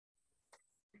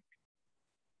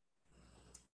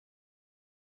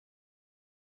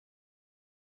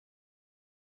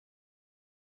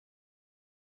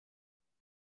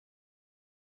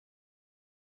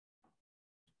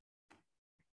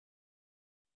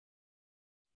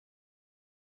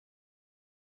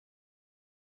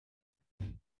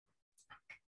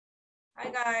Hi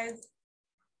guys,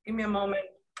 give me a moment.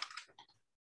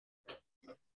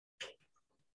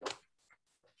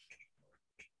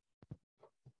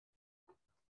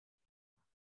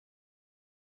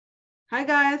 Hi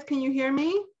guys, can you hear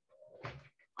me?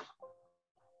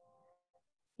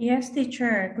 Yes,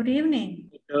 teacher. Good evening.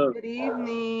 Good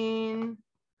evening.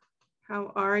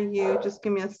 How are you? Just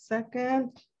give me a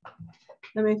second.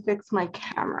 Let me fix my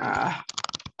camera.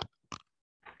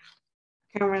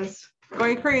 Camera's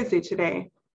going crazy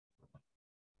today.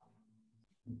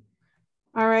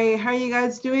 All right, how are you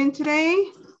guys doing today?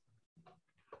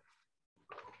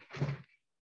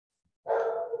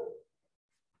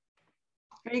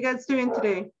 How are you guys doing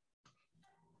today?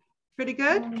 Pretty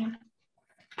good?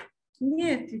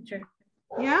 Yes, teacher.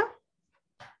 Yeah?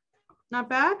 Not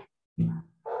bad?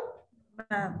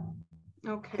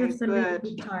 Okay, Just a little good.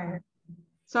 bit tired.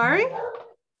 Sorry?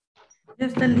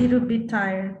 Just a little bit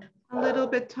tired. A little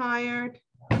bit tired.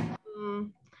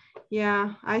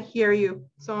 Yeah, I hear you.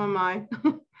 So am I.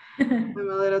 I'm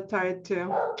a little tired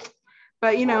too.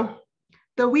 But you know,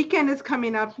 the weekend is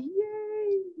coming up.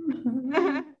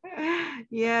 Yay!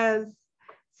 Yes.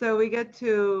 So we get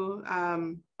to,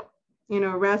 you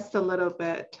know, rest a little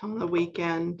bit on the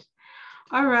weekend.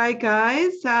 All right,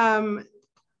 guys.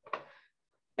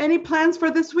 Any plans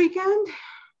for this weekend?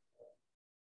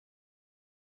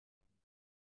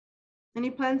 Any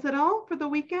plans at all for the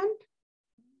weekend?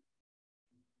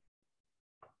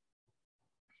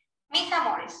 Mis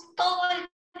amores, todo el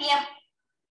tiempo.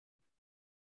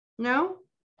 No?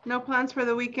 No plans for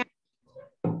the weekend?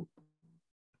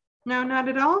 No, not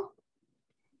at all?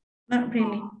 Not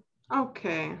really.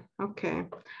 Okay, okay.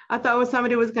 I thought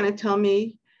somebody was going to tell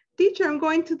me, teacher, I'm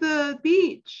going to the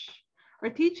beach. Or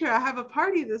teacher, I have a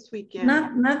party this weekend.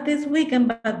 Not this weekend,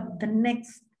 but the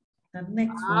next one.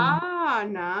 Ah,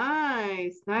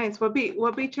 nice, nice. What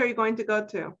beach are you going to go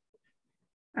to?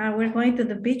 We're going to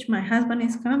the beach. My husband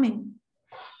is coming.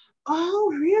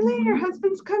 Oh, really? Your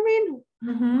husband's coming?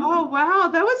 Oh, wow,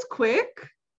 that was quick.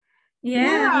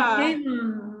 Yeah, he came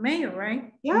in May,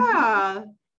 right? Yeah,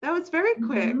 that was very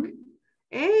quick.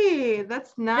 Hey,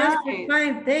 that's nice. Just for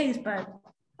 5 days, but.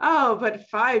 Oh, but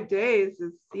 5 days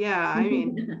is, yeah, I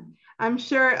mean, I'm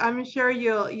sure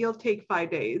you'll take 5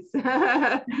 days.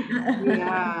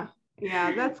 Yeah,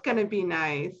 that's gonna be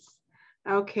nice.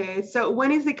 Okay, so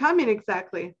when is he coming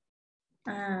exactly?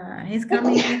 He's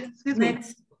coming Excuse me.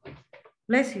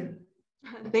 Bless you.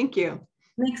 Thank you.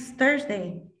 Next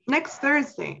Thursday. Next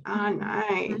Thursday. Ah,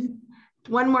 nice.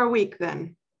 One more week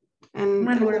then. And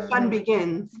the fun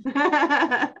begins.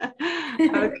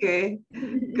 Okay,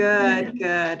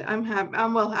 good.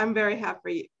 I'm very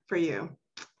happy for you.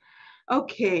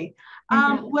 Okay.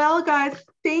 Well, guys,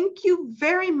 thank you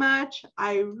very much.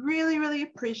 I really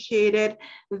appreciate it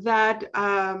that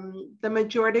the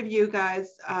majority of you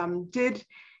guys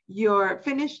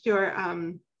finished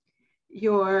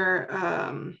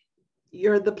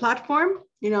the platform,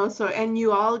 you know, so, and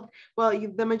you all, well,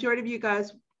 the majority of you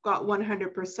guys got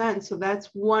 100%. So that's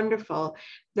wonderful.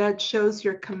 That shows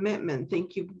your commitment.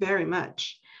 Thank you very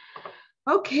much.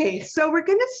 Okay, so we're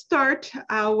going to start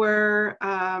our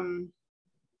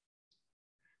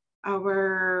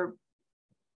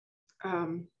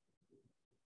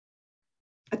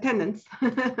attendance.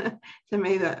 Se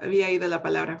me había ido la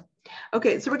palabra.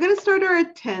 Okay, so we're going to start our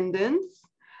attendance.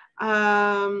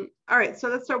 All right, so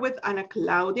let's start with Ana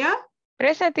Claudia.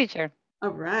 Present, teacher. All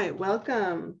right,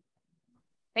 welcome.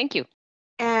 Thank you.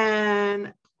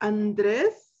 And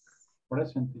Andres.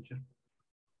 Present, teacher.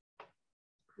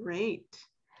 Great.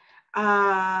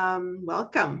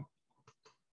 Welcome.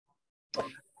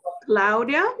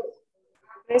 Claudia.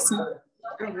 Present.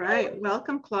 All right,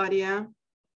 welcome, Claudia.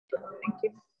 Thank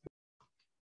you.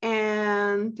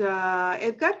 And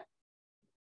Edgar.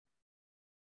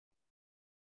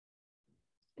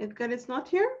 Edgar is not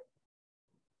here?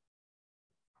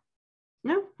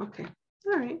 No? Okay.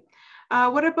 All right.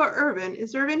 What about Irvin?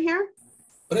 Is Irvin here?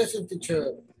 Present,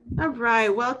 teacher. All right.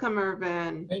 Welcome,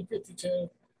 Irvin. Thank you, teacher.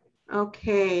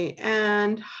 Okay.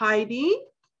 And Heidi?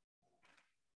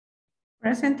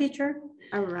 Present, teacher.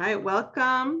 All right.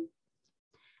 Welcome.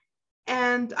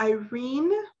 And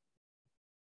Irene?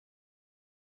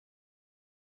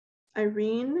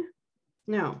 Irene?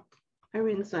 No,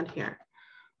 Irene's not here.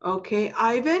 Okay.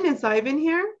 Ivan, is Ivan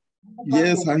here?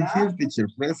 Yes, I'm here, teacher,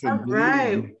 present. All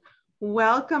right.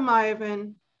 Welcome,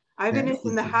 Ivan. Ivan is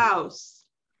in the house.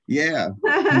 Yeah.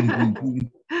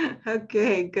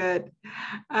 Okay, good.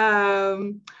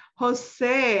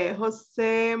 Jose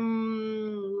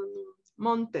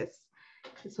Montes.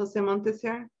 Is Jose Montes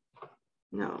here?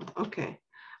 No, okay.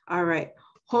 All right.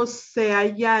 Jose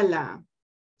Ayala.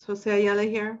 Is Jose Ayala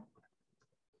here?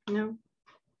 No.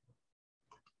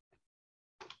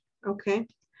 Okay.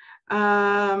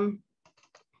 All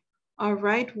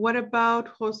right. What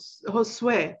about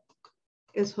Josue?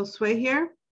 Is Josue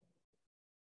here?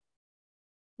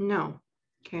 No.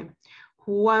 Okay.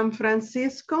 Juan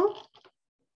Francisco?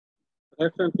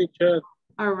 Present, teacher.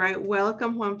 All right.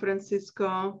 Welcome, Juan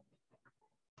Francisco.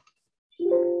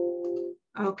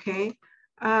 Okay.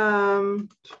 And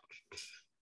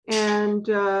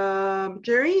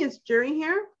Jerry, is Jerry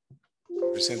here?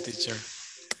 Present, teacher.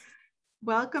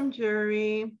 Welcome,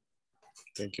 Jerry.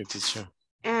 Thank you, teacher.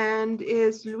 And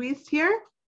is Luis here?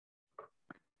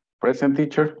 Present,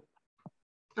 teacher.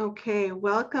 Okay,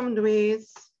 welcome,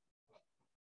 Luis.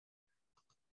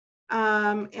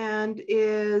 And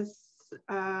is,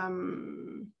 give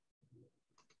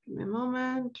me a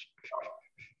moment.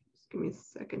 Just give me a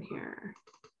second here.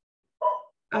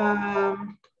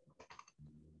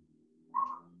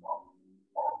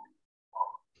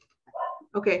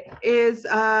 Okay, is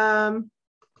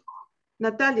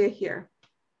Natalia here?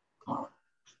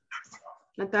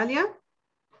 Natalia?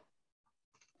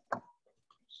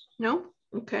 No?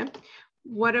 Okay.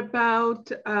 What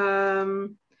about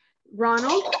Ronald?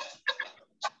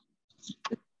 Is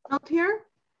Ronald here?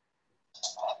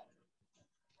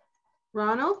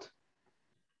 Ronald?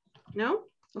 No?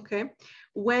 Okay.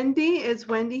 Wendy, is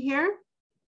Wendy here?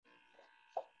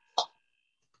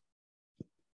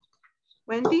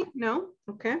 Wendy? No?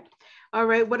 Okay. All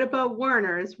right. What about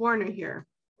Warner? Is Warner here?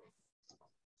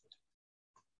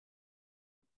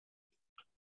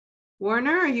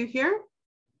 Warner, are you here?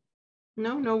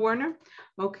 No, no Warner?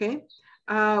 Okay.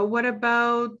 What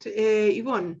about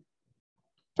Yvonne?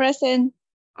 Present.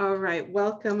 All right.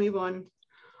 Welcome, Yvonne.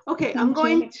 Okay, I'm Thank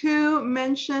going you. to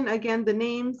mention again the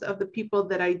names of the people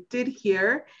that I did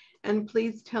hear, and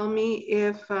please tell me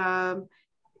if sorry,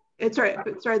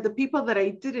 the people that I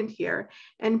didn't hear,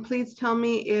 and please tell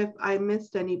me if I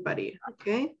missed anybody.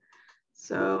 Okay,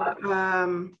 so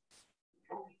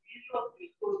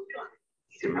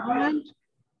just a moment.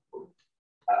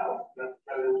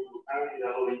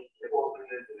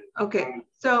 Okay,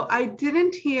 so I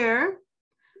didn't hear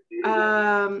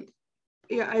yeah,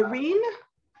 Irene.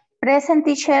 Present,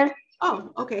 teacher.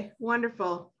 Oh, okay,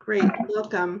 wonderful, great,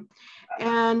 welcome.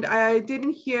 And I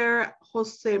didn't hear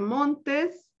Jose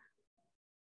Montes.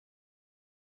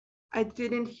 I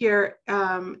didn't hear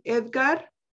Edgar.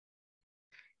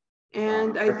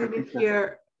 And I didn't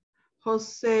hear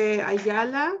Jose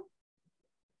Ayala.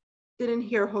 Didn't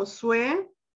hear Josue.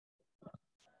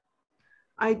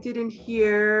 I didn't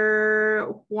hear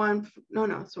Juan,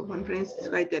 no, so Juan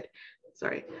Francisco I did,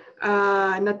 sorry.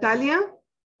 Natalia.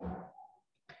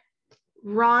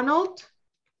 Ronald,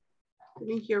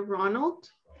 didn't hear Ronald.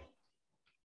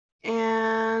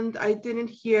 And I didn't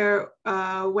hear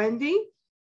Wendy.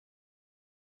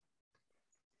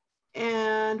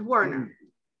 And Warner.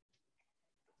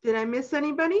 Did I miss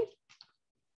anybody?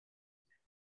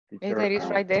 Is that is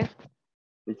right there?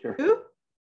 Teacher. Who?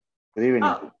 Good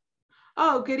evening.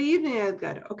 Oh, good evening,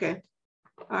 Edgar. Okay.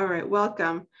 All right,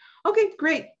 welcome. Okay,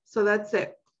 great. So that's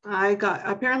it.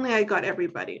 Apparently I got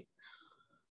everybody.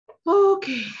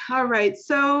 Okay, all right.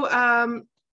 So,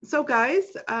 so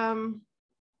guys, all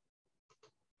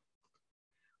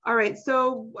right.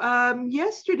 So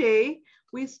yesterday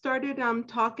we started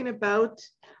talking about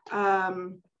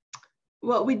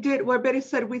what we did, what Betty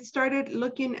said, we started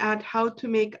looking at how to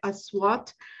make a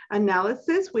SWOT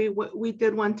analysis. We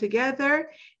did one together,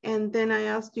 and then I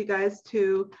asked you guys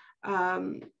to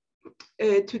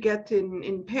get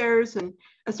in pairs and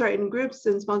in groups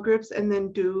and small groups, and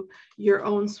then do your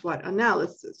own SWOT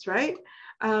analysis, right?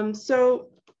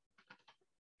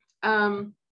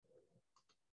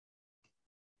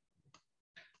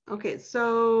 Okay,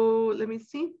 so let me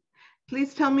see.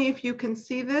 Please tell me if you can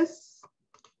see this.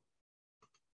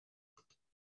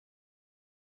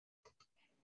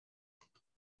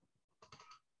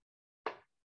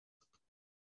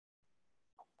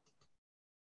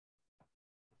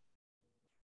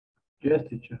 Yes,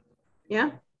 teacher. Yeah.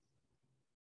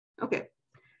 Okay.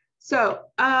 So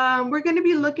we're going to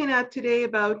be looking at today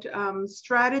about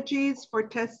strategies for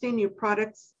testing your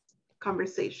product's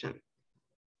conversation.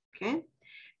 Okay.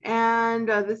 And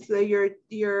this is your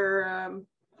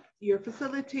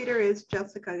facilitator is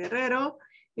Jessica Guerrero.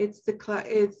 It's the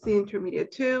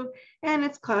intermediate 2, and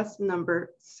it's class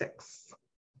number 6.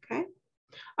 Okay.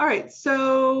 All right.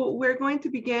 So we're going to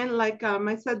begin. Like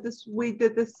I said, we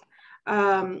did this.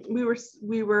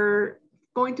 We were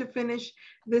going to finish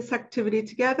this activity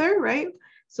together, right?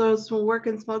 So as to work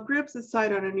in small groups,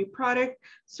 decide on a new product,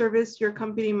 service your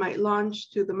company might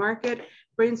launch to the market,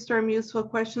 brainstorm useful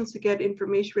questions to get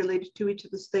information related to each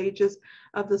of the stages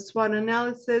of the SWOT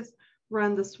analysis,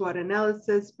 run the SWOT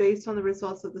analysis. Based on the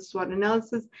results of the SWOT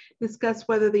analysis, discuss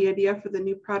whether the idea for the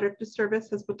new product or service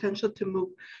has potential to move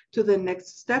to the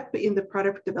next step in the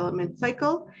product development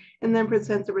cycle, and then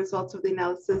present the results of the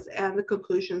analysis and the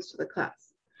conclusions to the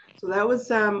class. So that was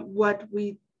what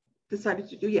we decided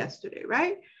to do yesterday,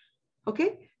 right?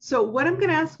 Okay, so what I'm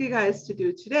gonna ask you guys to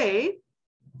do today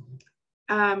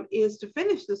is to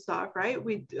finish this off, right?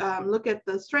 We look at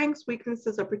the strengths,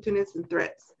 weaknesses, opportunities, and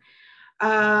threats.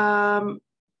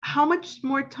 How much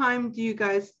more time do you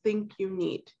guys think you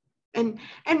need? And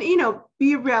you know,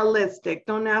 be realistic.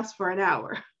 Don't ask for an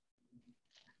hour.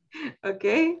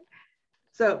 Okay.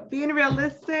 So being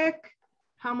realistic,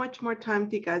 how much more time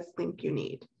do you guys think you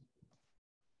need?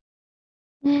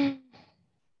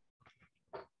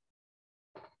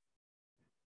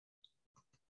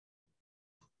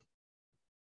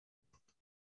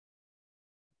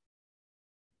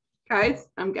 Guys,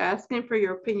 I'm asking for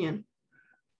your opinion.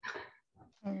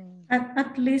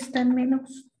 At least 10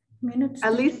 minutes.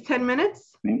 At least 10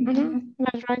 minutes?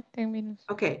 That's right, 10 minutes.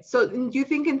 Okay, so do you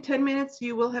think in 10 minutes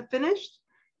you will have finished?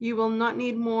 You will not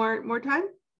need more time?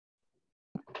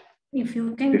 If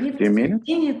you can give 15 minutes?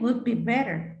 15, it would be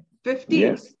better. 15?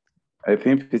 Yes, I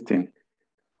think 15.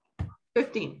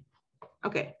 15.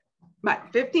 Okay, but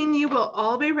 15 you will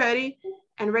all be ready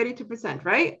and ready to present,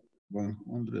 right?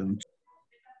 100.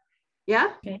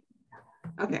 Yeah? Okay.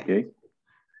 Okay.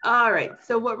 All right,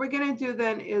 so what we're gonna do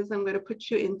then is I'm gonna put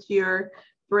you into your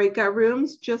breakout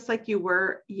rooms just like you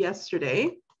were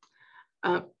yesterday.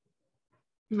 Let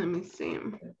me see.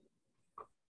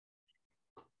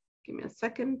 Give me a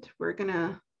second. We're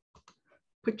gonna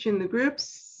put you in the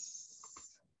groups.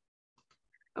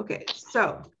 Okay,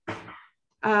 so,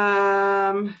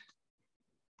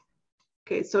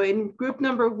 okay, so in group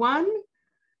number 1,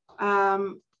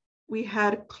 we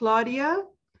had Claudia,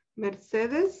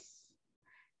 Mercedes,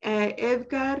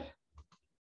 Edgar,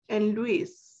 and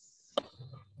Luis.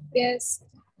 Yes.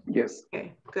 Yes.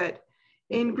 Okay, good.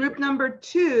 In group number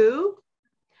 2,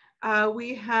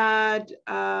 we had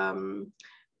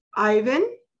Ivan,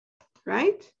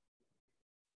 right?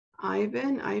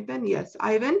 Ivan, yes,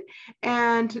 Ivan,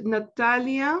 and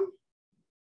Natalia,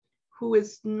 who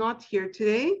is not here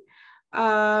today,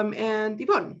 and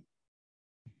Yvonne.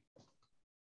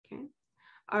 Okay,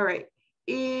 all right.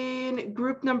 In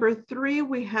group number 3,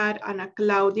 we had Ana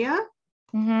Claudia,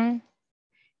 and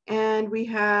we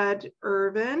had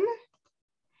Irvin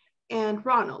and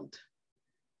Ronald.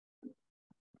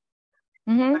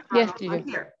 Yes, Ronald's not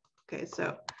here. Okay,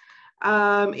 so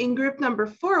in group number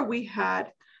 4, we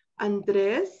had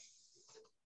Andres,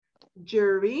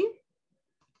 Jerry,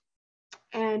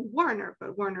 and Warner,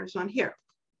 but Warner's not here.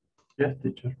 Yes,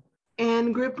 teacher.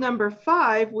 And group number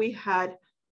 5, we had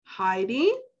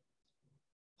Heidi,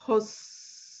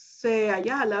 Jose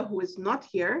Ayala, who is not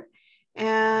here,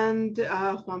 and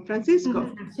Juan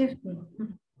Francisco.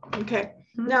 Okay,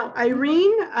 now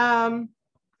Irene,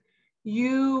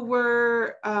 you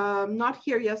were not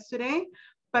here yesterday,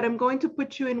 but I'm going to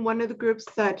put you in one of the groups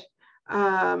that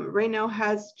right now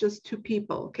has just 2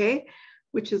 people, okay?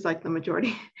 Which is like the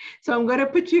majority. So I'm gonna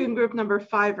put you in group number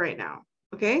 5 right now,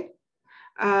 okay?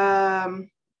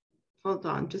 Hold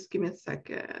on, just give me a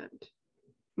second.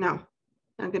 No,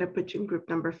 I'm gonna put you in group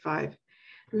number 5.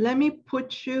 Let me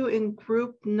put you in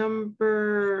group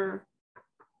number,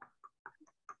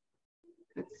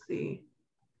 let's see.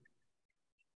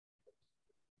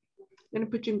 I'm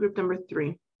gonna put you in group number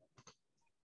 3.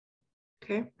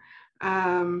 Okay.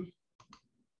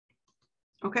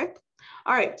 Okay.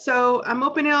 All right. So I'm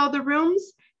opening all the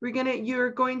rooms.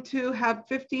 You're going to have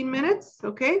 15 minutes.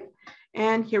 Okay.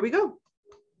 And here we go.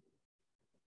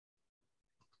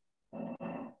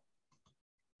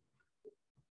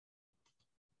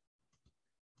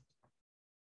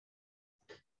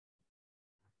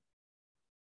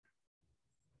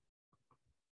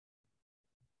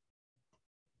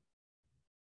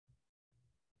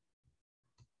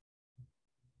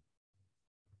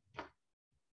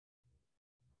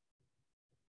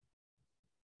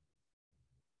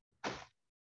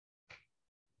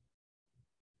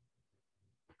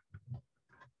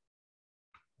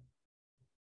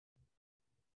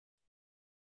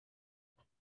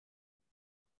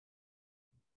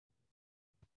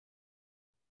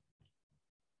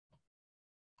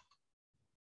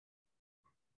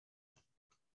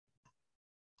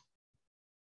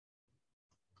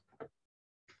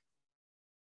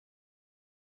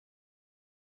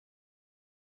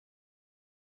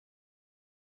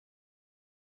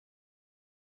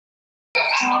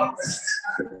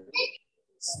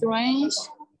 Strange.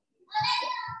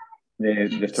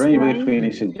 The strange we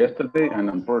finished yesterday and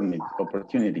important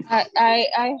opportunities.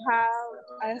 I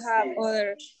have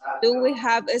other. Do we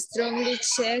have strongly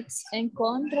checks and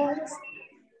controls?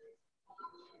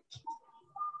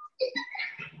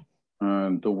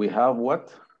 Do we have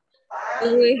what?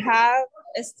 Do we have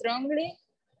strongly?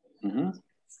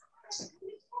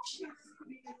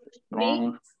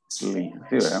 Strongly. Sí,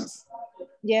 ¿verdad?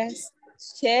 Yes,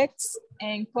 checks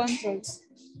and controls.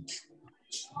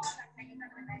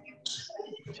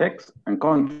 Checks and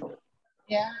control.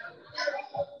 Yeah.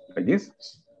 Like this?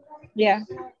 Yeah.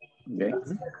 Okay.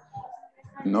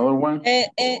 Another one.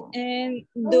 And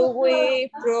do we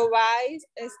provide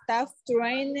staff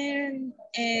training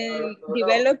and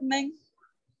development?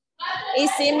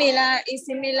 It's similar.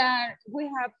 We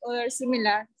have other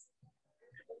similar.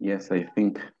 Yes, I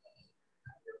think.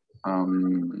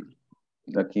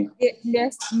 Aquí.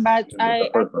 Yes, but I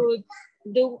could.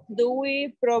 Do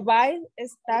we provide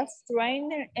staff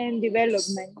training and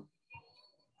development?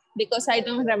 Because I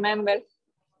don't remember.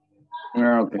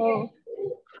 Okay. Oh.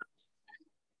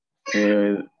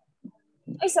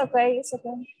 It's okay.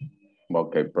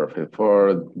 Okay, perfect.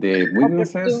 For the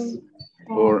witnesses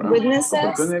or witnesses,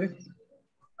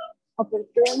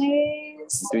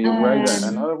 opportunities. Do you write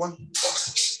another one?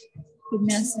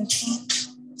 Witnesses.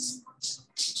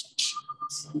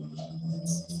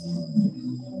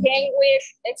 Can we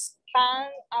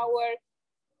expand our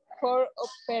core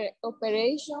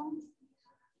operation?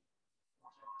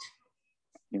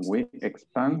 Can we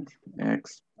expand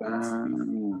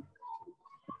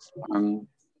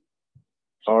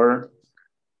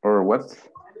or what?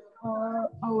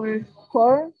 Our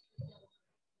core.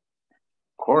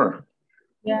 Core.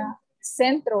 Yeah.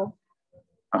 Central.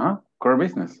 Core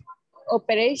business.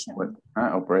 Operation. What?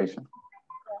 Operation.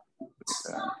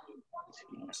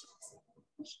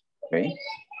 Okay.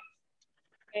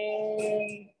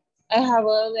 I have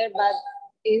other, but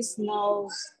it's no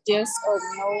yes or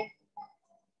no.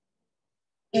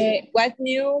 What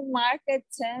new market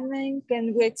segment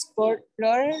can we explore?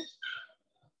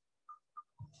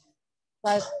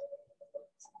 But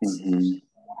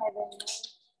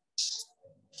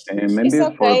I don't know. Maybe it's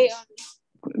okay.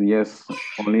 Yes,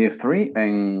 only 3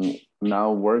 and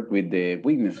now work with the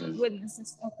witnesses.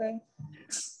 Witnesses, okay.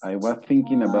 I was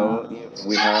thinking about if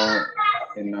we have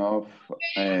enough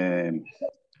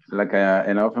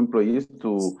enough employees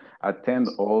to attend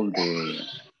all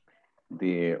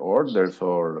the orders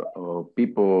or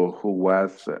people who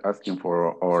was asking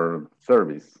for our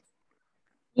service.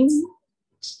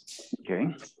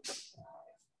 Okay.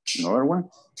 Another one.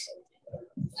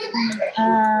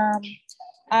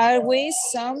 Are we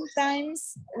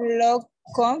sometimes low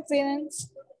confidence?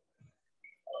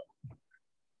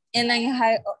 And I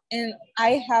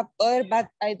have other, but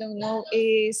I don't know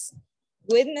is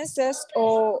witnesses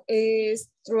or is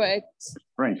threats.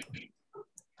 French.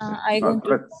 I go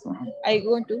to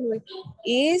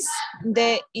is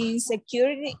the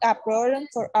insecurity a problem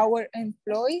for our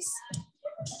employees?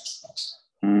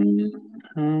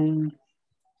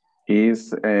 Is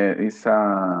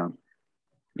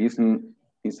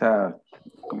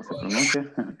 ¿cómo se pronuncia?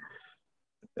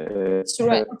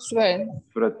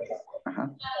 Threat.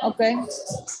 Okay.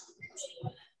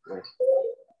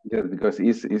 Yes, because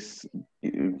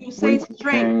You say we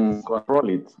can control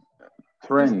it.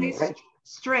 Trends.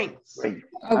 Strengths.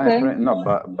 Okay. No,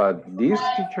 but this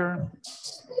teacher,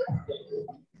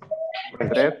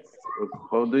 threats.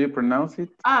 How do you pronounce it?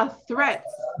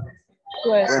 Threats.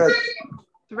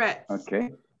 Threats. Okay.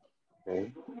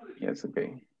 Yes,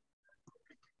 okay.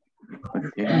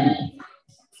 Okay.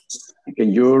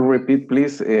 Can you repeat,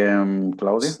 please,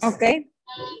 Claudia? Okay.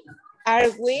 Are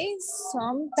we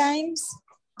sometimes?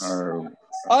 Oh,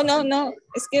 no.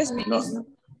 Excuse me. No.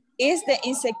 Is the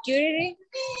insecurity?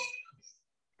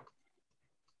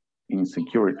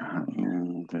 Insecurity.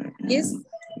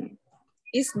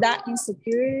 Is that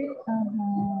insecurity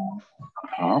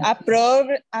a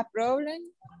problem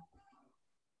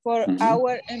for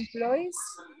our employees?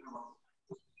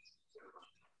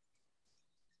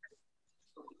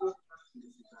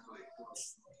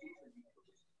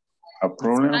 A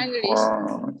problem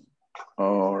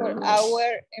for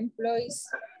our employees.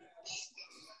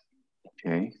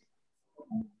 Okay.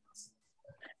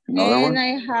 Another and one?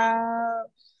 I have,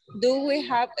 do we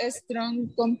have a strong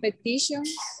competition?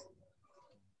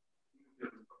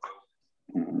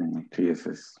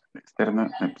 TSS external,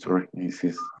 I'm sorry, this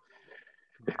is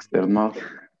external.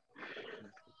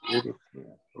 Do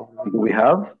we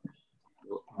have?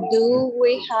 Do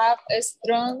we have a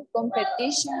strong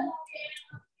competition?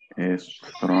 A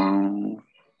strong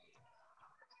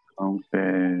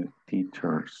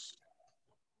Competitors.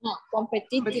 No,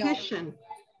 competition. Competition.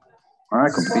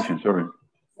 Competition, sorry.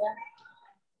 Yeah.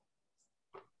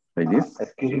 Like this?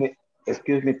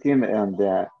 Excuse me, Tim, and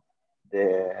the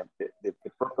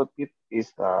prototype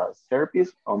is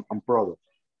service on product.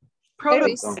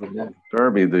 Service.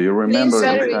 Service, do you remember?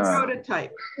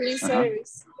 Prototype. Clean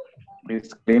service.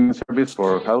 It's cleaning service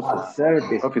for houses.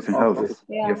 Service. Office and houses.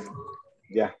 Yeah. Yes.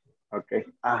 Yeah, okay.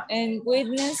 And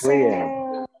witness.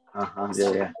 Yeah.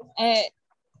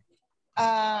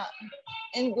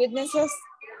 In witnesses,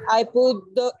 I put,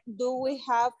 do we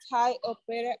have high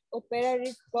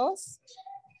operative costs?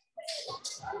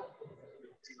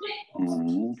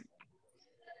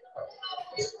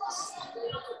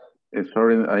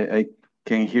 Sorry, I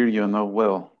can't hear you now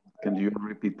well. Can you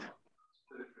repeat?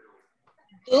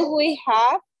 Do we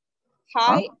have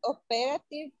high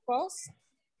operative costs?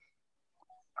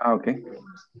 Okay.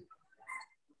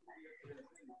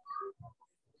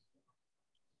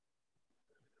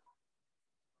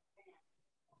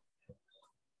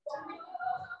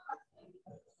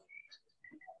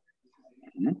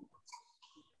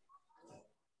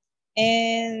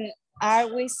 And are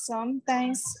we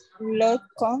sometimes low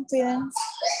confidence?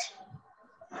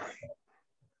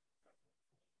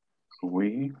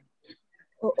 We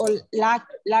Or lack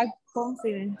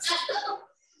confidence?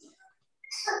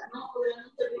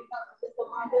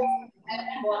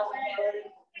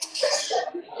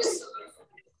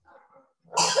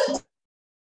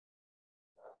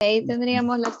 Ahí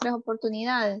tendríamos las 3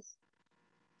 oportunidades.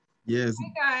 Yes.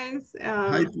 Hi guys.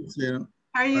 Hi, teacher.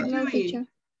 How are you Hello, doing? teacher.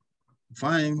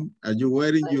 Fine. Are you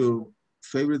wearing your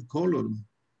favorite color?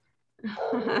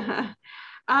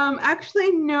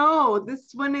 Actually, no,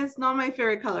 this one is not my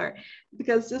favorite color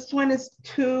because this one is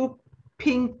too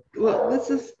pink. Well, this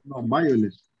is No,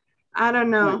 violet. I don't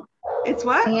know. It's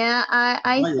what? Yeah,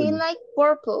 I feel like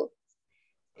purple.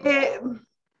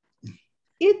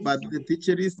 But the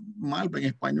teacher is Malva in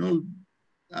Espanol.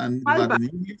 And Malva. but in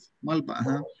English,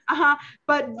 Malva.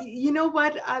 But you know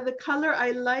what? The color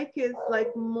I like is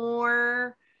like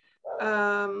more,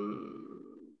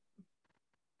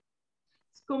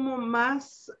 es como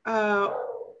más,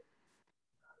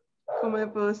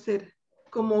 ¿cómo puedo decir?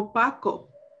 Como opaco,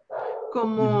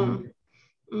 como,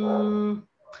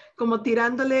 como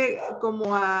tirándole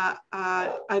como a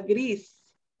gris.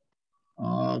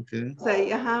 Oh, okay. O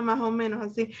sea, más o menos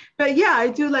así. But yeah, I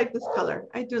do like this color.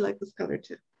 I do like this color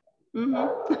too.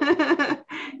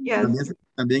 Yes.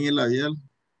 También el labial,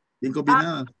 bien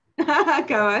combinada.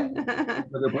 Cabal.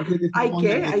 Lo que pasa es que ¿Hay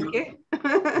qué?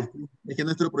 Es que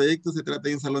nuestro proyecto se trata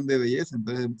de un salón de belleza,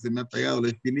 entonces se me ha pegado lo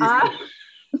estilista.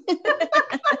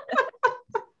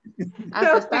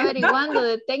 Hasta está averiguando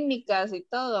de técnicas y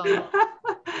todo.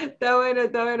 Está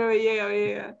bueno, me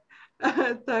llega.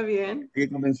 Está bien. Hay que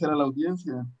convencer a la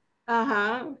audiencia.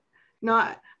 Ajá. No,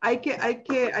 hay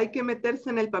que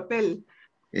meterse en el papel.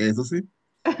 Eso sí.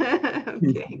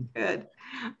 Okay, good.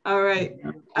 All right.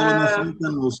 Nos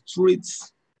faltan los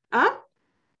treats.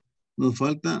 Nos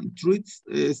faltan treats.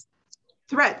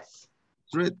 Threats.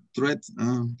 Threats.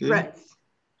 Okay. Threats.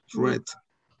 Threat.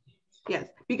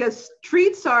 Yes, because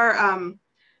treats are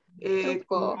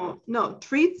no,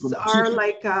 treats are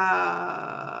like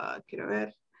quiero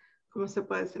ver cómo se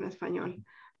puede decir en español.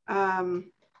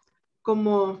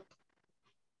 Como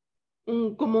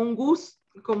un gusto,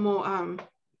 como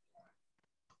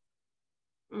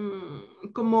un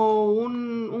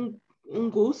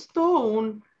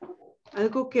gusto,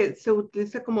 algo que se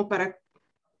utiliza como para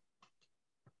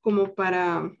como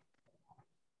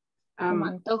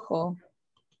antojo.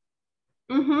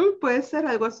 Puede ser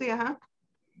algo así, ajá.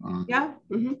 Ya,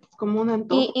 como un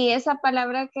antojo. Y esa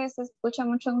palabra que se escucha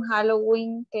mucho en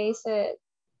Halloween, que dice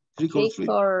trick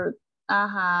or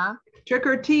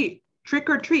treat. Trick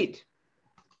or treat.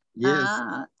 Yes.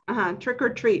 Ajá, trick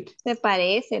or treat. Se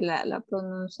parece la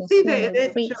pronunciación. Sí, de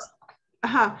hecho.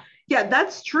 Ajá, yeah,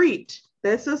 that's treat.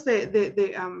 Eso es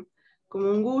de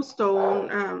como un gusto,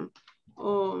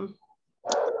 un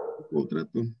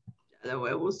trato. Ya la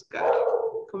voy a buscar.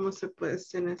 ¿Cómo se puede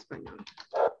decir en español?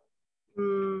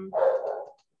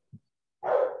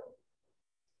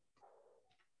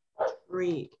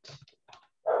 Treat.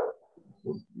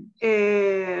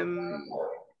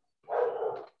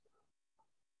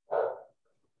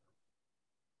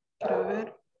 Quiero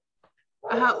ver.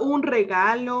 Ajá, un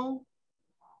regalo,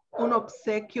 un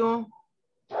obsequio,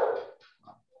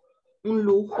 un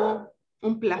lujo,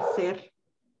 un placer.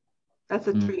 That's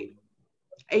a treat.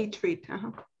 A treat.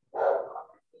 Ajá.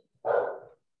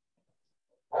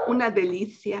 Una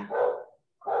delicia.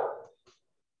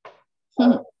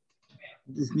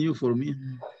 It's new for me.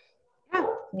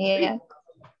 Yeah.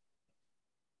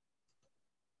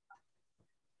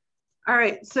 All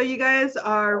right, so you guys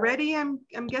are ready, I'm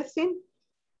guessing?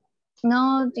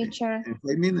 No, teacher. In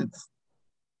 5 minutes.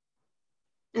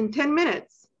 In 10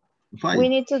 minutes? 5. We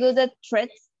need to do the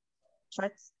threats.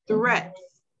 Threats.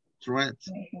 Threats.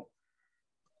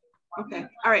 Okay,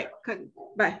 all right,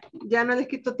 bye. Ya no les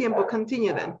quito tiempo,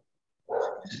 continue then.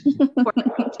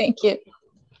 Thank you.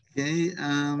 Okay,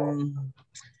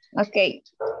 Okay.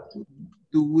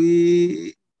 do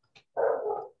we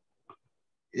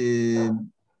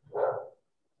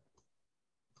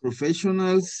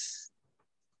professionals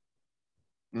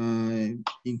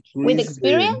increase With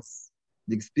experience?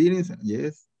 The experience,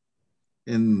 yes.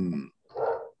 And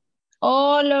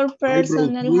all our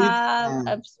personnel tweaks,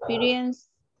 have experience.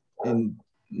 And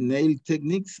nail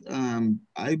techniques,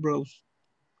 eyebrows.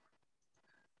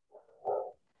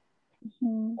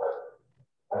 Mm-hmm.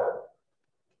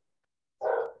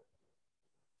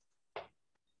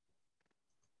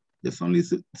 There's only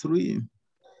three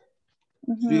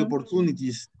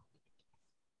opportunities.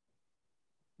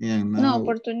 Yeah, now, no,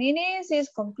 opportunities is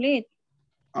complete.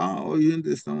 Oh, you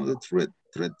understand the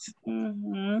threats.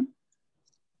 Mm-hmm.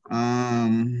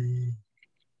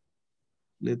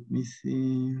 Let me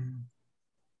see.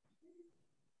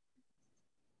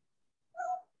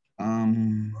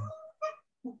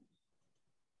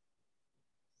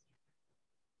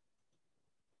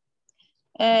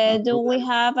 Do we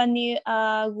have a new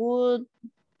good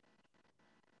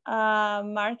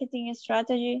marketing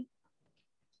strategy?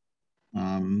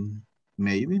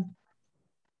 Maybe.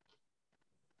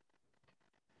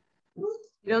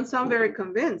 You don't sound very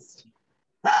convinced.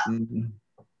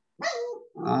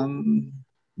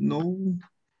 No.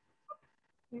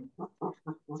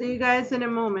 See you guys in a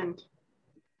moment.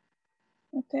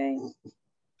 Okay.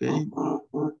 Okay.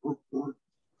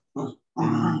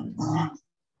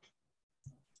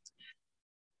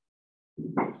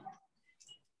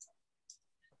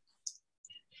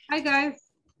 Hi guys,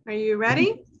 are you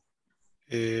ready?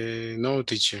 No,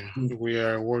 teacher, we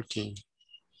are working.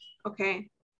 Okay.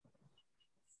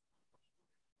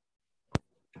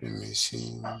 Let me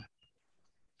see.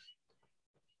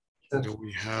 Do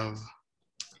we have?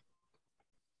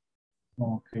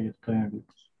 Ok,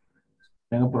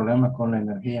 tengo problemas con la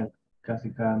energía.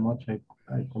 Casi cada noche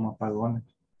hay como apagones.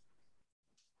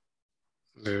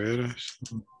 ¿De veras?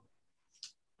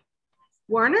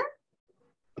 Warner?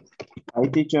 Hi,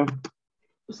 teacher.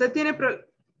 ¿Usted tiene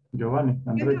Giovanni, ¿Quién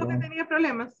Andrés. dijo que tenía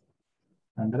problemas?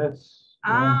 Andrés.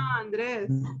 Ah, Andrés.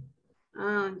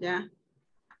 Ah, ya.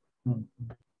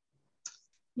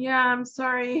 Yeah, I'm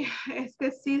sorry. Es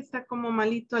que sí está como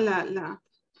malito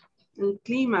el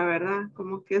clima, ¿verdad?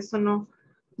 Como que eso no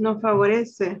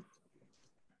favorece.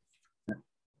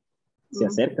 Se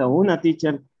acerca una,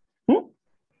 teacher.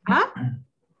 ¿Ah?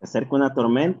 Se acerca una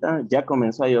tormenta. Ya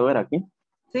comenzó a llover aquí.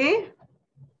 ¿Sí?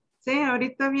 Sí,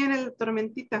 ahorita viene la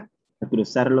tormentita. A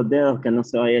cruzar los dedos que no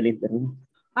se vaya el internet.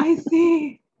 Ay,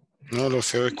 sí. No, lo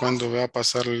feo es cuando va a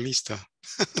pasar la lista.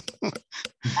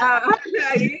 Ah,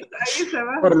 ahí se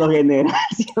va. Por lo general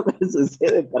siempre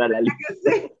sucede para la lista.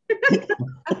 Sí.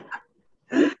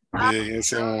 En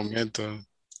ese momento.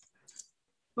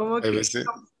 Como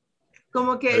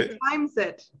que times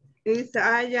it. Y dice,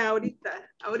 ya,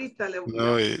 ahorita le voy.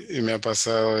 No, y me ha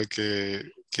pasado de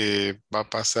que va a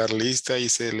pasar lista y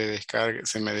se me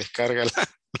descarga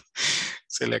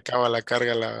se le acaba la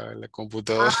carga a la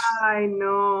computadora. Ay,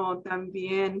 no,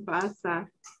 también pasa.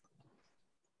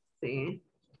 Sí.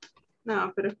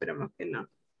 No, pero esperemos que no.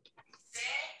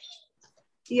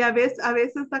 Y a veces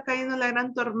está cayendo la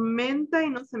gran tormenta y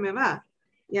no se me va.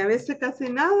 Y a veces casi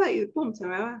nada y pum, se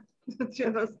me va.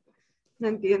 Yo no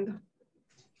entiendo.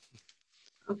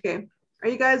 Okay.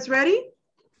 Are you guys ready?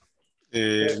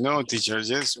 No, teacher,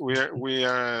 yes, we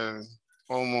are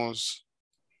almost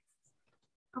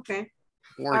Okay.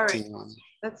 working All right.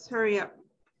 Let's hurry up.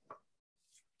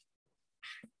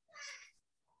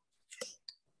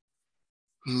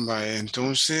 Vale,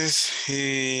 entonces,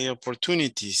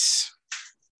 opportunities.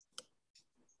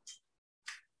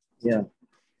 Yeah.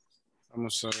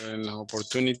 Vamos a ver las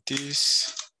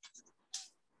opportunities.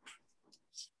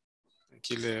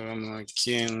 Aquí le vamos a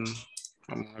quién,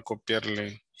 vamos a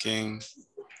copiarle can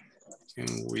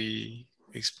we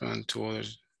expand to other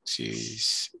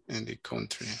cities in the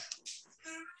country.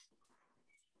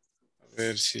 A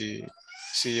ver si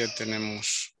ya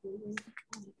tenemos.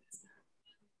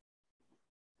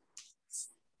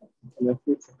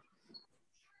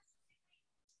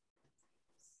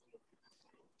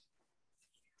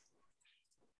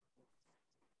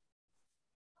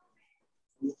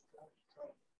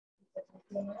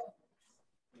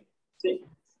 Sí.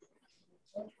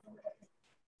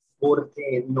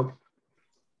 Porque no.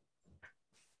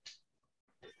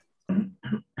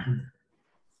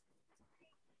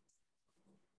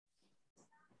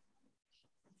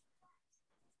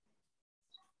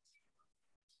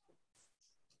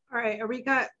 All right, are we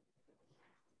got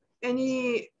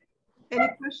any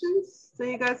questions that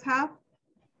you guys have?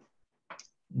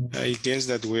 I guess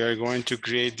that we are going to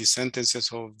create the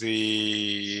sentences of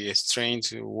the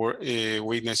strengths,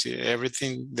 weakness,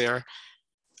 everything there,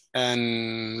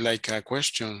 and like a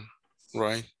question,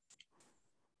 right?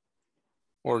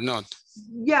 Or not?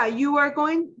 Yeah, you are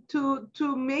going to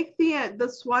make the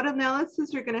SWOT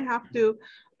analysis. You're going to have to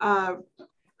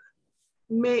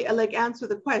answer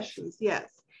the questions, yes,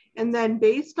 and then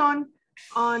based on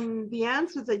the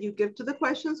answers that you give to the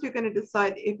questions, you're going to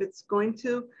decide if it's going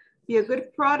to be a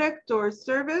good product or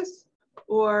service,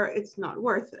 or it's not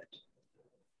worth it.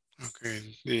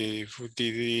 Okay. If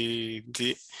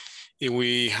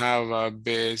we have a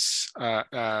base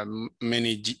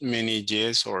many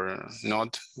yes or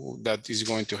not, that is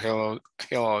going to help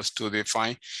us to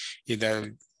define if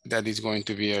that is going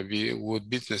to be a good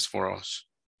business for us,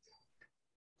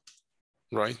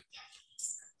 right?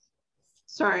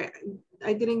 Sorry,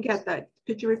 I didn't get that.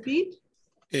 Could you repeat?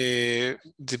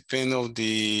 Depend on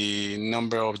the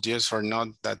number of yes or not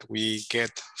that we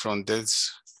get from this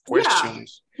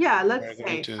questions. Yeah, let's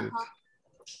say.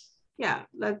 Yeah,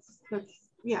 let's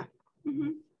yeah.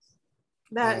 Mm-hmm.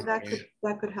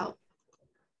 That could help.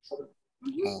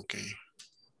 Mm-hmm. Okay.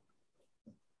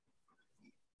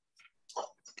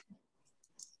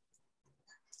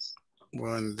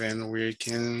 Well, then we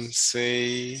can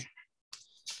say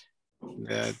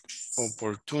that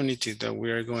opportunity that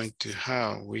we are going to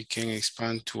have, we can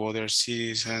expand to other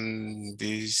cities and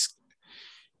this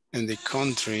in the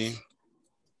country.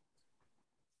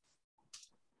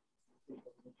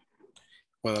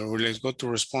 Well, let's go to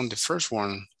respond the first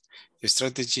one. The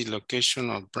strategy, location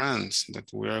of brands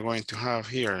that we are going to have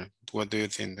here. What do you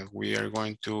think that we are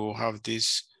going to have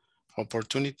this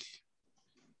opportunity?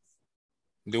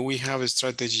 Do we have a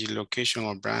strategy, location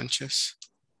of branches?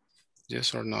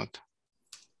 Yes or not?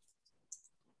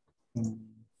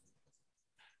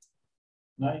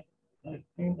 I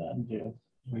think that yes,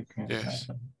 we can. Yes.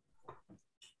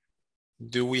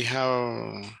 Do we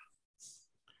have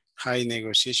high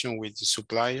negotiation with the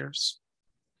suppliers?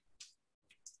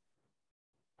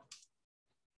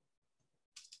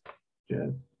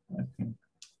 Yes, I think.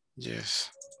 Yes.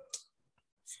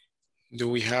 Do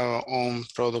we have our own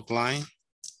product line?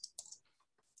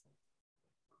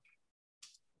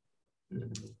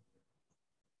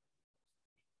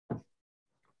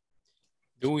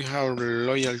 Do we have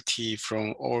loyalty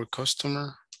from our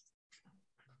customer?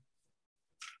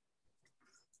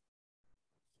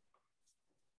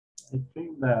 I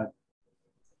think that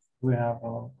we have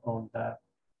all that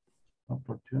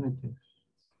opportunities.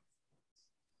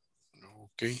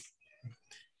 Okay.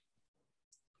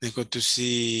 Let's go to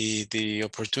see the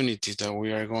opportunities that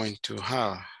we are going to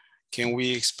have. Can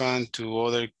we expand to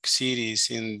other cities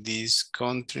in this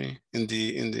country, in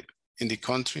the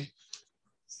country?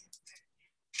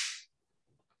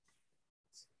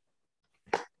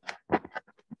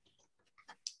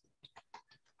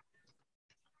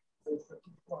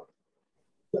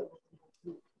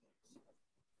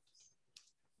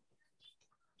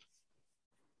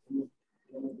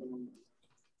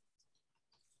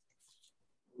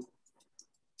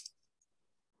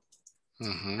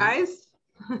 Guys,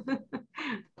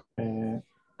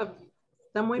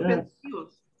 están muy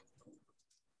pensivos.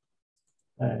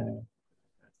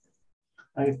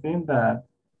 I think that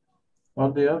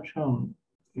all the options,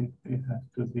 it has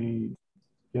to be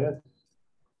yes.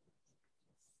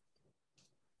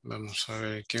 Vamos a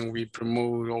ver, can we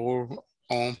promote our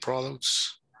own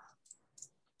products?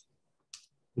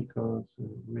 Because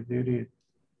we did it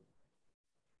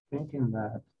thinking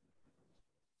that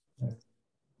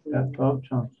that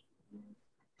options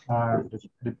are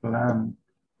the plan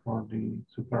for the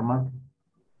supermarket.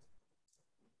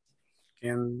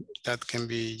 And that can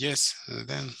be yes,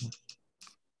 then.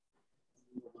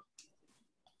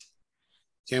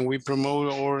 Can we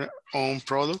promote our own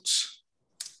products?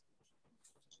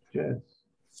 Yes.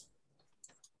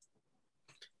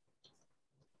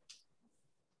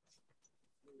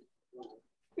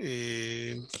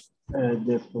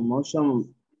 The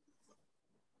promotion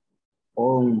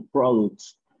on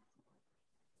products.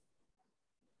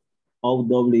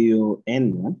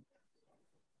 OWN.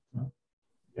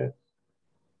 Yes.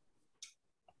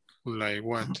 Like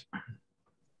what?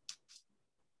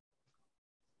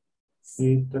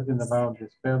 He's talking about the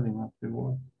spelling of the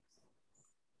word.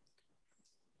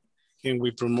 Can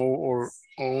we promote our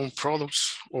own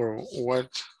products, or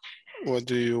what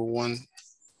do you want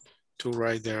to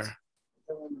write there?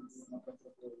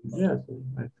 Yes,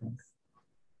 I think.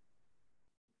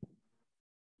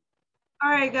 All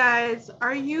right, guys,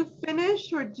 are you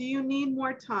finished or do you need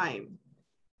more time?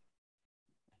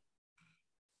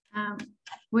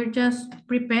 We're just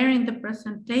preparing the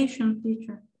presentation,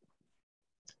 teacher.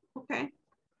 Okay.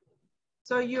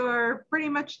 So you're pretty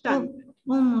much done.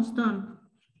 Almost done.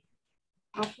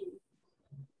 Okay.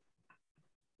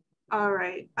 All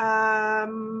right.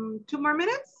 2 more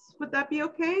minutes. Would that be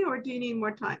okay? Or do you need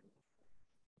more time?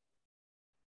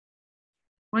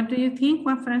 What do you think,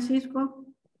 Juan Francisco?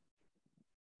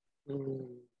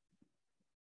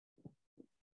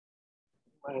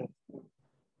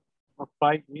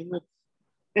 5 minutes.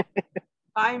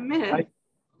 5 minutes?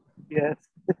 Yes.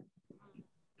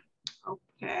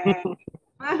 Okay.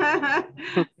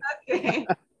 Okay.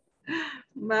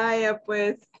 Vaya,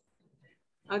 pues.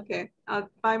 Okay,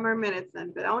 5 more minutes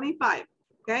then, but only 5,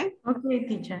 okay? Okay,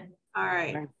 teacher. All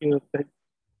right. Thank you.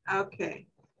 Okay.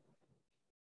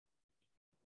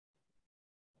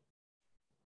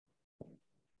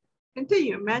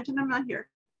 Continue. Imagine I'm not here.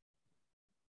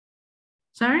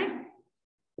 Sorry?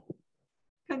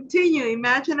 Continue.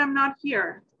 Imagine I'm not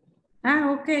here.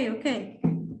 Okay, okay.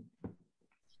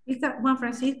 Juan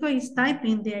Francisco is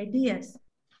typing the ideas.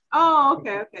 Oh,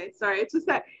 okay, okay. Sorry. It's just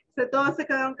that todos se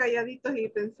quedaron calladitos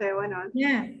y pensé, bueno,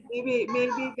 yeah. Maybe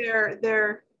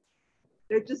they're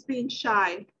just being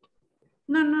shy.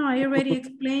 No, I already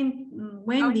explained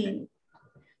Wendy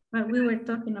what we were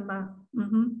talking about.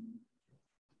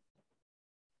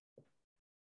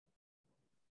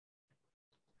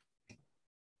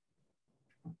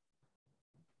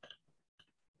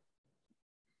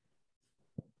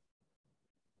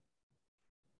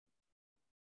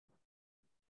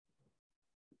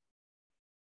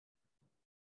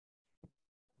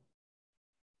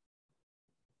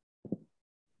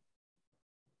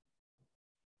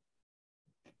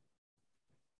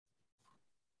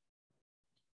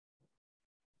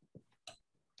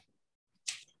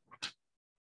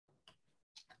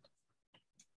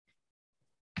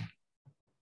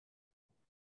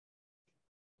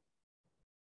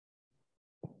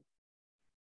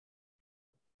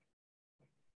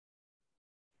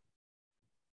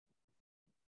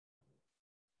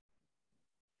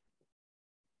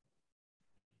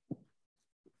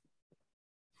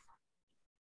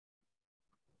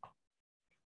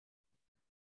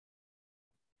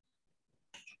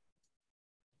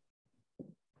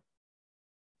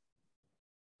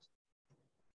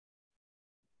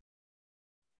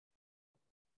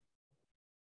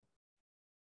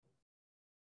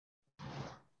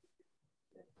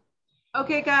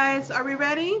 Okay, guys, are we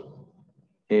ready?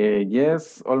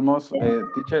 Yes, almost.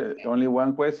 Teacher, only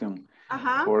one question.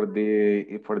 For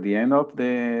the end of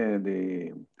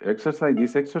the exercise,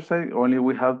 this exercise, only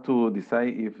we have to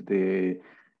decide if the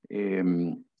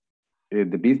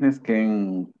business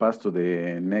can pass to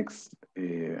the next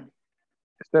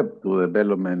step to the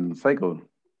development cycle,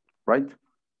 right?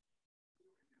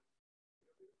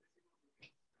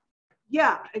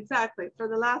 Yeah, exactly. For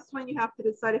the last one, you have to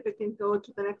decide if it can go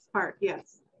to the next part.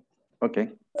 Yes. Okay.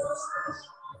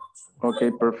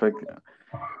 Okay, perfect.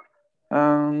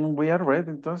 We are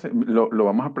ready, entonces. Lo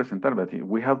vamos a presentar, Betty.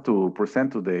 We have to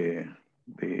present to the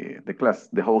class,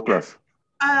 the whole class.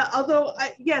 Although,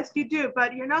 yes, you do,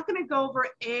 but you're not going to go over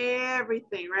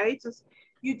everything, right?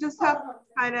 You just have to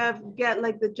kind of get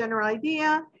like the general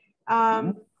idea,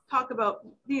 talk about,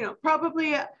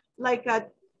 probably like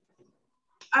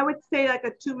I would say like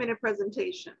a 2-minute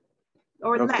presentation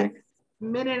or less,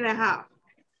 minute and a half.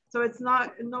 So it's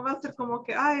not, no va a ser como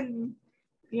que,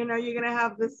 you're going to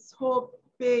have this whole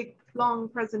big, long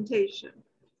presentation.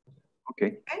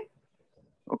 Okay.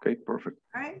 Okay, perfect.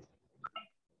 All right.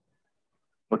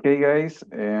 Okay, guys,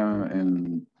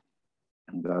 and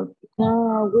that.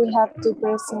 We have to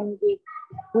present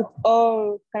with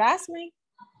all classmates.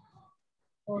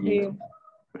 Yes.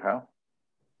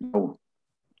 No.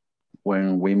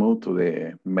 When we move to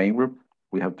the main group,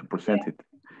 we have to present it.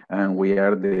 And we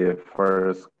are the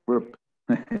first group.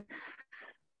 By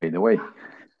the way.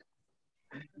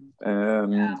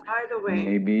 By the way.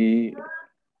 Maybe,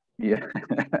 yeah.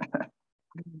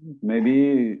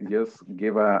 Maybe just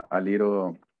give a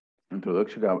little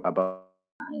introduction about.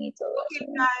 Okay,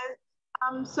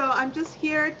 guys. So I'm just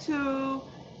here to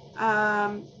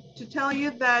tell you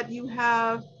that you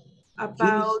have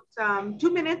about 2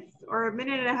 minutes or a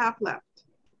minute and a half left.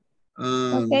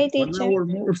 Okay, teacher. 1 hour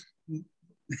more.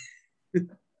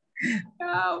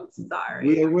 Oh,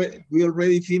 sorry. We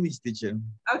already finished, teacher.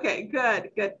 Okay,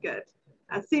 good.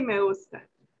 Así me gusta.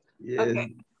 Yes.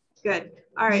 Okay, good.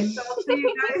 All right, so I'll see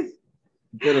you guys.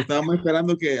 Pero estábamos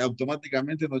esperando que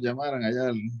automáticamente nos llamaran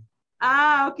allá.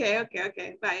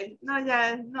 Okay. Bye. No,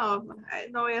 ya, no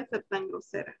voy a ser tan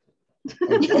grosera.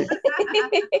 Okay.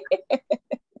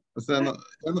 O sea,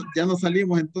 ya no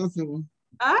salimos entonces.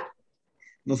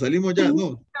 Nos salimos ya,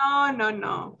 ¿no?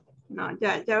 No,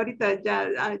 ya ahorita,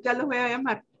 ya los voy a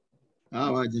llamar.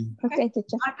 Ah, vaya. Okay,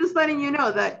 teacher. I'm just letting you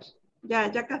know that, ya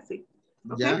casi.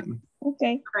 Okay? Ya.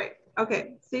 Okay. All right,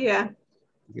 okay, see ya.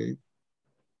 Okay.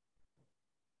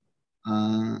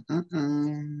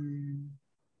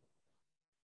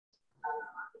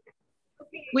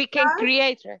 We can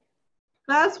create, right?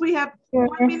 Class, we have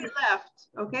 1 minute left,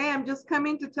 okay? I'm just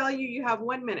coming to tell you you have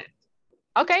 1 minute.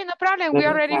 Okay, no problem. We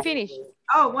already finished.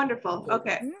 Oh, wonderful.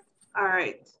 Okay. All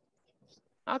right.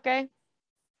 Okay.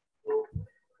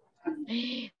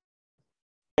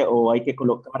 O hay que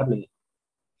colocarle.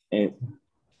 All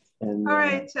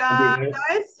right,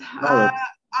 guys,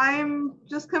 I'm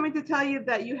just coming to tell you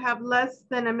that you have less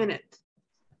than a minute.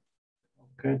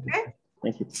 Okay.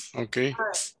 Thank you. Okay. All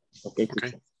right. Okay.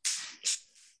 Okay.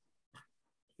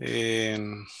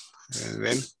 And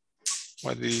then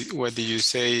what did you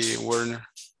say, Werner?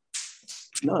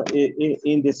 No,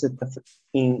 in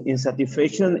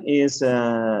satisfaction is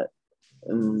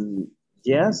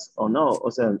yes or no. O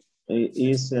sea,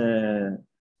 is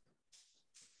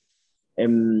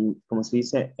 ¿cómo se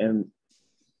dice?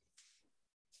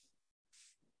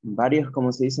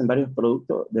 ¿Cómo se dicen? Varios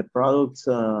productos. The products.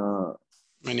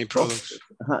 Many products.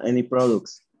 Any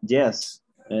products. Yes.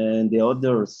 And the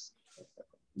others,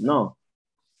 no.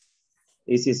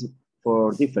 This is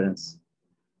for difference.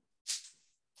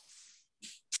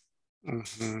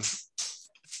 Mm-hmm.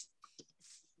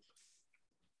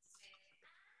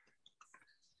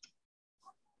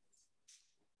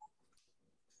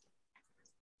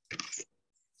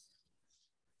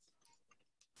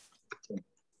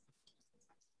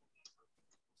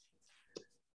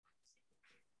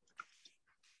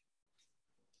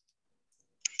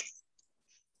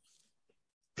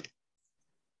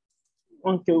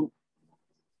 Okay.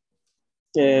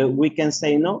 We can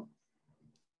say no.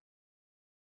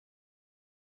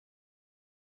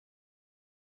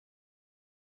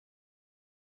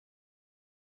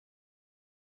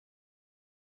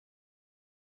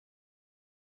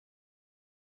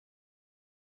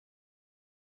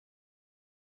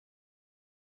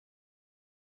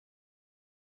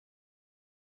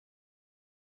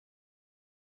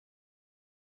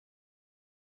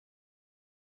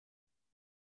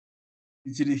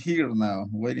 It's here now,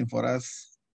 waiting for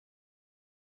us.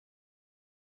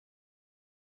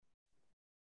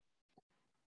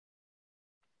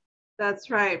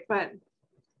 That's right, but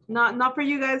not for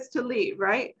you guys to leave,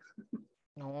 right?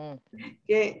 No.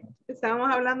 Que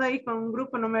estábamos hablando ahí con un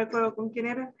grupo, no me acuerdo con quién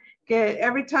era, que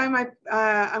every time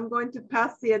I'm going to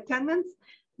pass the attendance,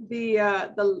 the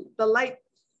lights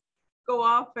go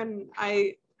off and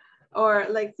or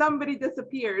like somebody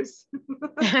disappears.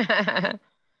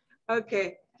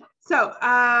 Okay, so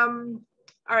all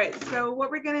right, so what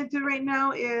we're going to do right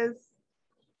now is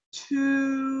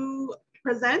to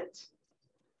present.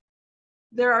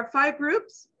 There are 5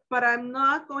 groups, but I'm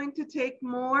not going to take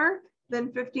more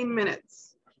than 15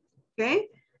 minutes. Okay,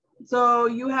 so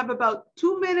you have about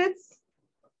 2 minutes,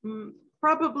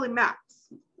 probably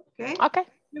max. Okay. Okay.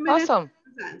 Awesome.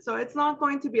 So it's not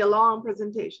going to be a long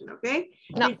presentation. Okay.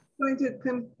 No. You're going to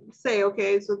say,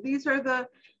 okay, so these are the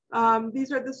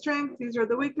strengths, these are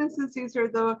the weaknesses, these are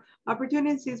the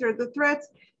opportunities, these are the threats.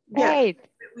 Great.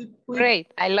 Yes, Great.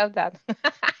 I love that.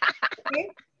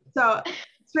 Okay. So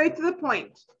straight to the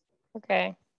point.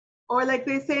 Okay. Or like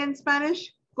they say in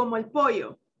Spanish, como el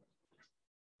pollo.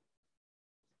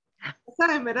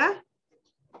 ¿Saben, verdad?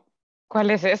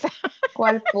 ¿Cuál es esa?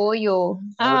 ¿Cuál pollo?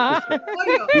 Ah.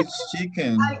 Pollo. Which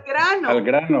chicken? Al grano. Al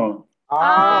grano.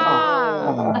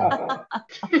 Ah.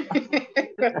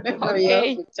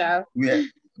 Okay.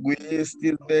 We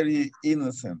still very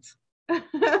innocent.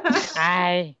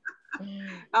 Ay.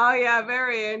 Oh yeah,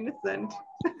 very innocent.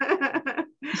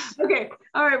 Okay,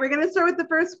 all right, we're gonna start with the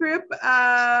first group.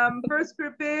 First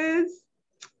group is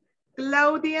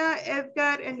Claudia,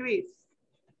 Edgar, and Luis.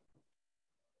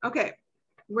 Okay,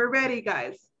 we're ready,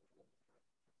 guys.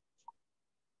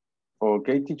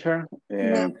 Okay, teacher.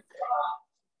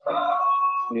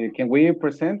 Can we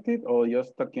present it or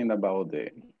just talking about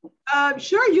the?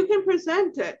 Sure, you can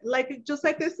present it. Just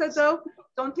like I said though,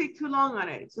 don't take too long on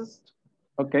it. Just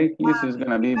Okay, this is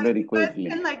gonna be very quickly. You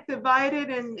can like divide it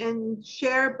and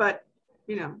share, but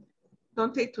you know,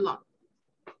 don't take too long.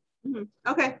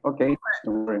 Okay. Okay,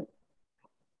 don't worry.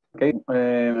 Okay,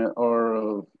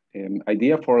 our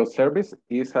idea for a service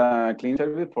is a clean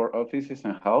service for offices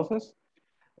and houses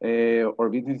or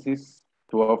businesses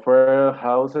to offer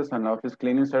houses and office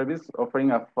cleaning service,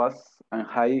 offering a fast and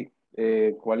high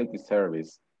quality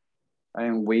service.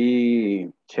 And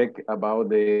we check about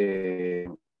the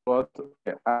SWOT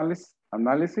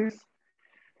analysis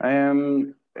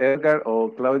Edgar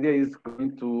or Claudia is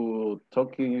going to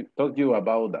talk you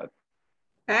about that.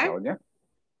 Okay. Claudia?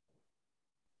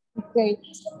 Okay.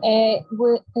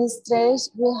 With stress,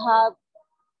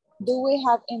 do we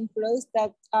have employees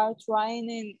that are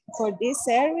trying for this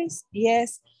service?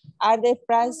 Yes. Are the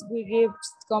price we give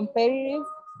competitive?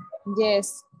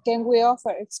 Yes. Can we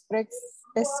offer express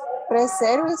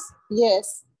service?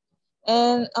 Yes.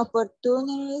 And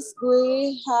opportunities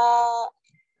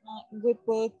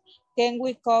can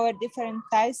we cover different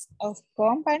types of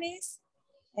companies?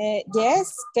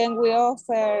 Yes. Can we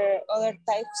offer other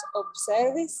types of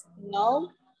service? No.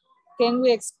 Can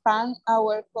we expand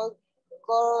our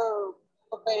core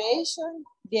operation?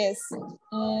 Yes.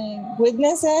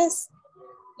 Witnesses.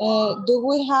 Do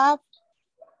we have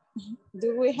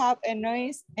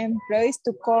enough employees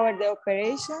to cover the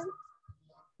operation?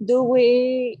 Do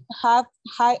we have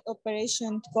high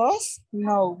operation costs?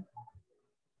 No.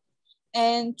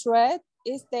 And threat,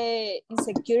 is the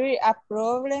insecurity a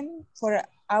problem for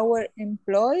our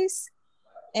employees?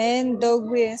 And do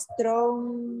we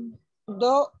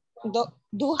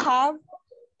have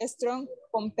a strong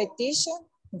competition?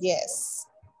 Yes.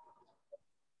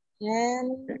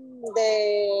 And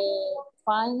the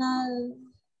final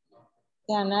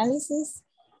analysis.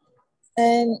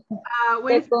 And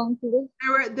wait,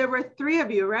 there were 3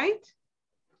 of you, right?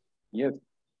 Yes.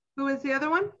 Who was the other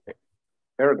one?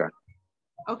 Erga.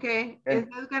 Okay. Is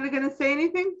Edgar gonna say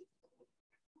anything?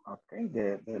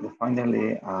 Okay.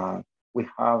 Finally, we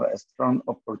have a strong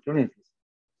opportunities,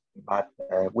 but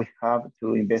we have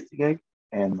to investigate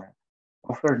and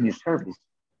offer new service.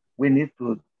 We need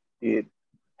to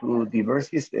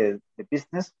diversify the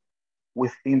business. We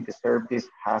think the service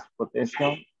has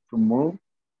potential to move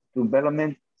to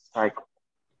development cycle.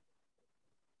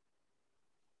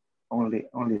 Only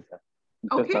that.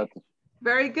 Okay.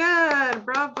 Very good.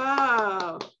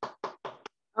 Bravo.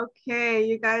 Okay,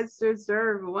 you guys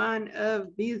deserve one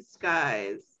of these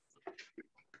guys.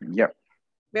 Yep.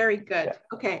 Very good.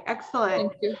 Okay,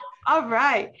 excellent. Thank you. All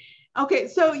right. Okay,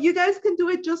 so you guys can do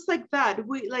it just like that.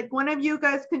 One of you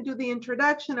guys can do the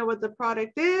introduction of what the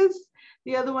product is.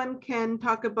 The other one can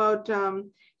talk about,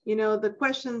 the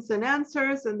questions and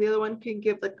answers, and the other one can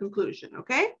give the conclusion,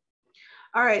 okay?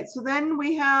 All right, so then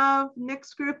we have,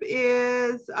 next group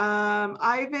is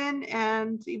Ivan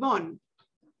and Yvonne.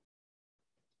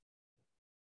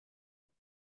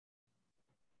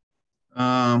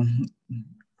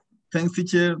 Thanks,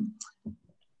 teacher.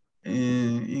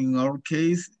 In our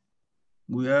case,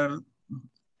 we are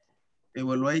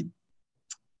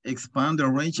expand the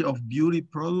range of beauty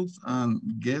products and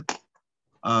get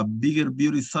a bigger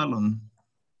beauty salon.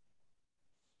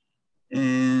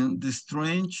 And the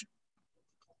strange,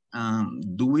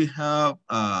 do we have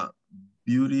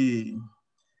beauty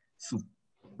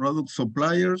product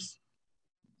suppliers?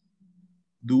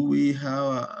 Do we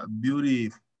have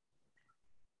beauty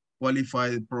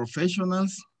qualified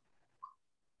professionals?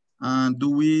 And do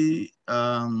we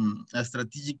a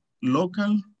strategic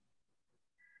local?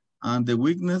 And the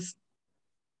weakness,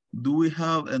 do we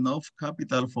have enough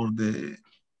capital for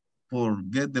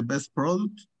get the best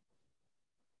product?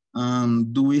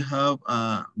 Do we have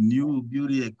new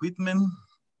beauty equipment?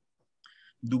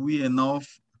 Do we enough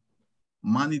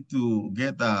money to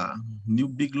get a new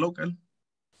big local?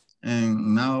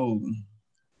 And now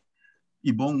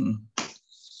Yvonne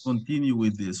continue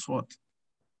with the SWOT.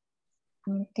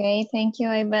 Okay, thank you,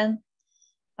 Ivan.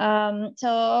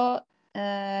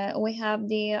 We have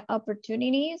the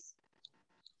opportunities.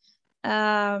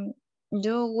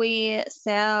 Do we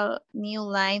sell new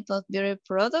lines of beauty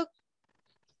products?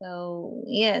 So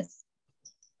yes.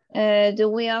 Do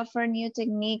we offer new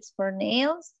techniques for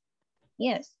nails?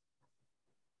 Yes.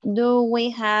 Do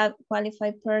we have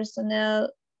qualified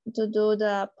personnel to do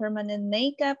the permanent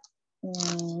makeup?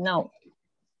 No.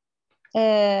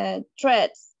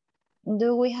 Threats.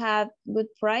 Do we have good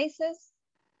prices?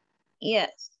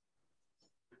 Yes.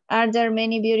 Are there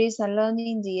many beauty salons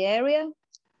in the area?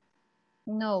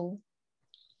 No.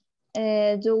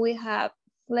 Do we have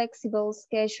flexible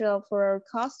schedule for our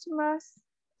customers?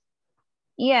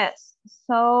 Yes.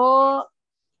 So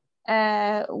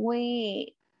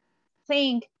we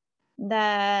think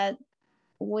that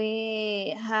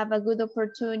we have a good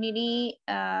opportunity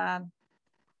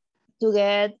to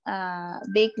get a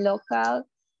big local,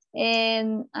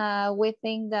 and we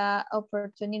think the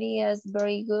opportunity is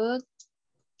very good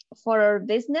for our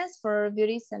business, for our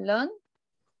beauty salon.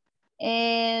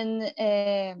 And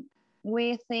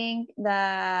we think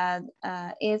that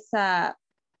it's a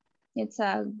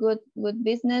good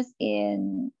business,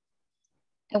 and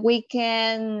we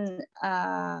can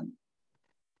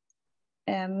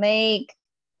make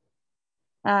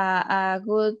a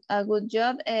good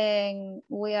job, and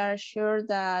we are sure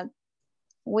that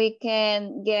we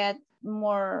can get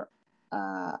more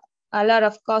a lot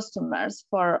of customers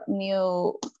for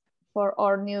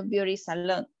our new beauty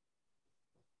salon.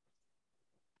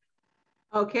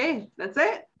 Okay, that's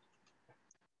it.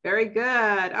 Very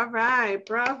good. All right,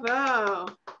 bravo.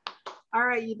 All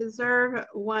right, you deserve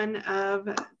one of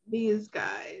these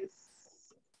guys.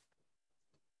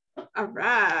 All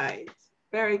right,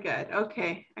 very good.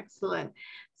 Okay, excellent.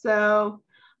 So,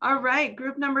 all right,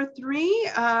 group number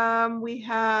 3, we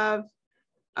have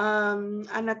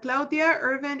Ana Claudia,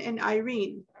 Irvin, and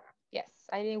Irene. Yes,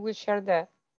 Irene will share the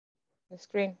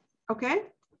screen. Okay.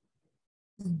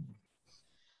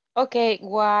 Okay,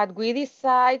 what we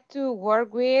decide to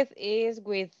work with is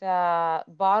with a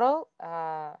bottle,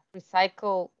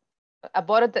 bottle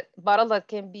that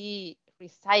can be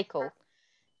recycled.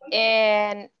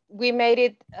 And we made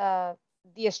it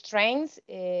the strengths.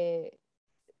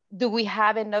 Do we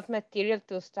have enough material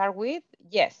to start with?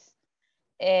 Yes.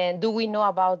 And do we know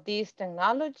about this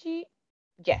technology?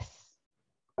 Yes.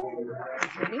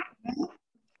 Ready?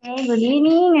 Okay, good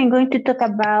evening. I'm going to talk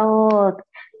about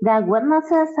the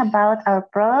weaknesses about our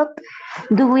product.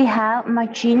 Do we have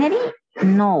machinery?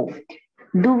 No.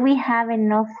 Do we have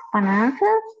enough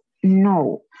finances?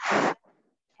 No.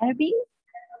 Elvin?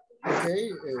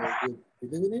 Okay,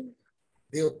 good evening.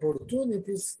 The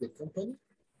opportunities, the company,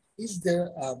 is there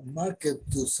a market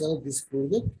to sell this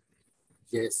product?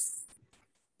 Yes.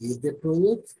 Is the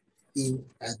product in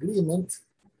agreement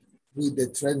with the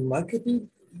trend marketing?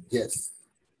 Yes.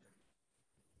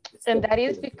 And that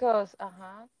is because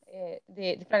the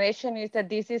explanation is that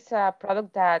this is a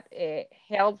product that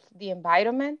helps the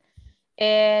environment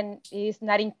and is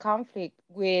not in conflict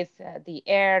with the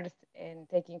earth and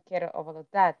taking care of all of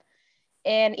that.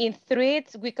 And in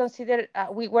threads, we consider,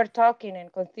 we were talking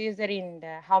and considering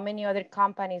how many other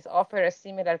companies offer a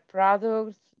similar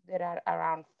products. There are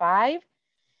around 5.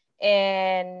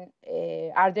 And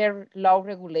are there law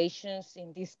regulations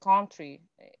in this country?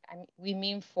 I mean, we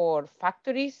mean for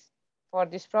factories for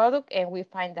this product, and we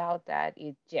find out that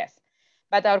it's yes.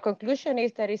 But our conclusion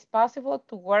is that it's possible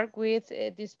to work with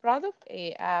this product,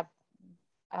 a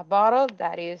bottle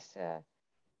that is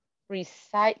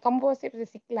reciclable.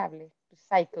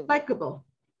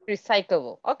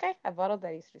 Recyclable. Okay, a bottle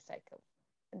that is recyclable.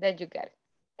 And then you get it.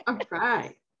 All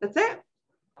right, that's it.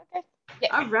 Okay.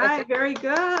 Yeah, all right, very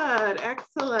good.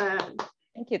 Excellent.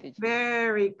 Thank you, teacher.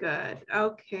 Very good.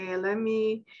 Okay, let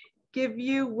me give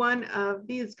you one of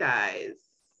these guys.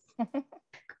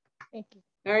 Thank you.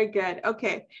 Very good.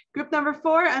 Okay, group number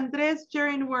 4, Andres,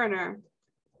 Jerry, and Werner.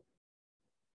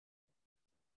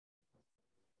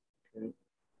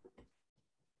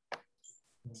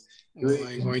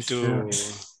 I'm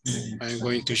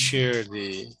going to share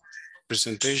the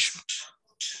presentation.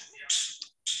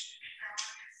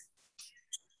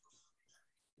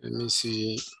 Let me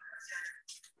see.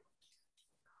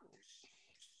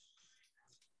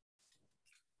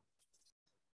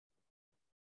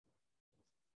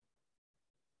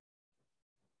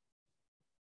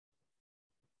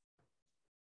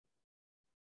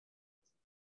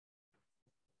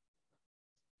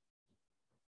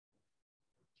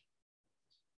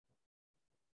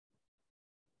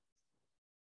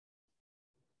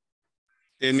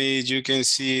 Let me, you can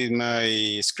see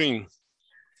my screen.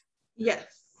 Yes,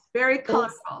 very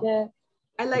colorful. Yeah.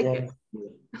 I like it.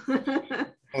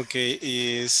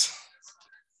 Okay,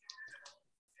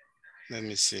 let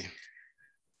me see.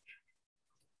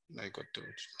 I got to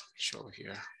show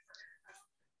here.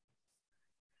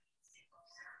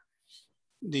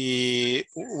 We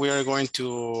are going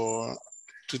to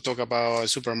talk about a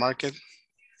supermarket.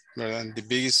 The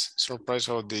biggest surprise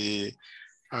of the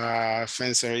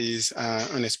fencer is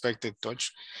unexpected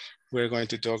touch. We're going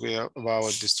to talk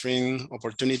about the string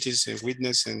opportunities and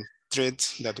weakness and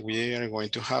threats that we are going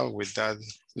to have with that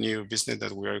new business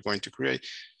that we are going to create.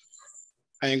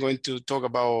 I am going to talk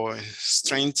about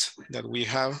strengths that we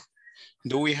have.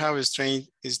 Do we have a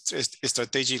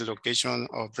strategic location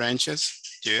of branches?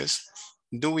 Yes.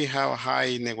 Do we have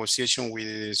high negotiation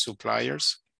with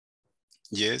suppliers?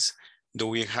 Yes. Do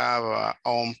we have our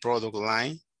own product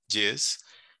line? Yes.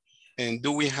 And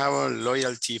do we have a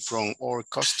loyalty from our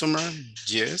customer?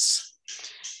 Yes.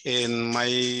 And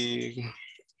my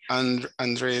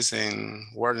Andres and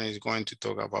Warren is going to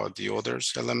talk about the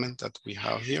others element that we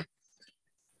have here.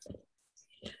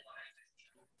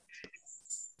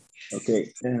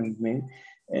 Okay, and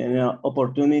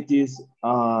opportunities,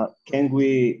 can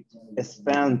we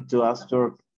expand to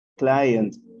our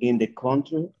client in the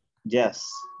country? Yes.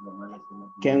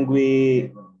 Can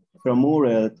we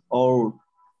promote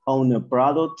own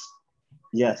products?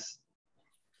 Yes.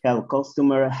 Have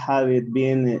customers have it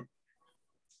been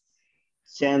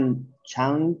changed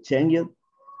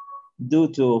due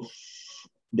to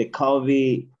the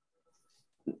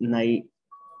COVID-19?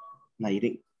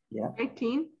 Yeah.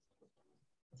 18.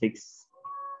 6.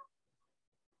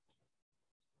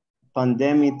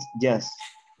 Pandemic, yes.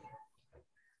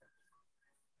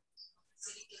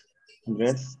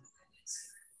 Andres?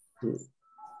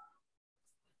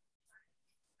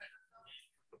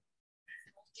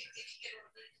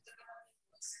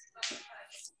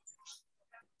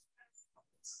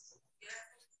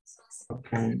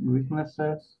 Okay,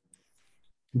 weaknesses.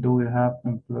 Do we have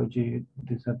employee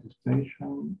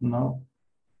dissatisfaction? No.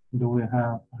 Do we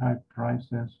have high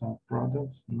prices of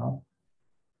products? No.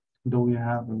 Do we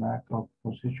have lack of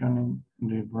positioning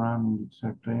the brand in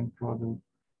certain product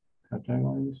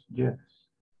categories? Yes.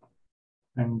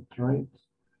 And traits.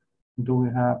 Do we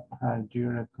have high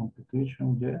direct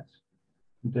competition? Yes.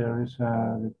 There is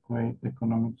a great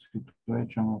economic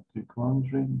situation of the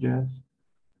country? Yes.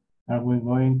 Are we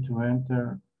going to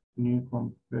enter new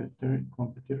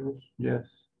competitors? Yes.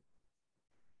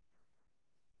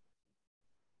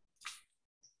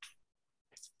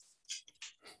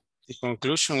 The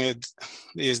conclusion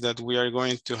is that we are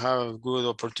going to have a good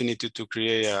opportunity to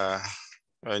create a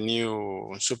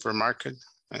new supermarket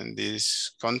in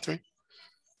this country,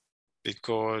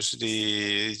 because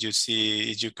if you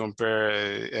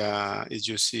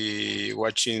see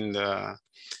watching the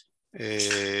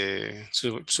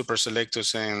super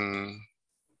selectors and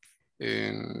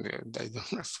I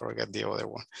don't forget the other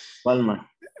one.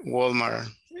 Walmart.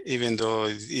 Even though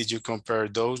if you compare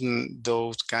those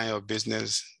kind of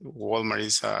business, Walmart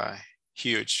is a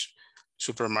huge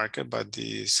supermarket, but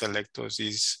the selectors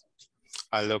is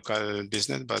a local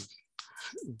business, but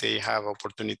they have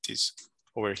opportunities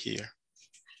over here.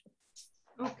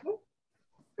 Okay,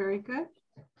 very good.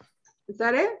 Is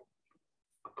that it?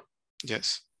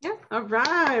 Yes. Yeah, all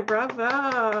right,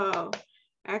 bravo.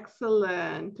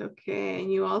 Excellent, okay,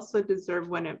 and you also deserve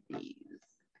one of these.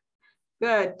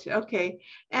 Good, okay.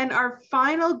 And our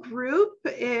final group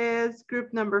is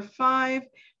group number 5,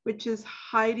 which is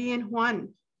Heidi and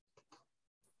Juan.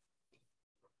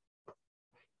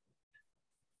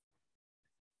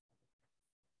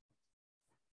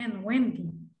 And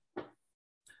Wendy.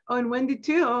 Oh, and Wendy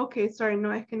too? Oh, okay, sorry, no,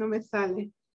 es que no me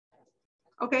sale.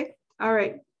 Okay, all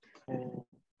right.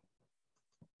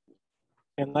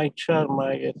 Can I share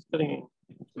my screen?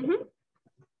 Mm-hmm.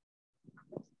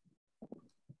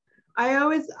 I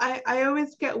always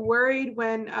get worried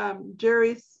when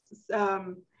Jerry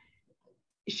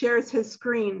shares his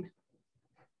screen.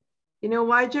 You know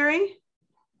why, Jerry?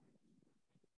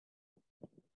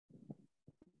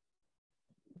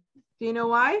 Do you know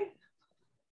why?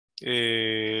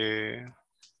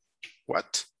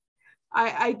 What?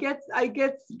 I get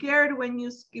scared when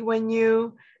you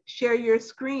share your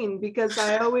screen, because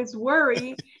I always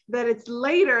worry that it's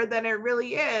later than it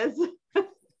really is.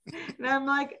 And I'm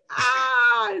like,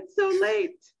 it's so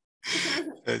late.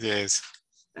 Yes.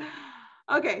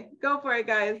 Okay, go for it,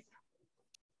 guys.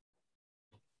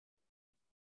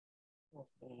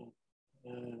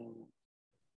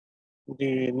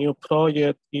 The new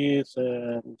project is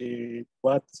the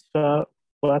washable.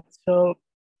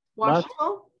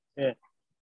 Yeah.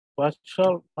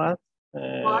 Washable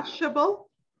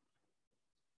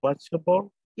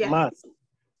yes. mask.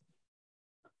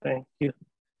 Thank you.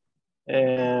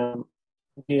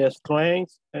 The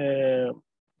strengths, do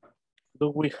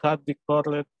we have the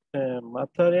correct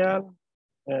material?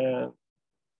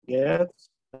 Yes.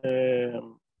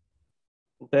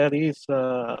 There is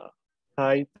a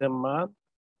high demand.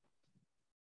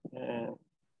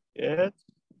 Yes.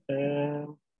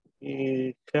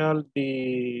 It can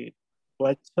be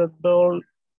washable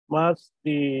mask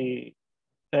the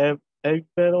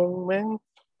environment.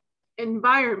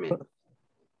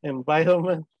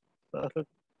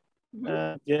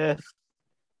 Yes.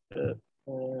 The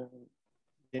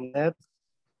net.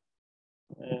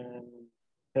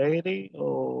 Heidi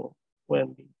or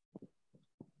Wendy?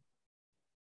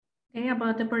 Okay,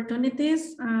 about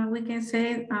opportunities, we can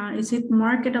say, is it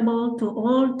marketable to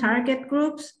all target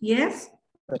groups? Yes.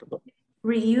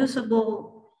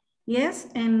 Reusable? Yes.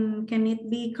 And can it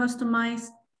be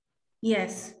customized?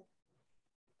 Yes.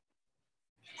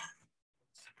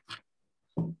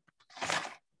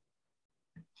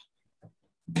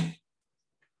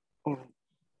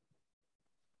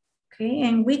 Okay,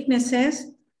 and weaknesses,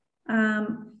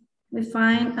 we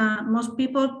find most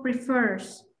people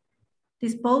prefers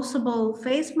disposable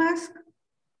face mask.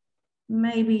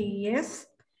 Maybe yes.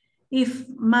 If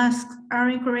masks are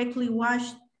incorrectly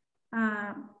washed,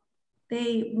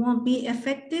 they won't be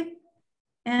effective?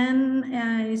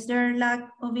 And is there lack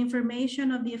of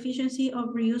information of the efficiency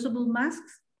of reusable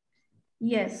masks?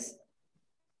 Yes.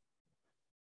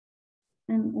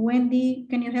 And Wendy,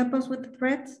 can you help us with the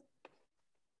threats?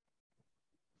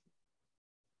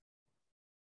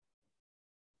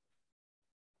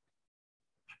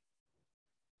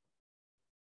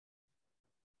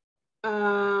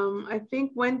 I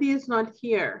think Wendy is not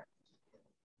here.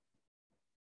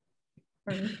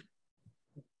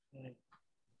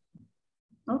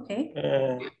 Okay.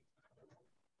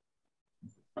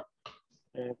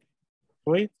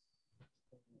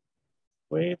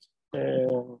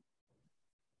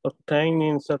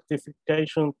 Obtaining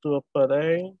certification to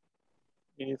operate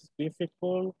is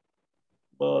difficult,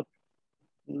 but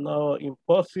not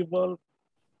impossible.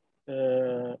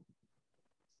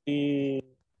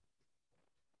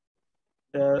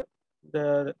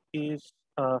 There is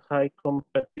a high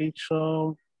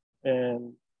competition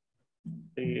and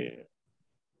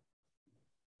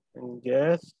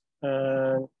yes,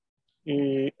 and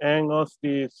of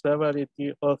the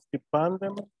severity of the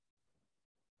pandemic,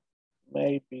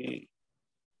 maybe.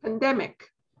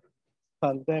 Pandemic.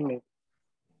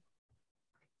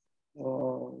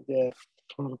 Yes.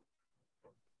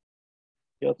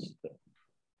 Yes.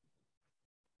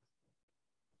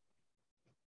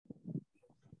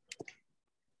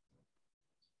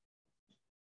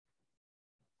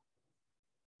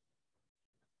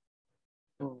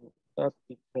 That's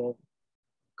the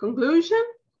conclusion?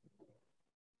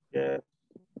 Yeah.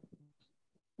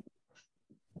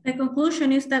 The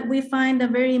conclusion is that we find a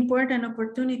very important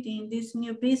opportunity in this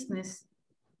new business.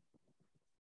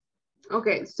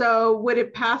 Okay, so would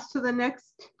it pass to the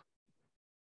next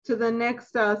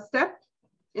step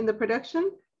in the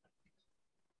production?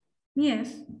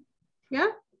 Yes. Yeah?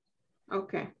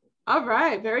 Okay. All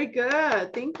right, very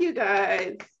good. Thank you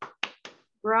guys.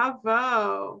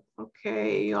 Bravo.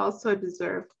 Okay, you also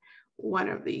deserve one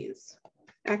of these.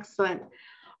 Excellent.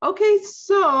 Okay,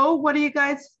 so what do you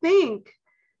guys think?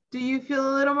 Do you feel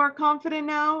a little more confident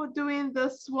now doing the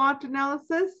SWOT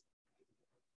analysis?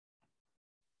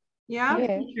 Yeah?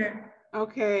 Yeah. Sure.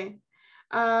 Okay.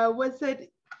 Was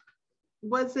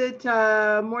it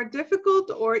more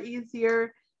difficult or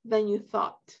easier than you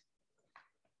thought?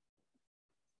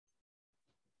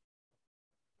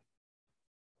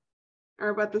 Or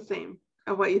about the same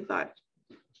of what you thought?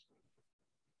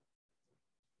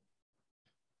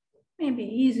 Maybe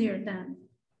easier than.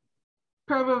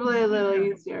 Probably a little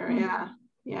easier, yeah.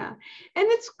 Yeah,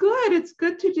 and it's good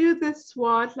to do this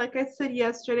SWOT, like I said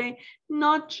yesterday,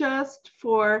 not just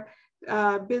for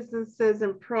businesses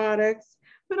and products,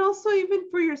 but also even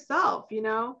for yourself, you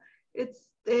know.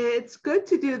 It's good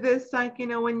to do this, like, you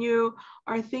know, when you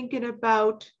are thinking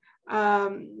about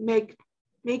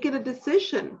making a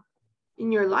decision in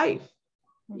your life.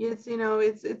 It's, you know,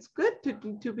 it's good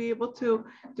to be able to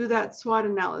do that SWOT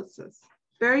analysis.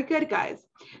 Very good, guys.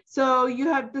 So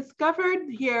you have discovered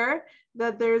here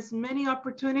that there's many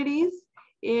opportunities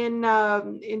in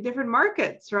different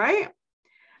markets, right?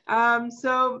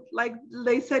 So like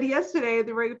they said yesterday,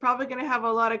 we're probably going to have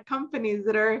a lot of companies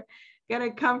that are going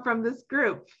to come from this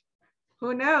group.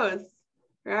 Who knows,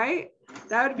 right?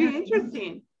 That would be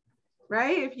interesting,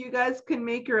 right? If you guys can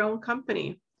make your own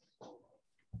company.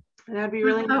 That'd be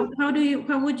really nice.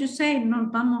 How would you say nos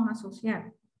vamos a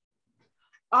asociar?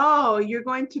 Oh, you're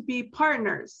going to be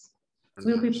partners.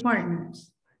 We'll be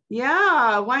partners.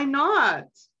 Yeah, why not?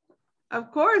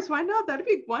 Of course, why not? That'd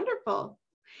be wonderful.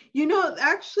 You know,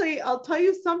 actually, I'll tell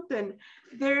you something.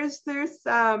 There's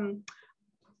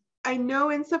I know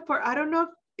INSAFORP, I don't know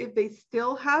if they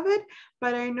still have it,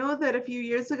 but I know that a few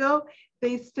years ago,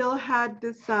 they still had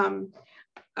this,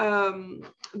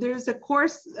 there's a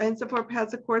course, INSAFORP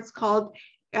has a course called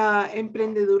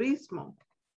Emprendedurismo.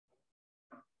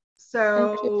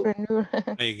 So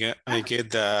I get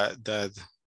that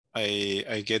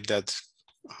I get that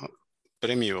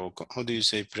premio. How do you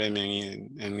say premio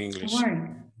in English?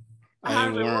 Reward.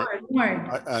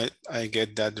 I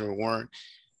get that reward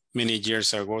many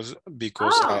years ago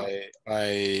because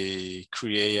I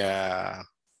create a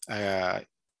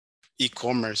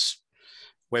e-commerce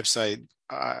website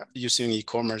using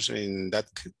e-commerce. In that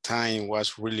time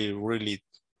was really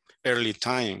early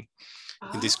time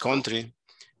in this country.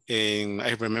 And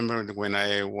I remember when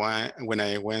I went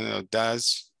at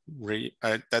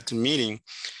that meeting,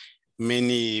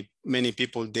 many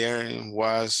people there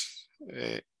was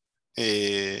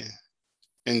and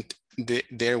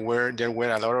there were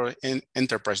a lot of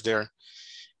enterprise there,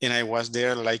 and I was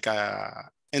there like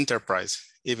a enterprise,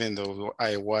 even though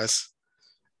I was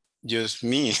Just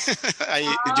me.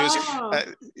 I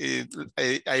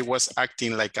was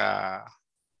acting like a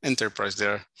enterprise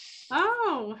there.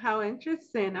 Oh, how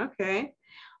interesting. Okay.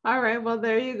 All right. Well,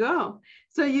 there you go.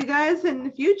 So you guys in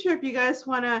the future, if you guys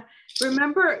want to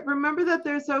remember that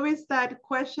there's always that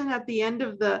question at the end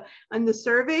of the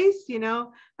surveys, you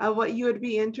know, what you would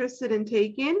be interested in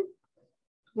taking.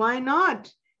 Why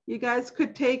not? You guys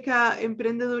could take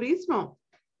emprendedurismo,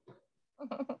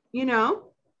 you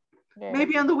know,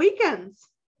 maybe on the weekends,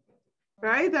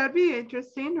 right? That'd be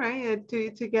interesting, right?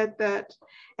 To get that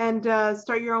and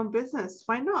start your own business.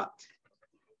 Why not?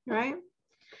 Right?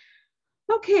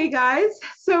 Okay, guys.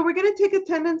 So we're going to take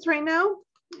attendance right now.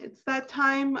 It's that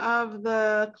time of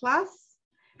the class.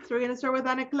 So we're going to start with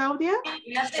Ana Claudia.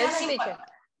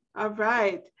 All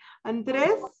right.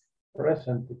 Andres.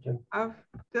 Present, teacher. Oh,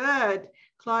 good.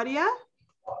 Claudia.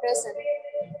 Present.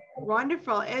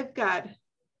 Wonderful. Edgar.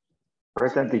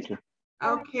 Present, teacher.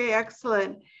 Okay,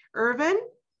 excellent. Irvin.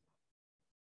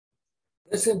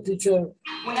 Present, teacher.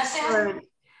 Excellent.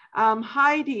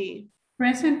 Heidi.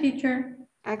 Present, teacher.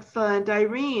 Excellent.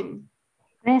 Irene.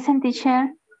 Present, teacher.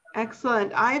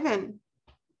 Excellent. Ivan.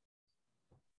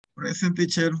 Present,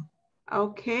 teacher.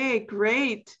 Okay,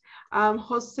 great.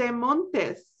 Jose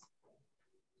Montes.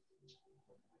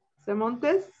 Jose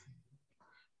Montes.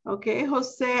 Okay,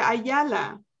 Jose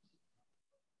Ayala.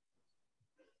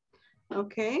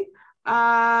 Okay.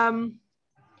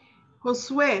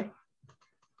 Josue.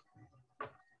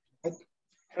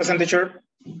 Present, teacher.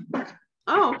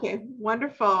 Oh, okay.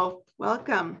 Wonderful.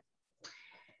 Welcome.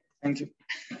 Thank you.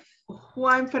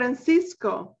 Juan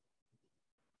Francisco.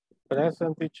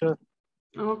 Present, teacher.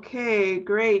 Okay,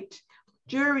 great.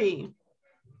 Jury.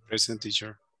 Present,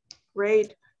 teacher.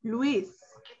 Great. Luis.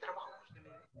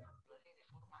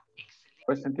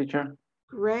 Present, teacher.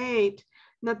 Great.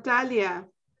 Natalia.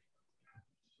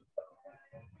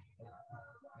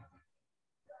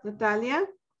 Natalia.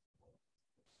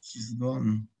 She's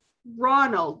gone.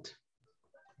 Ronald.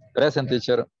 Present,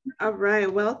 teacher. All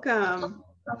right, welcome.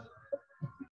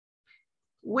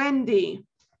 Wendy.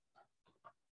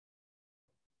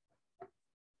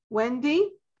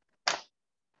 Wendy?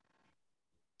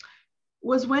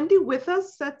 Was Wendy with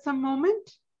us at some moment?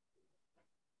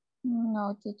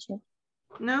 No, teacher.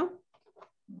 No?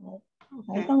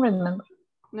 I don't remember.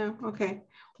 No, okay.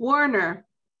 Warner.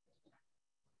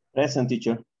 Present,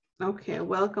 teacher. Okay,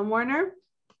 welcome, Warner.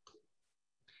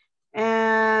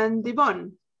 And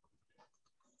Yvonne.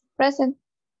 Present.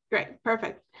 Great,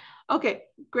 perfect. Okay,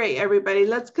 great, everybody.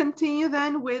 Let's continue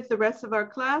then with the rest of our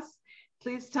class.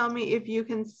 Please tell me if you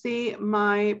can see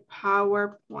my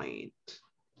PowerPoint.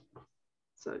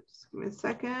 So just give me a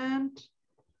second.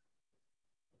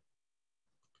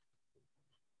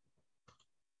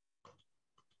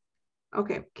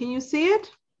 Okay, can you see it?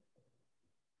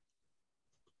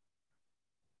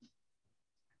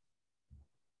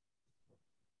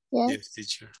 Yes,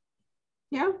 teacher.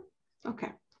 Yeah,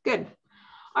 okay, good.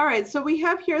 All right, so we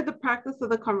have here the practice of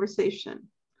the conversation.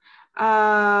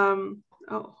 Oh,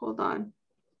 hold on.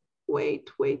 Wait.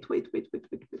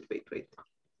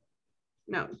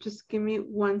 No, just give me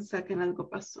 1 second. Algo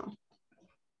pasó.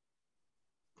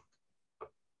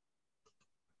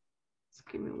 Just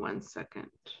give me 1 second.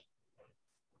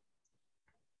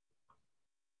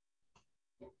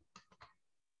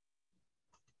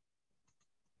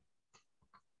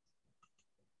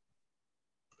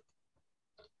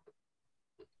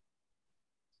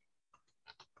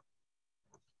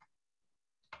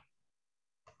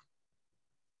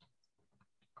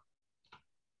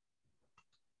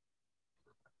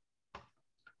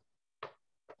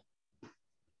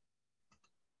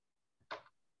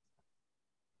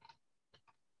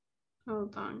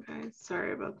 Hold on, guys.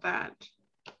 Sorry about that.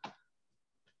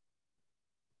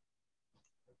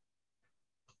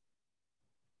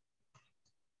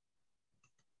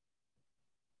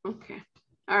 Okay.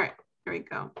 All right. Here we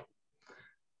go.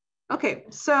 Okay.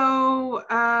 So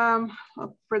I'll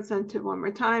present it one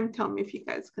more time. Tell me if you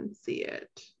guys can see it.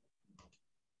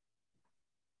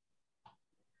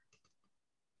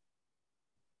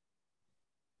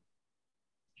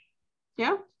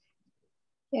 Yeah?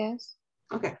 Yes.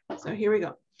 Okay, so here we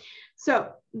go.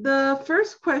 So the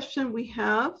first question we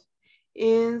have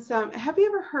is, have you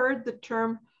ever heard the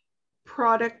term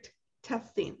product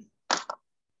testing?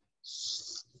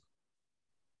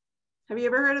 Have you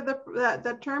ever heard of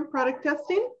that term, product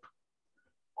testing?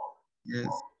 Yes.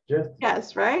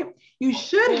 Yes, right? You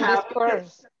should have.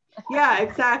 Because, yeah,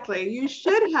 exactly. You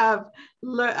should have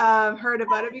heard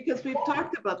about it because we've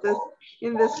talked about this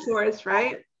in this course,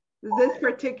 right? This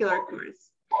particular course.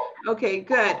 Okay,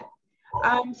 good.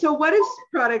 So what is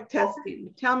product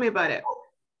testing? Tell me about it.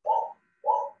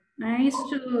 Nice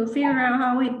to figure out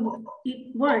how it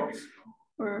works,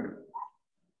 or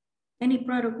any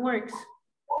product works,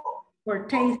 or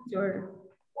taste, or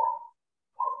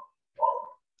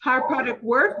how a product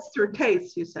works or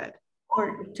tastes, you said.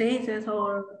 Or tastes,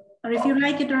 or if you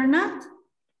like it or not.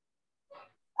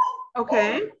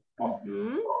 Okay.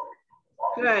 Mm-hmm.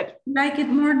 Good. Like it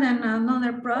more than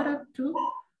another product too.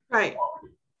 Right.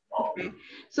 Okay.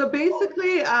 So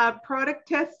basically, product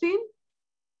testing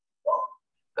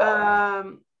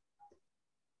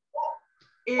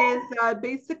is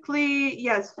basically,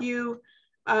 yes, you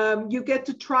get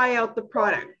to try out the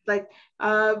product. Like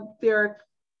there are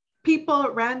people,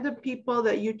 random people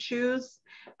that you choose,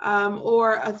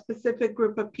 or a specific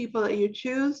group of people that you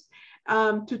choose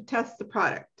to test the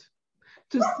product,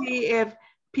 to see if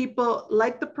people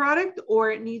like the product or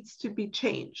it needs to be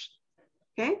changed.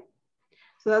 Okay,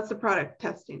 so that's the product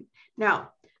testing.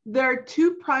 Now, there are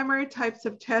two primary types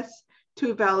of tests to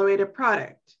evaluate a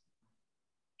product: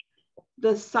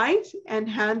 the sight and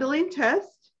handling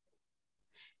test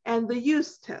and the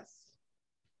use test.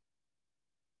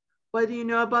 What do you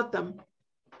know about them?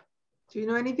 Do you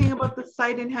know anything about the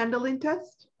sight and handling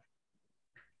test?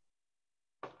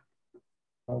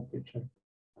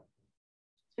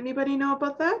 Anybody know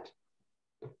about that?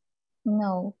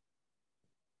 No.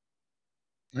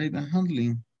 Sight and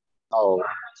handling. No.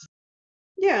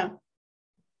 Yeah.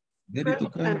 Very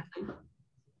to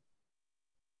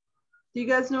Do you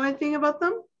guys know anything about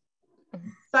them?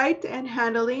 Sight and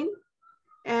handling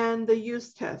and the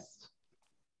use test.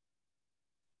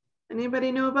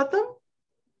 Anybody know about them?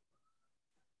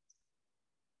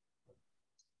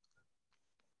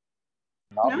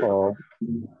 No?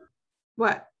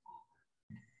 What?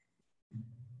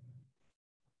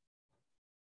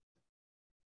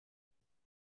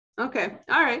 Okay,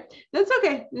 all right, that's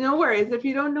okay, no worries. If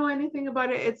you don't know anything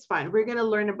about it, it's fine. We're gonna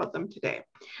learn about them today.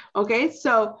 Okay,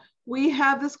 so we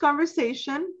have this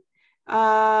conversation.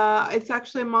 It's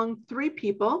actually among 3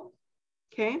 people,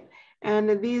 okay?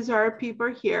 And these are people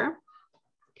here,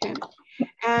 okay?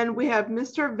 And we have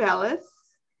Mr. Velez,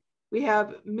 we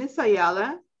have Miss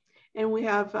Ayala, and we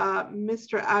have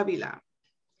Mr. Avila.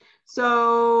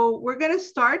 So we're gonna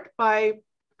start by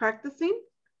practicing.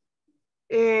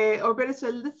 Or better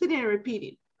said, listening and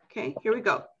repeating. Okay, here we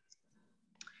go.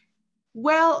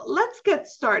 Well, let's get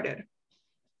started.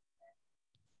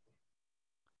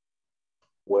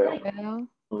 Well,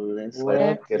 let's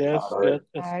get started.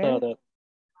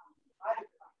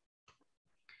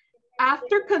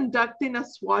 After conducting a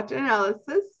SWOT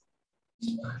analysis,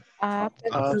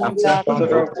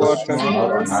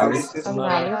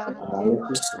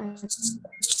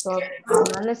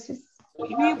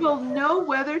 we will know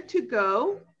whether to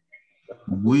go.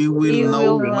 We will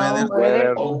know whether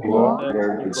to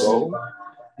go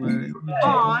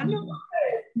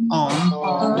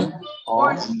On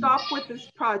or stop with this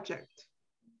project.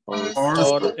 One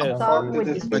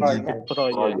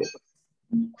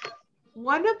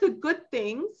of the good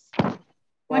things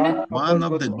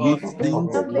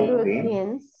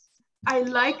I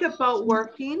like about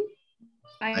working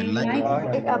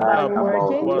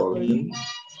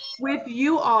with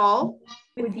you all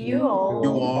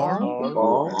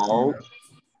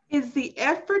is the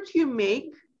effort you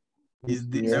make to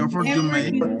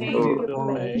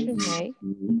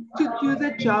do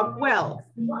the job well.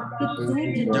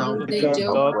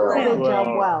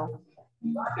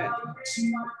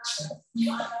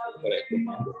 Ya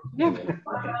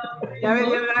me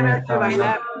dio ganas de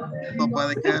bailar.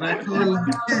 Papá de caracol.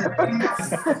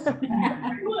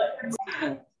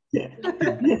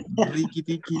 Ricky,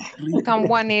 Ricky.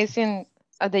 Someone is in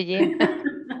at the gym.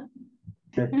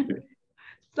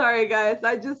 Sorry guys,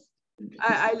 I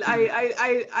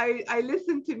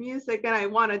listen to music and I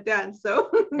want to dance, so.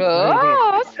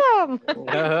 Oh, awesome.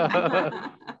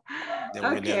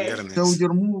 Okay. Show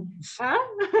your moves. Huh?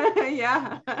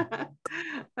 Yeah.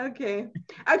 Okay.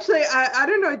 Actually, I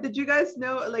don't know. Did you guys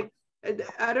know, like,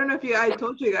 I don't know if I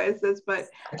told you guys this, but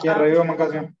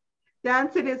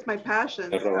dancing is my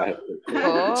passion. So.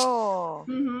 Oh.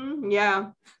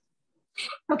 Yeah.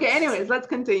 Okay, anyways, let's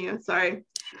continue. Sorry.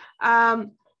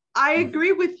 I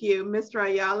agree with you, Mr.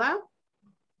 Ayala.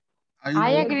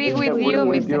 I agree with you,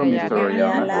 Mr.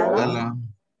 Ayala.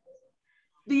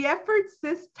 The efforts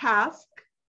this task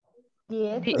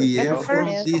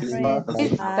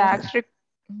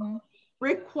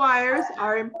requires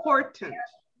are important.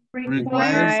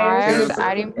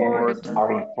 Are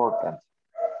important.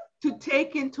 To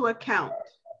take into account.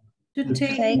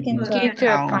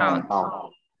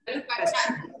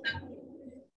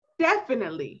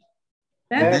 Definitely.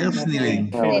 Definitely.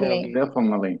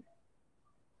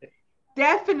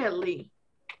 Definitely.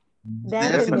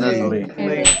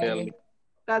 Definitely.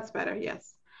 That's better,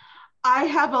 yes. I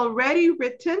have already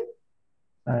written.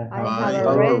 I have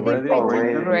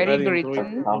Already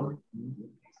written.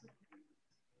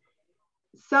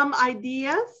 Some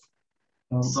ideas.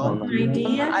 Some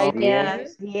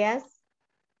Ideas. Yes.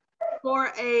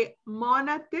 For a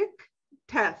monetic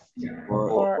test.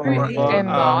 For a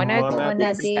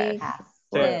monetic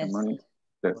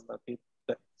test.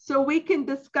 So we can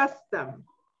discuss them.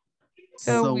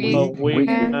 So we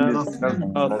can discuss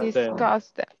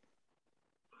them.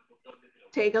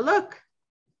 Take a look.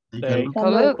 Take a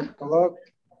look.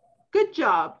 Good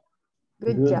job.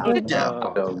 Good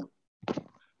job.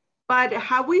 But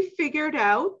have we figured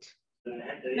out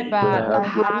But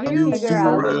have you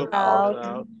figured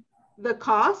out the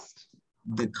cost?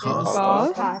 The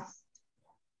cost?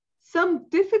 Some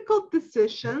difficult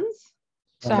decisions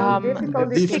Some difficult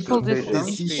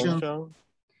decisions decision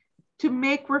to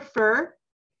make refer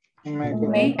to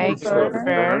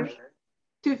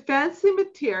fancy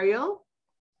material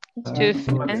to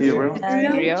fancy material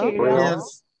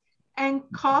yes, and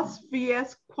cost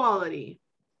vs quality.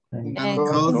 and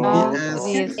cost cost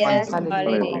vs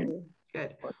quality.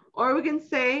 Good. Or we can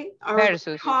say our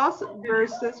Versus. cost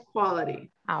versus quality.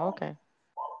 Okay.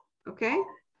 Okay?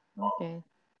 Okay.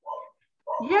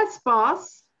 Yes,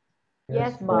 boss.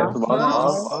 Yes, Yes, boss.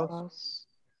 boss.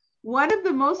 One of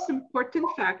the most important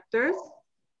factors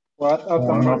What are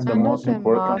One of the most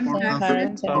important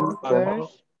important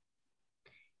factors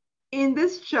in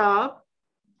this job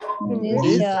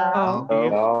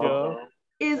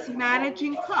is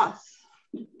managing costs.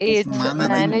 is managing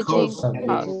managing costs.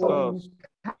 costs.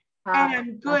 And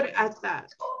I'm good at that.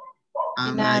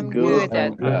 And I'm good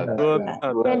at that.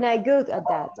 And I'm good at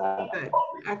that. Good.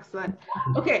 Excellent.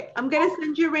 Okay, I'm going to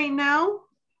send you right now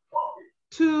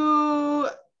to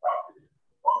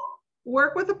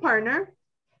work with a partner,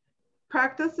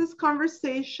 practice this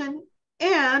conversation,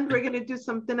 and we're going to do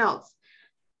something else.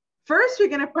 First, we're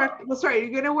going to practice, well, sorry,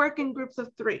 you're going to work in groups of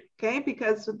 3, okay?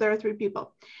 Because there are 3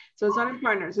 people. So it's not in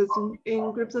partners, it's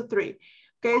in groups of 3.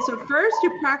 Okay, so first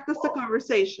you practice the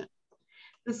conversation.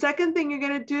 The second thing you're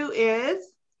going to do is,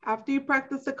 after you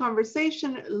practice the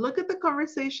conversation, look at the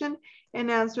conversation and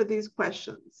answer these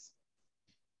questions.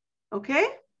 Okay?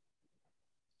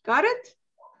 Got it?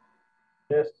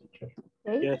 Yes, teacher.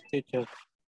 Yes, teacher.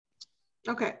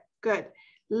 Okay, good.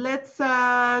 Let's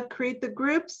create the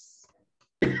groups.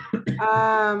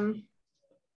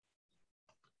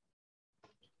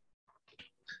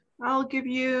 I'll give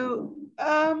you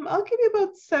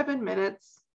about 7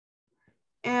 minutes.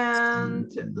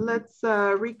 And let's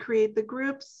recreate the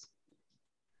groups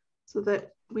so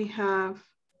that we have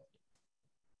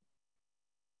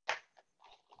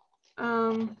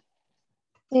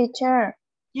Teacher,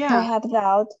 yeah. I have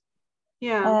doubt.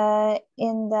 Yeah.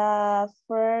 In the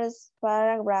first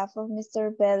paragraph of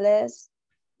Mr. Velez,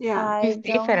 yeah, It's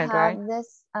different, right?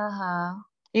 this.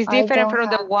 It's I different don't from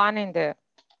the have- one in the.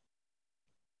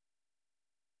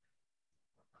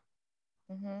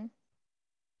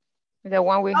 The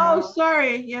one we have. Oh,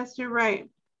 sorry. Yes, you're right.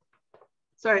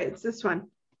 Sorry, it's this one.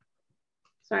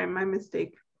 Sorry, my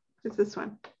mistake. It's this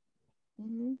one.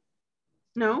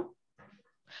 No?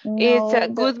 It's a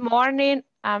good morning.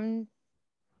 I'm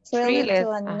Thrilled thrilled.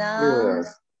 to announce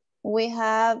we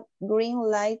have green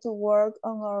light to work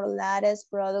on our latest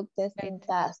product testing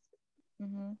task.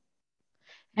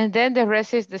 And then the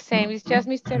rest is the same. It's just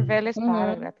Mr. Velez's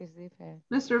paragraph is different.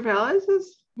 Mr. Velez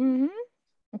is?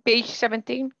 Page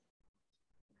 17.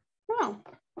 Oh.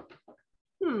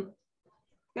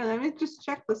 Yeah, let me just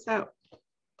check this out.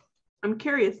 I'm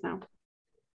curious now.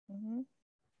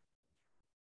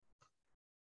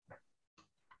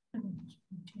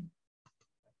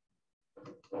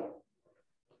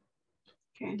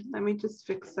 Okay, let me just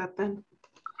fix that then.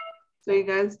 So you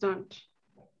guys don't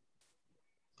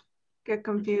get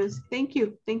confused. Thank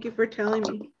you. Thank you for telling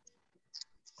me.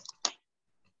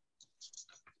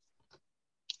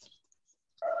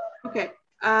 Okay,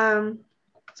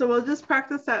 so we'll just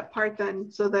practice that part then,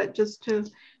 so that just to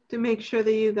make sure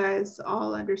that you guys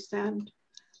all understand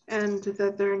and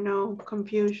that there are no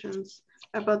confusions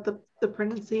about the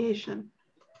pronunciation.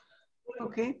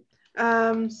 Okay,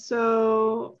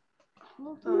 so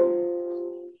hold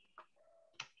on.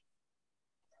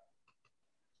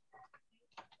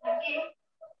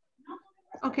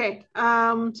 Okay,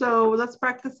 so let's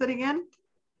practice it again.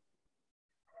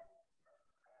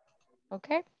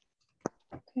 Okay.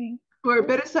 Okay. Or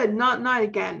better said, not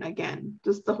again,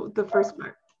 just the first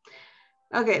part.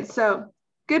 Okay, so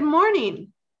good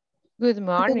morning. Good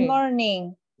morning. Good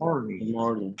morning.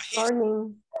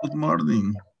 Good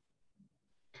morning.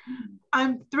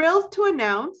 I'm thrilled to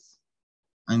announce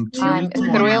I'm I'm thrilled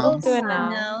to thrilled to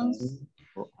announce. announce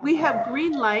We have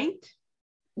green light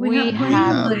we We have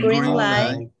have green green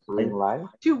light light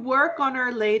to work on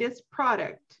our latest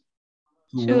product.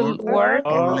 to work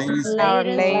on our latest our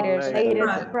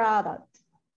latest Product.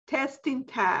 Testing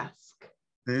task.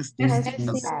 testing.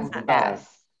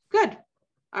 task. Good.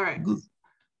 All right. Good.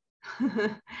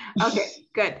 Okay,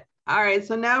 good. All right,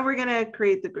 so now we're gonna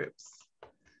create the groups.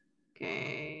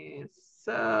 Okay,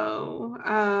 so,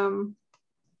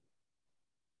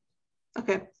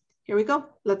 okay, here we go.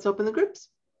 Let's open the groups.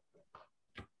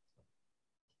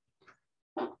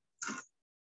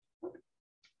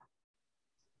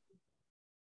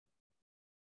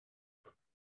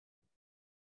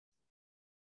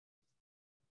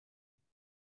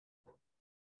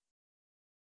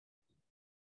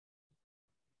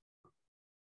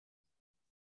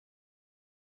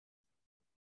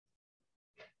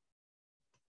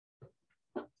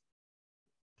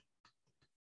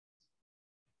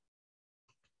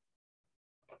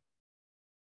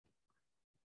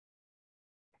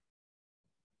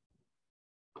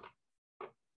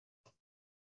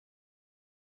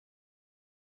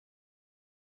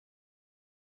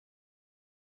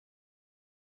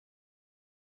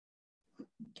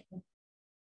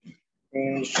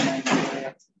 I'm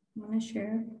gonna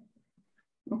share.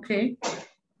 Okay.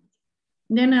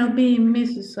 Then I'll be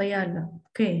Mrs. Ayala.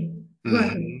 Okay. Go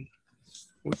ahead.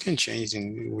 We can change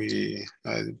and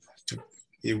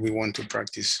if we want to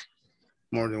practice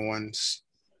more than once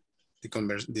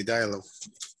the dialogue.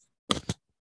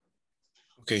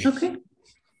 Okay. Okay.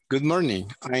 Good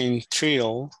morning. I'm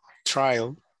thrilled.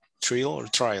 Thrilled.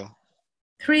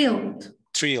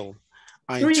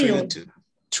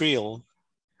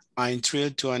 I'm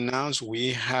thrilled to announce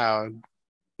we have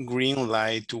green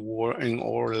light to work in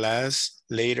our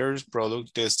latest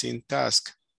product testing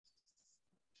task.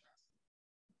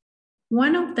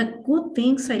 One of the good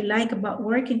things I like about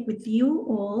working with you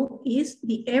all is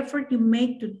the effort you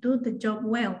make to do the job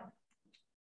well.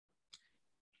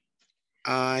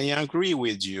 I agree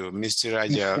with you, Mr.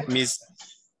 Ayala.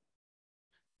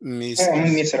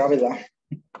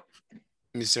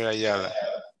 Mr. Ayala.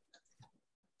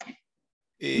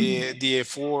 The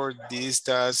effort this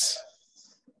task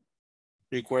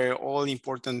require all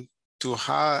important to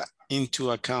have into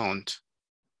account.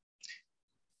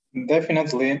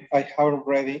 Definitely, I have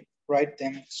already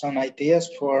written some ideas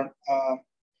for a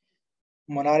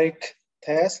monadic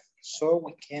test, so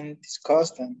we can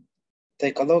discuss them.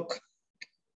 Take a look.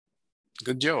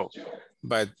 Good job.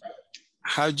 But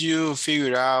how do you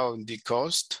figure out the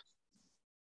cost?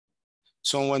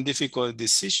 Somewhat difficult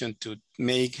decision to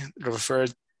make refer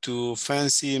to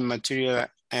fancy material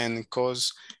and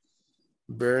cost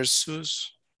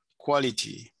versus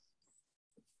quality.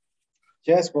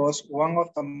 Yes, boss. One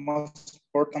of the most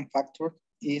important factors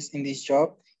is in this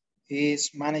job is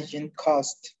managing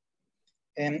cost,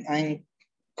 and I'm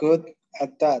good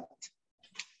at that.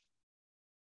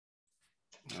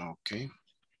 Okay.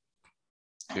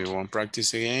 Do you want to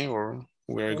practice again, or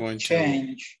we are going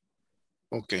change?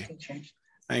 Okay.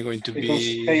 I'm going to because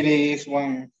be. Haiti is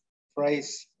one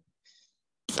phrase.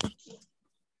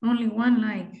 Only one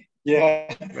like.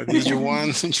 Yeah. But if you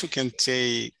want, you can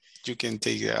take.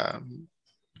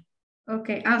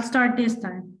 Okay, I'll start this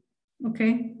time.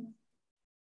 Okay.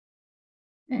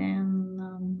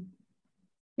 And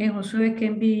Josue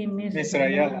can be Mr.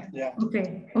 Ayala. Yeah.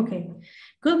 Okay. Okay.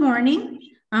 Good morning.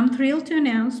 I'm thrilled to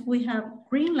announce we have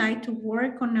green light to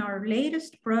work on our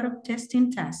latest product testing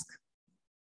task.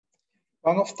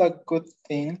 One of the good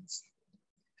things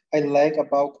I like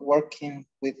about working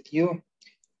with you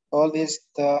all is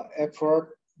the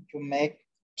effort you make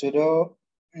to do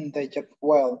the job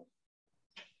well.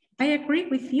 I agree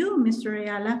with you, Mr.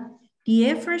 Ayala. The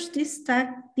efforts this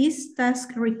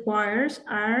task requires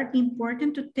are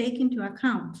important to take into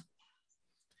account.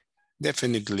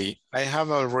 Definitely. I have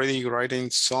already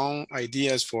written some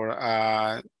ideas for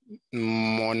a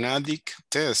monadic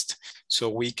test, so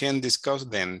we can discuss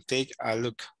them. Take a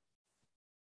look.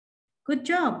 Good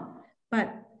job.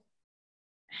 But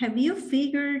have you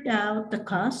figured out the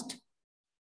cost?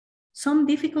 Some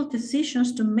difficult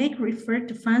decisions to make refer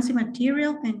to fancy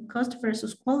material and cost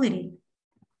versus quality.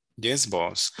 Yes,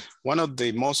 boss. One of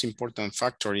the most important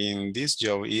factors in this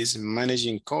job is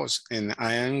managing costs, and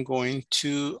I'm good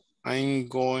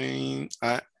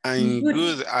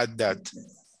at that.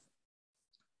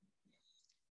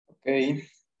 Okay,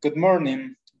 good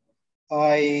morning.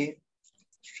 I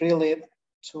thrilled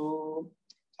to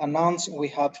announce we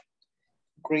have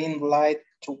green light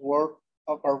to work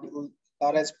on our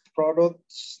latest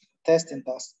products testing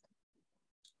task.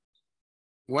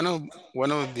 One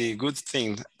of the good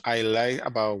things I like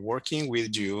about working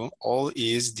with you all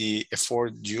is the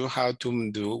effort you have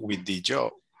to do with the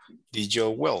job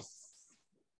well.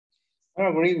 I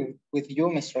agree with you,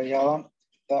 Mr. Ayala.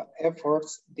 The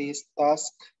efforts these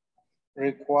tasks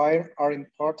require are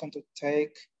important to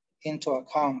take into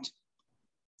account.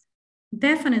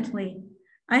 Definitely.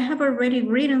 I have already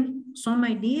written some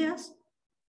ideas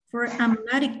for a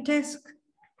monadic task,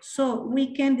 so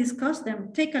we can discuss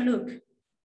them. Take a look.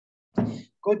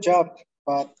 Good job,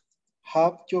 but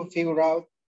have you figured out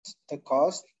the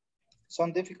cost?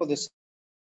 Some difficult decisions.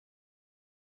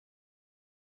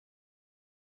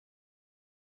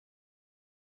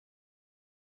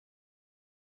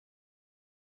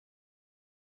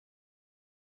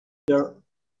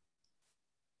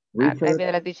 Ahí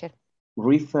viene la teacher.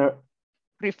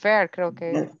 Prefer, creo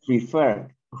que.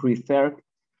 Refer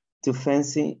to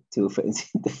fancy.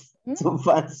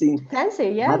 Fancy,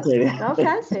 yes. Material. No,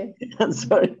 fancy. I'm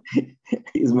sorry,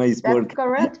 it's my sport. That's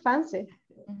correct, fancy.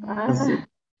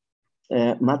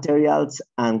 Materials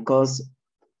and cost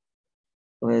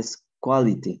was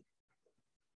quality.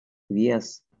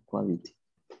 Yes, quality.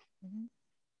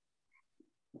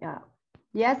 Yeah.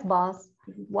 Yes, boss.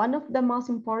 One of the most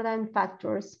important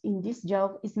factors in this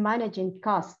job is managing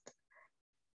cost.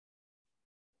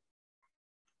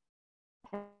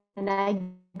 And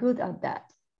I'm good at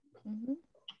that.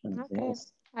 Okay.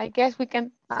 I guess we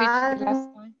can switch the last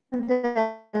one.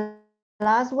 The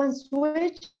last one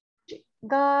switch,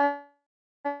 guys,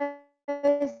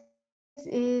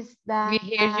 is that We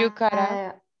hear you cut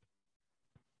out.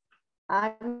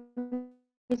 I'm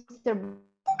Mr.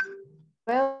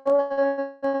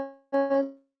 Bellis.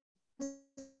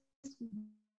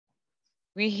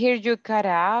 We hear you cut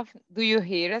off. Do you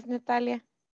hear us, Natalia?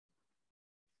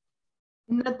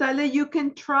 Natalia, you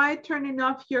can try turning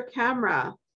off your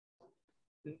camera.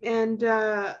 And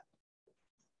I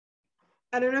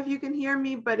don't know if you can hear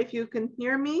me, but if you can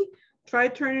hear me, try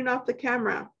turning off the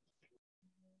camera.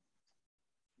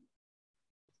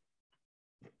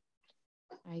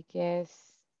 I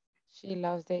guess she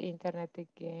lost the internet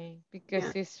again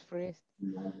because it's freezing.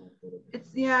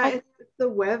 It's the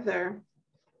weather.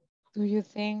 Do you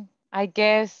think? I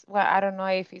guess, well, I don't know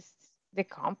if it's the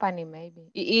company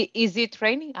maybe. Is it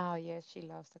raining? Oh, yes, she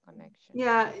lost the connection.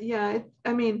 Yeah.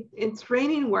 I mean, it's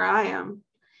raining where I am.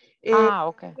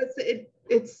 Okay.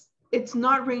 It's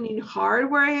not raining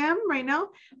hard where I am right now,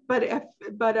 but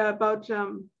about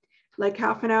like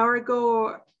half an hour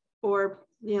ago or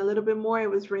a little bit more, it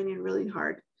was raining really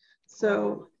hard.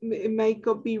 So it might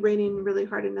be raining really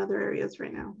hard in other areas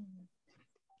right now.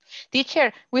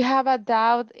 Teacher, we have a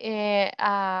doubt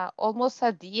almost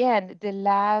at the end, the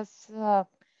last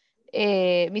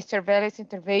Mr. Velez's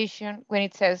intervention when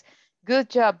it says, good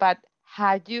job, but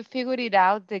had you figured it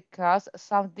out that caused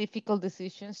some difficult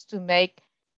decisions to make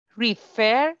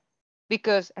refer?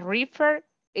 Because refer,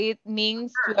 it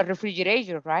means to a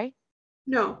refrigerator, right?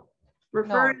 No,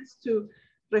 refer is to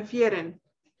refieren.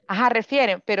 Ajá,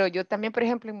 refieren, pero yo también, por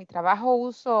ejemplo, en mi trabajo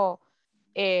uso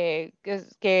que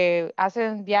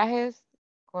hacen viajes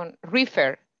con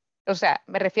refer. O sea,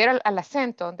 me refiero al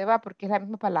acento, ¿dónde va? Porque es la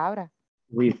misma palabra.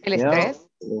 El estrés.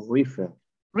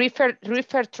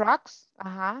 Refer trucks,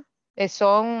 ajá.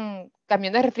 Son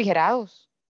camiones refrigerados.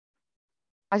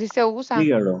 Así se usan.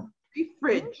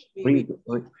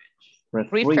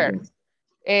 Refer.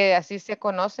 Así se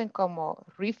conocen como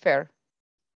refer.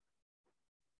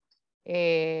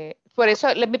 Por eso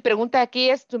mi pregunta aquí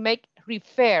es to make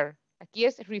refer. Aquí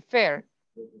es refer.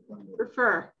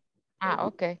 Refer. Ah,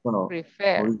 ok. Bueno,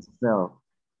 refer.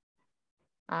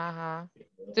 Ajá.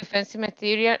 To fancy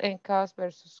material and cost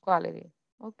versus quality.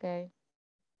 Ok.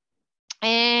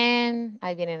 And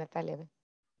ahí viene Natalia.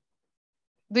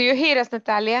 Do you hear us,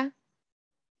 Natalia?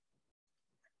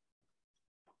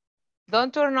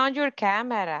 Don't turn on your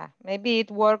camera. Maybe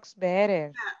it works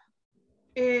better.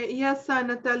 Yes,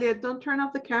 Natalia, don't turn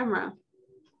off the camera.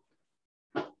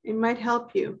 It might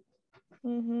help you.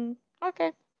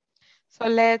 Okay. So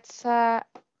let's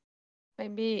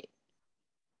maybe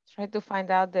try to find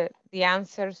out the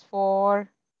answers for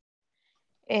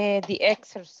the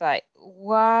exercise.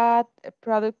 What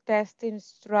product testing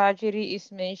strategy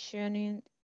is mentioned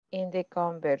in the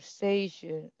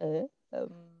conversation?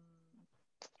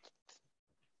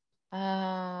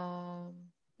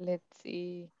 Let's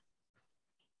see.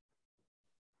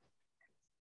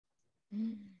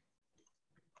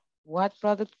 What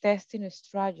product testing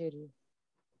strategy?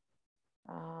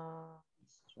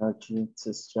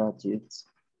 Strategies.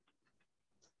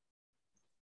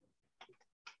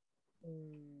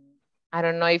 I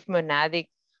don't know if monadic.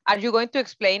 Are you going to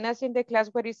explain us in the class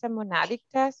what is a monadic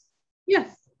test?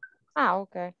 Yes. Ah,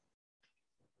 okay.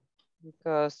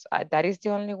 Because that is the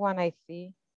only one I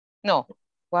see. No.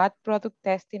 What product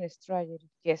testing strategy?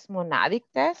 Yes, monadic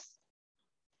test.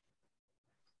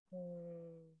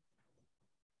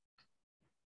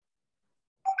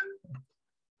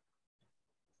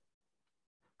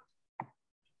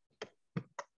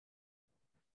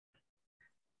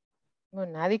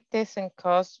 Monadic test and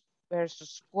cost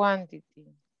versus quantity.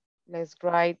 Let's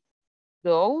write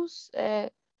those,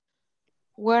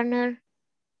 Werner.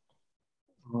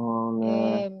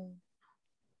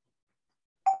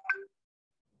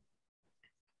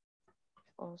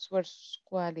 Cost versus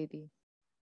quality.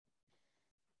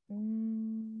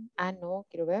 No,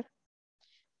 quiero ver.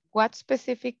 What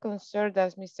specific concern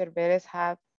does Mr. Perez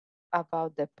have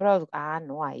about the product?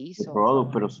 No, ahí solo.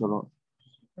 Product, pero solo.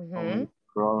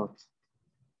 Product.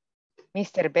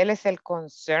 Mr. Vélez, el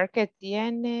concern que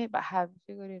tiene, have you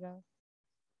figured it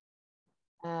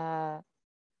out?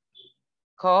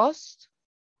 Cost.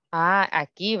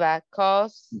 Aquí va,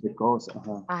 cost. The cost,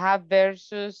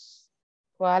 Versus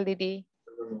quality.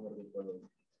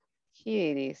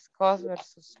 Here it is, cost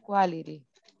versus quality.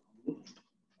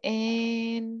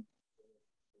 And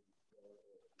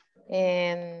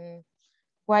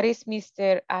what is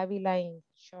Mr. Avila in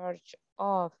charge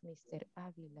of, Mr.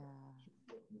 Avila?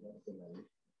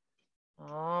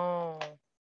 Oh,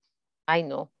 I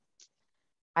know.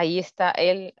 Ahí está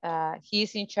él.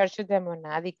 He's in charge of the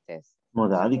monadic test.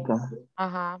 Monadica.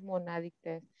 Monadic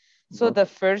test. So the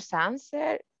first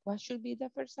answer, what should be the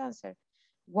first answer?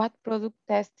 What product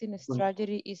testing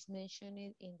strategy is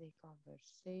mentioned in the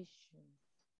conversation?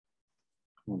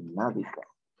 Monadica.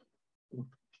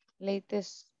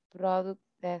 Latest product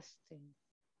testing.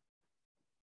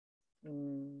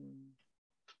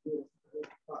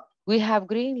 We have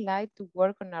green light to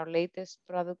work on our latest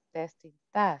product testing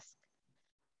task.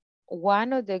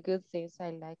 One of the good things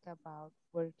I like about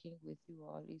working with you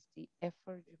all is the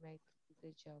effort you make to do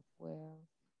the job well.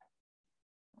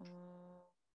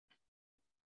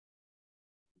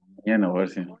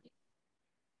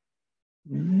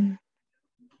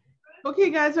 Okay,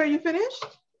 guys, are you finished?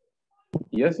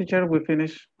 Yes, teacher, we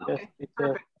finished. Okay,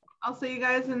 perfect. I'll see you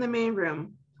guys in the main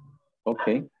room.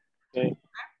 Okay. Okay.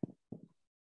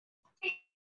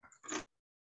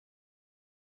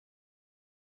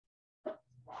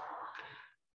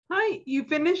 Hi, you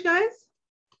finished, guys?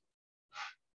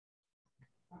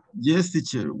 Yes,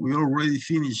 teacher, we already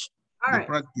finished the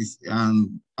practice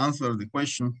and answer the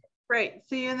question. Great,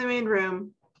 see you in the main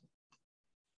room.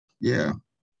 Yeah.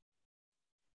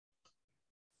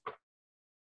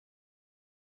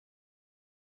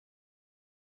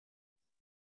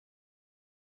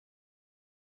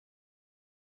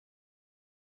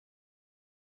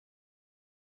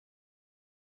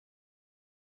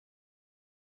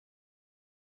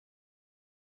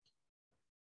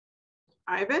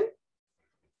 Ivan?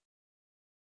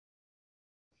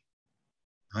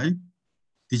 Hi,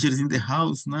 teacher's in the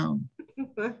house now.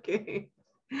 Okay,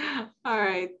 all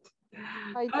right.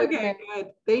 Hi, okay,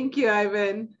 good. Thank you,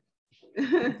 Ivan.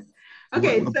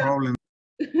 Okay, no problem.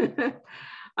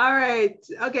 All right.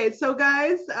 Okay, so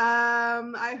guys,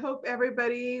 I hope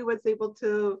everybody was able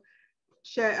to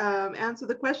share, answer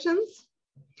the questions.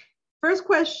 First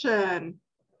question.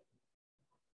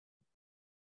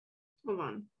 Hold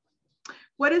on.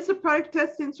 What is the product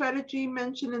testing strategy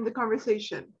mentioned in the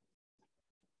conversation?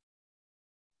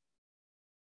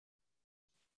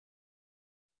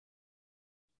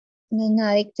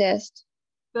 Monadic test.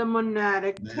 The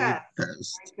monadic test. Very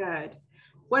good.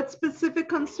 What specific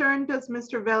concern does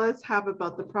Mr. Velez have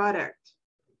about the product?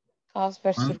 Cost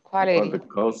versus quality. The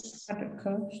cost.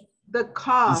 The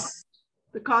cost.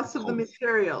 The cost of the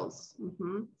materials.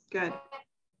 Good.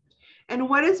 And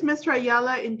what is Mr.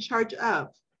 Ayala in charge of?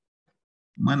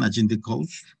 Managing the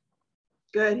cost.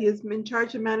 Good. He is in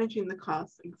charge of managing the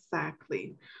costs.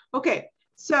 Exactly. Okay.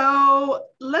 So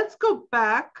let's go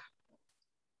back.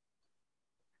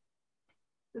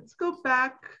 Let's go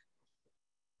back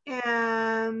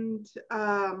and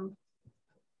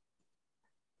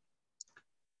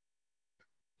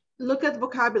look at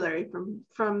vocabulary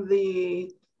from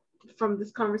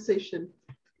this conversation.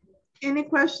 Any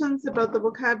questions about the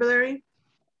vocabulary?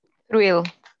 Thrill.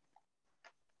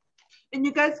 And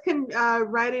you guys can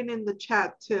write it in the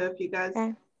chat too, if you guys,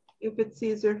 if it's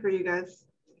easier for you guys.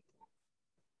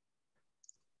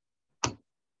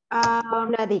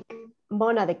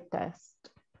 Monadic test.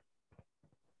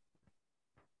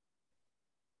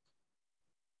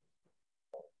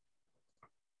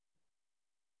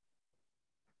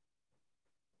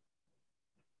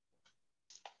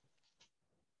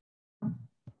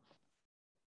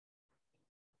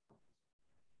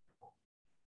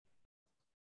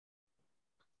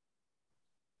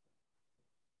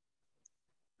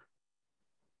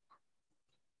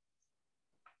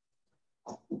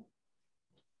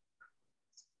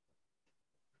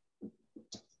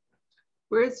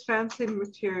 Where's fancy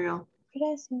material?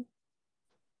 Gracias.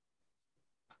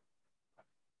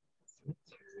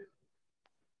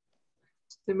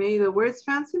 Tomato, where's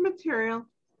fancy material?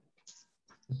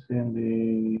 It's in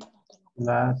the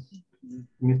last,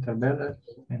 Mr. Vélez,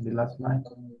 in the last line.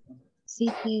 Sí,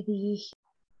 te dije.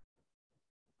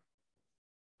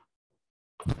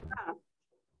 Ah.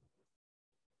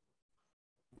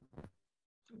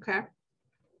 Okay.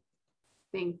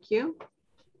 Thank you.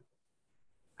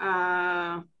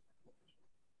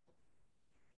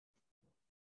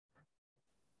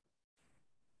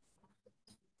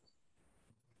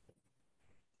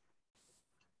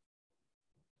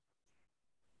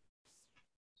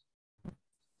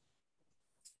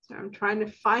 So I'm trying to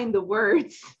find the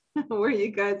words where you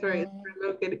guys are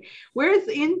located. Where's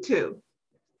into?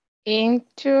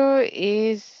 Into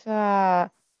is Mr.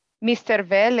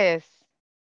 Vélez,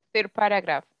 third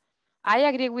paragraph. I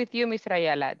agree with you, Mr.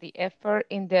 Ayala. The effort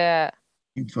in the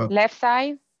left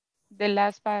side, the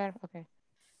last paragraph. Okay.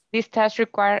 These tasks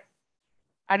are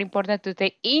important to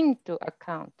take into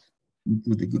account.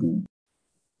 Into the group.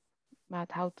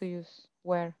 But how to use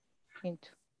where into?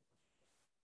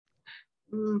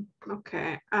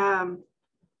 Okay. I'm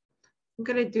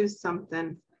gonna do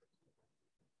something.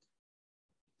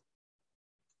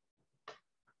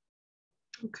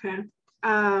 Okay.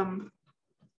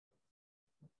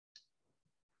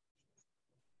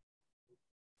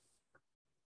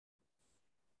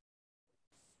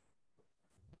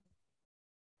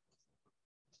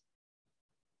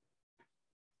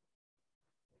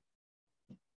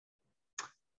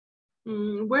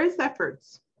 Where's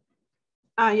efforts?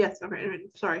 Yes, okay,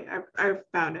 sorry, I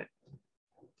found it.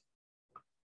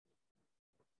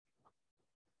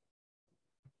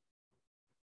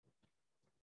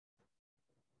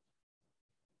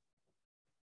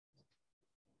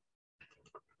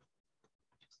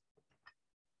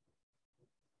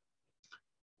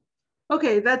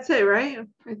 Okay, that's it, right?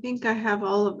 I think I have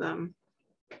all of them.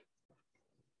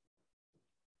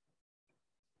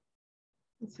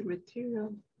 It's a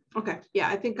material. Okay, yeah,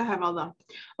 I think I have all them.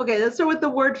 Okay, let's start with the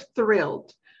word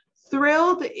thrilled.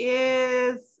 Thrilled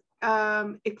is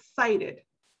excited.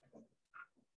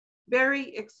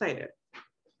 Very excited.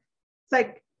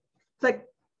 It's like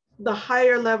the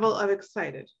higher level of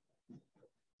excited.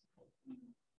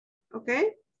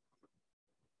 Okay?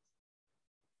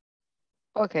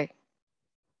 Okay.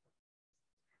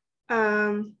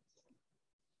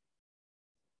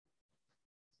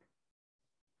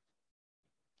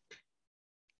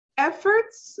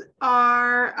 Efforts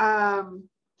are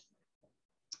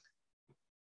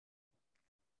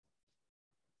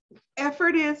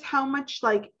effort is how much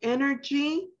like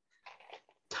energy,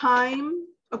 time,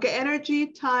 okay, energy,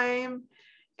 time,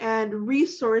 and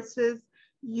resources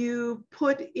you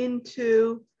put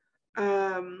into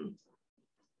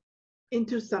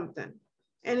something,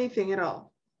 anything at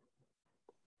all.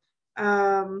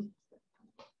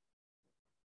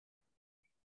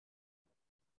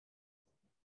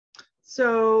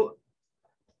 So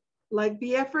like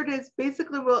the effort is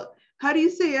basically, well, how do you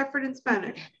say effort in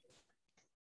Spanish?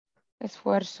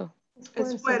 Esfuerzo.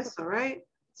 Esfuerzo, right?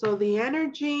 So the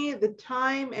energy, the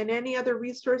time, and any other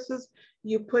resources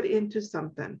you put into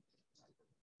something.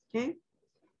 Okay.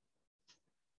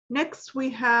 Next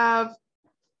we have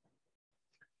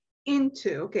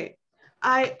into. Okay.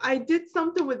 I did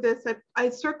something with this. I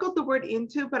circled the word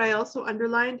into, but I also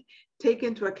underlined take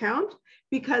into account,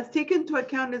 because take into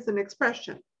account is an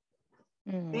expression.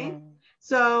 Okay.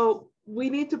 So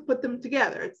we need to put them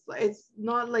together. It's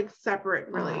not like separate,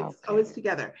 really. It's always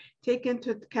together. Take into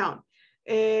account.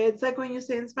 It's like when you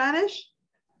say in Spanish,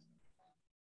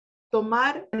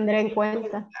 tomar en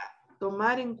cuenta.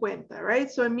 Tomar en cuenta, right?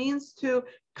 So it means to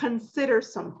consider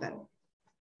something.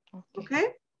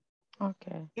 Okay?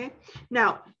 Okay. Okay.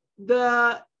 Now,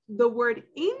 the word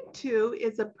into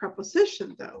is a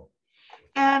preposition though.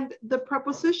 And the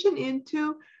preposition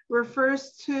into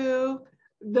refers to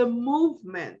the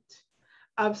movement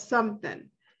of something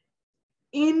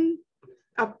in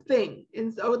a thing.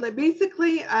 And so like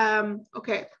basically,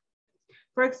 okay.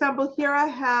 For example, here I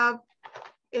have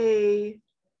a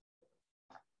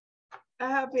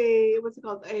what's it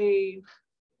called? A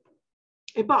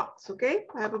box, okay?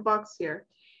 I have a box here.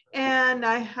 And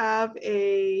I have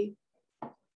a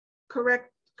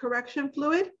correction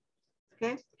fluid,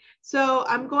 okay? So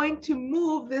I'm going to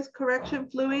move this correction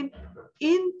fluid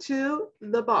into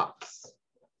the box.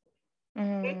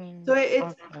 Okay? So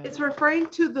it's referring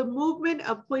to the movement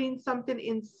of putting something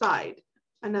inside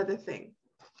another thing.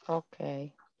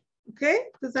 Okay. Okay,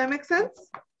 does that make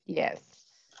sense? Yes.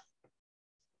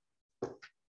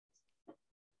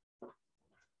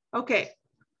 Okay.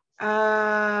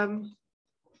 Okay,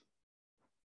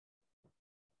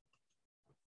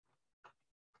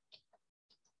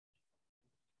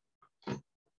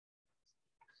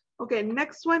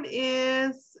 next one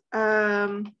is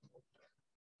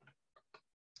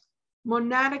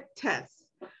monadic test.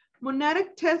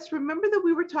 Monadic test, remember that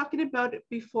we were talking about it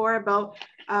before about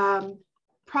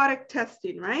product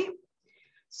testing, right?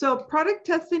 So product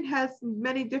testing has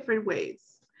many different ways.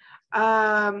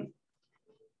 Hold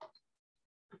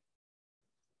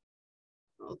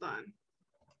on.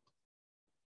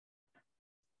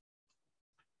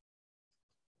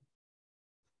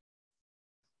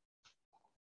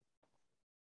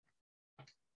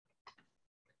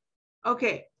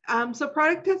 Okay, so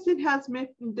product testing has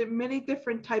many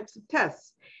different types of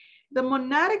tests. The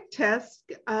monadic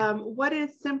test, what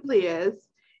it simply is,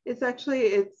 it's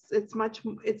actually,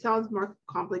 it sounds more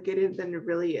complicated than it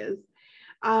really is.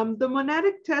 The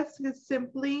monadic test is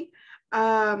simply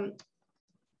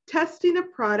testing a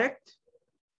product.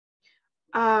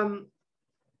 Hold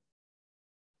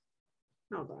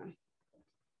on.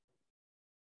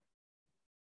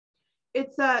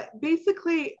 It's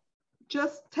basically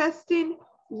just testing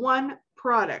one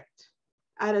product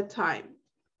at a time.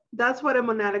 That's what a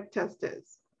monadic test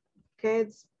is. Okay,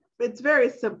 it's very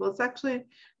simple. It's actually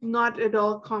not at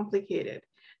all complicated.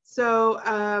 So,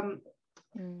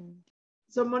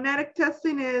 so monadic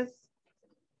testing is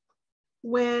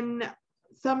when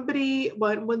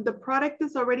when the product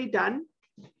is already done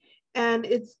and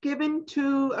it's given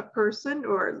to a person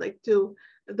or like to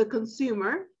the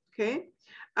consumer, okay?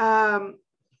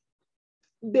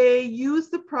 They use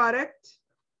the product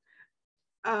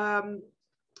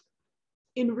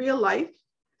in real life,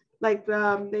 like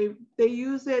they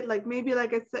use it, like maybe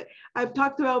like I said, I've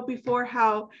talked about before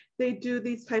how they do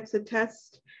these types of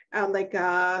tests like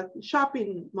a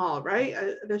shopping mall, right?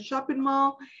 The shopping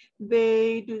mall,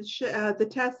 they do the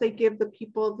test, they give the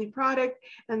people the product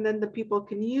and then the people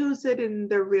can use it in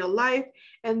their real life,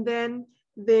 and then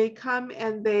they come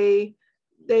and they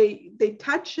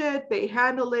touch it, they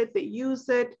handle it, they use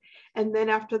it, and then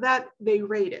after that they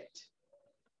rate it.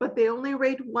 But they only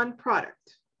rate one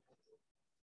product.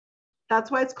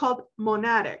 That's why it's called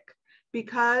monadic,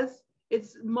 because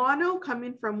it's mono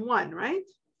coming from one, right?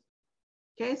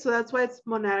 Okay, so that's why it's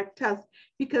monadic test,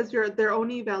 because they're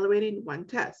only evaluating one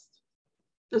test.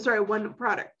 Oh, sorry, one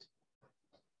product.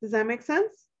 Does that make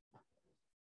sense?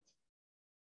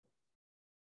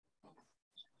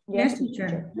 Yes,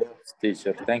 teacher. Yes,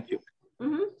 teacher. Thank you.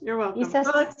 You're welcome. It's a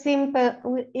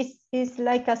simple. It's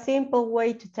like a simple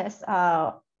way to test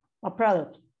a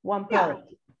product, one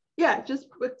product. Yeah, just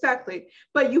exactly.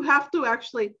 But you have to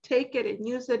actually take it and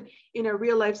use it in a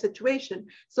real life situation.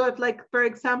 So if, like, for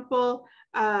example,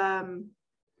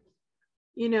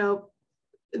 you know,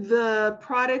 the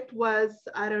product was,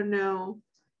 I don't know,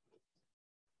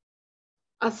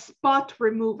 a spot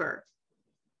remover,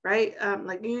 right?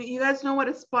 Like you guys know what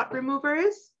a spot remover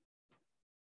is?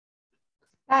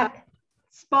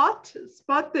 Spot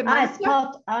de mancha.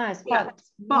 Spot. Yeah,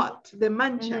 spot de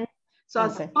mancha. So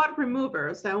Okay. a spot remover,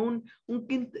 o sea, un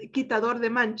quitador de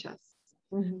manchas.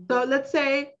 So let's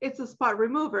say it's a spot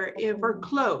remover for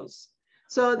clothes.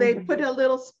 So they put a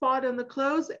little spot on the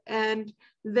clothes, and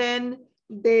then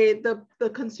the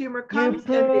consumer comes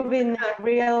and in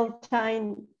real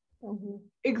time.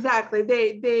 Exactly.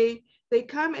 They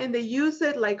come and they use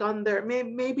it like on their,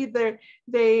 maybe they're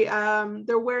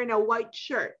wearing a white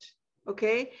shirt,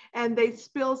 okay, and they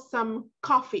spill some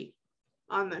coffee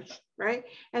on the right,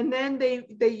 and then they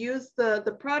use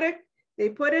the product, they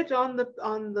put it on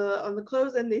the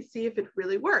clothes, and they see if it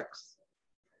really works,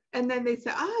 and then they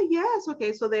say, yes,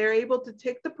 okay, so they're able to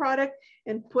take the product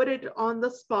and put it on the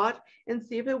spot and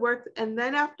see if it works, and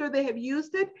then after they have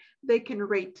used it, they can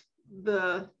rate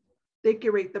the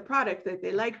product, that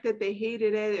they liked it, they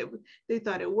hated it, they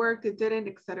thought it worked, it didn't,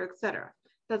 et cetera, et cetera.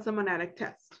 That's a monadic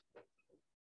test.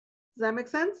 Does that make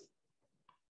sense?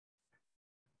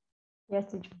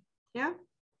 Yes, teacher. Yeah?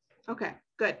 Okay,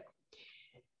 good.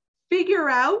 Figure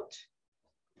out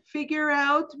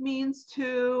means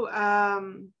to,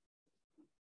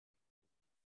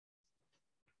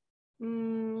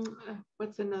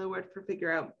 what's another word for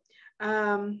figure out?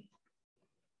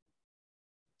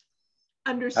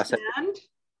 Understand,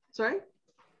 sorry?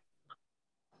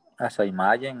 As a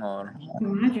imagine or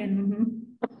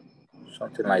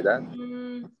something like that.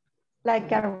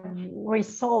 Like a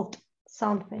result,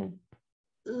 something.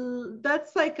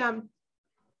 That's like to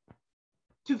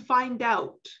find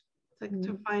out. It's like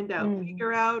to find out,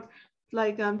 figure out,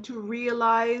 like to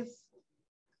realize,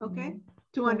 okay?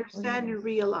 To understand and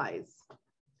realize.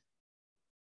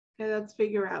 Okay, that's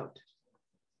figure out.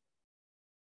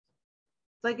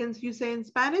 Like you say in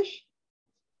Spanish?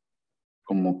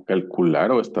 Como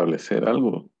calcular o establecer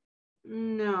algo.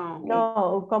 No.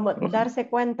 No, como darse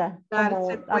cuenta, Darse como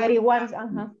cuenta. averiguar.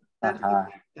 Ajá. Darse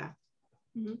cuenta.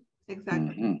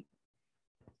 Exactly.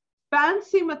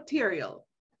 Fancy material.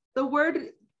 The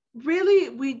word, really,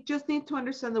 we just need to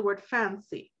understand the word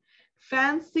fancy.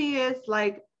 Fancy is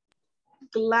like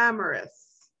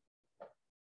glamorous.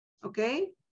 Okay?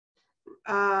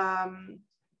 So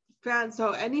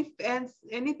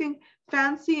anything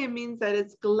fancy, it means that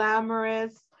it's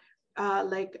glamorous,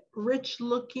 like rich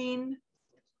looking.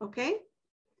 Okay?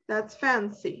 That's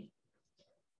fancy.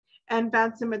 And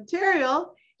fancy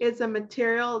material is a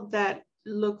material that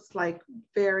looks like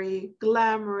very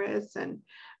glamorous and,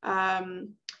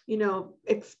 you know,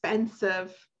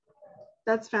 expensive.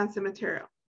 That's fancy material.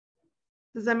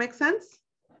 Does that make sense?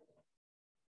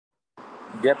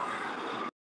 Yep.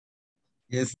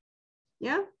 Yes.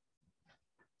 Yeah?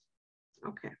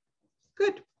 Okay,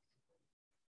 good.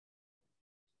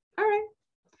 All right,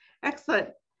 excellent.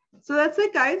 So that's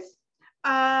it, guys.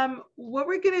 What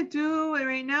we're gonna do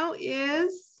right now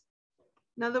is,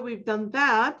 now that we've done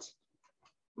that,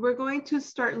 we're going to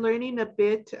start learning a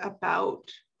bit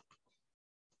about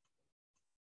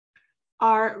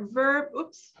our verb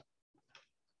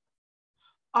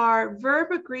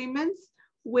agreements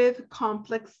with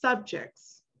complex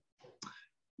subjects.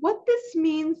 What this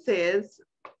means is,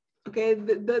 okay,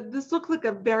 this looks like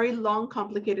a very long,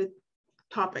 complicated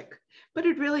topic, but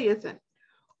it really isn't.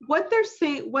 What they're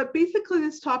saying, what basically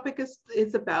this topic is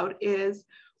about is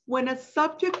when a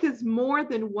subject is more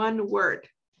than one word.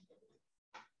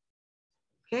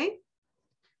 Okay?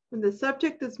 When the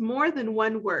subject is more than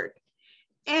one word,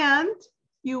 and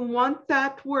you want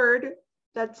that word,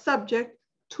 that subject,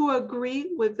 to agree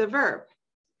with the verb.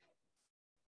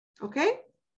 Okay?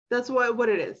 That's what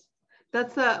it is.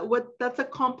 That's a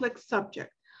complex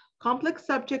subject. Complex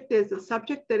subject is a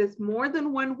subject that is more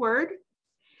than one word,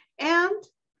 and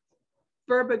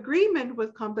verb agreement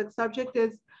with complex subject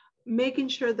is making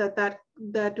sure that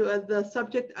the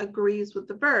subject agrees with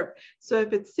the verb. So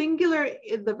if it's singular,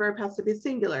 the verb has to be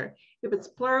singular. If it's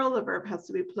plural, the verb has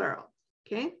to be plural.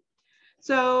 Okay?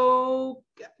 So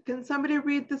can somebody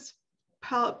read this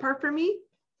part for me?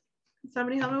 Can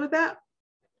somebody help me with that?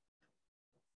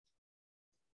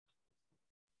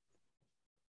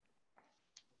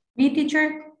 Me,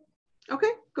 teacher.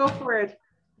 Okay, go for it.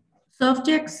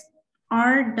 Subjects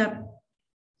are the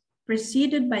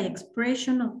preceded by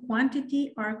expression of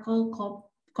quantity are called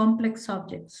complex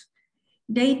subjects.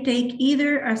 They take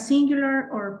either a singular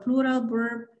or plural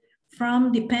verb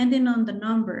from depending on the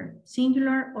number,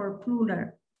 singular or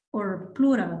plural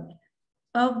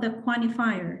of the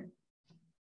quantifier.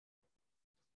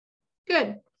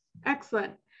 Good,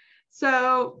 excellent.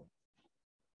 So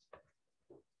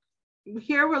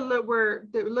here we're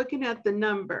looking at the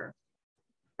number,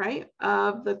 right,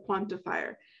 of the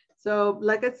quantifier. So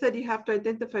like I said, you have to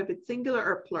identify if it's singular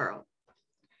or plural.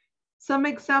 Some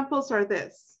examples are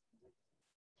this.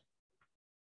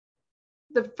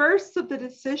 The first of the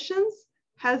decisions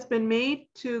has been made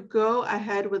to go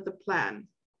ahead with the plan.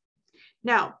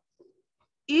 Now,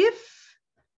 if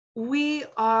we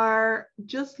are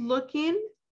just looking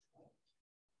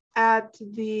at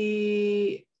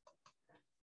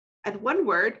one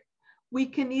word, we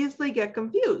can easily get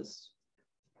confused,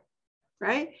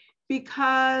 right?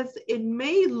 Because it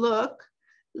may look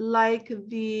like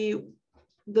the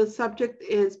subject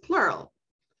is plural.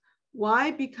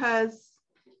 Why? Because,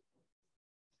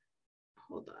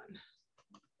 hold on.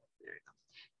 There we go.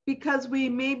 Because we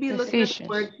may be looking at the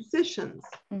word decisions,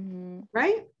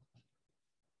 right?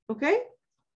 Okay.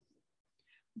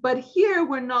 But here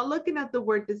we're not looking at the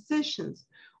word decisions.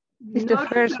 It's the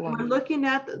first one. We're looking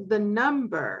at the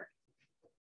number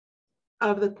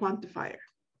of the quantifier.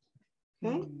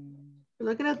 Okay. We're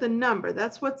looking at the number.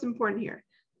 That's what's important here.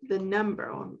 The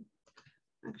number. Oh,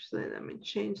 actually, let me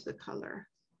change the color.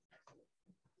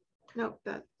 Nope,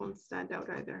 that won't stand out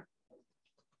either.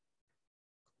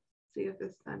 See if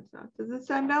this stands out. Does it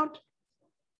stand out?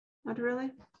 Not really.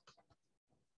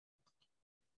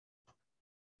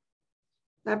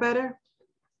 That better?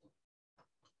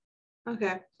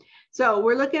 Okay. So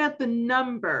we're looking at the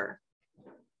number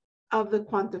of the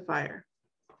quantifier.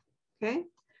 Okay.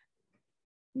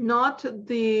 Not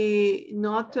the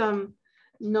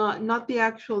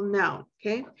actual noun.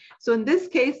 Okay. So in this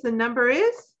case, the number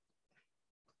is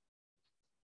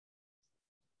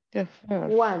the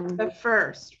first. One. The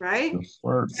first, right? The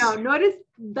first. Now notice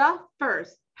the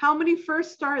first. How many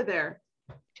firsts are there?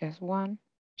 Just one.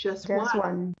 Just Just one.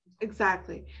 one.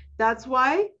 Exactly. That's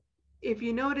why if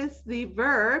you notice the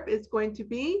verb is going to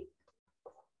be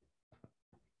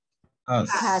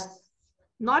Has.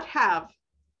 Not have.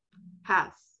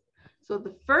 Has. So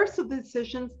the first of the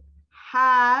decisions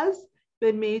has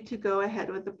been made to go ahead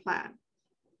with the plan.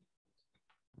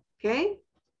 Okay?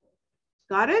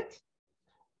 Got it?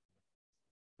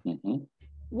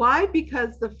 Why?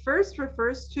 Because the first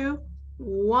refers to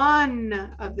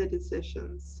one of the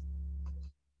decisions.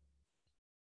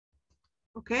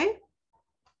 Okay?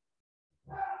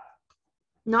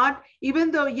 Not,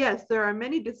 even though, yes, there are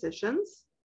many decisions,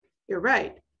 you're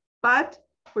right, but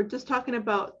we're just talking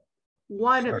about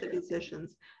one of the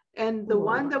decisions. And the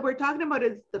one that we're talking about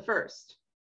is the first.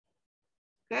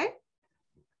 Okay?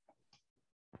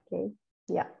 Okay,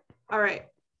 yeah. All right.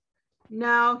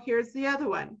 Now, here's the other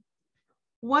one.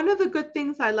 One of the good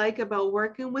things I like about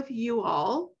working with you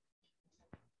all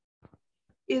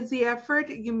is the effort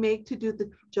you make to do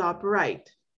the job right.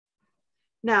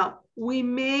 Now, we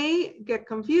may get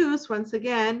confused once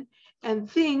again and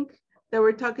think that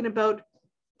we're talking about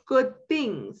good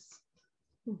things,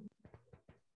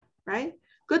 right?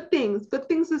 Good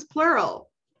things is plural,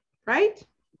 right?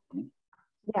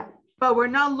 Yeah. But we're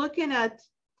not looking at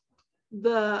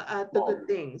the good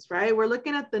things, right? We're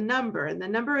looking at the number, and the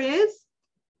number is?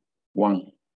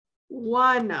 One.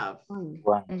 One of.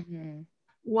 Mm-hmm.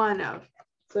 One of.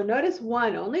 So notice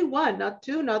one, only one, not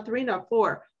two, not three, not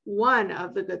four. One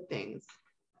of the good things.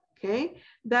 Okay,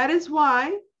 that is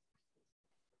why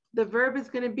the verb is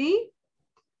going to be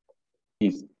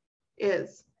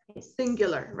is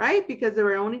singular, right? Because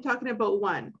we're only talking about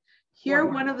one. Here,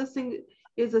 one of the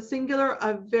is a singular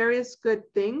of various good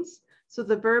things. So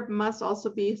the verb must also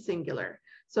be singular.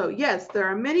 So yes, there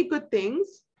are many good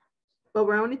things, but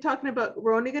we're only going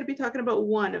to be talking about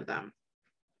one of them.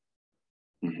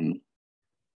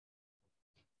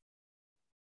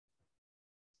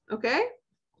 Okay.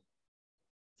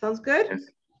 Sounds good? Yes.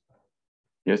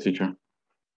 Yes, teacher.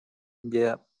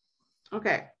 Yeah.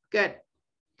 Okay, good.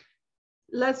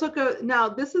 Let's look at, now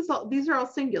these are all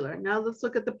singular. Now let's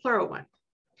look at the plural one.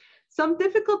 Some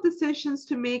difficult decisions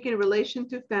to make in relation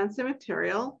to fancy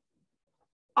material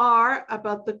are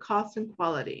about the cost and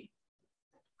quality.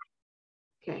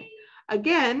 Okay,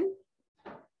 again,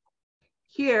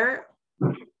 here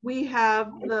we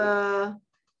have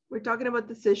we're talking about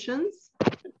decisions,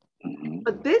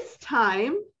 but this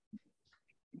time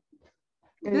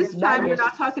we're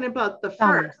not talking about the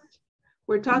first.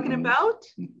 We're talking about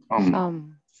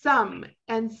some,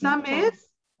 and some is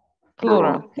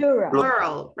plural,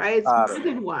 right? It's more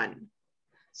than one.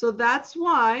 So that's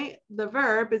why the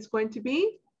verb is going to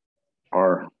be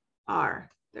are.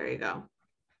 There you go.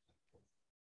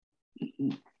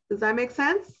 Does that make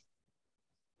sense?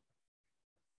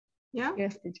 Yeah?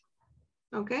 Yes.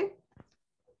 Okay.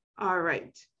 All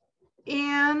right.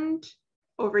 And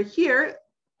over here,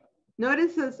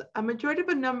 notice this, a majority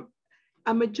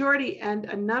and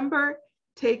a number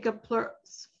take a plural.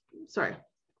 Sorry,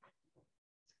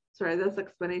 that's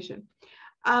explanation.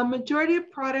 A majority of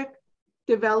product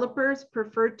developers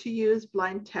prefer to use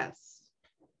blind tests.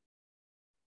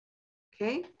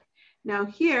 Okay. Now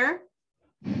here,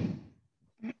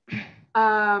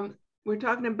 we're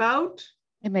talking about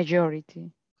a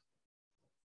majority.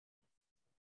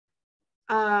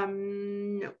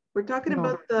 No, we're talking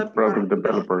about the product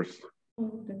developers.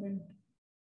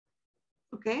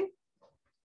 Okay.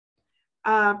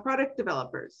 Product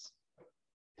developers.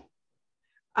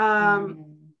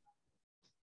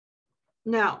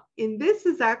 Now, in this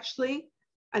is actually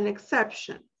an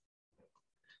exception.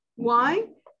 Why?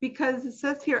 Because it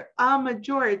says here a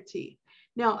majority.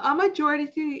 Now, a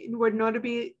majority would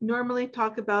normally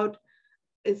talk about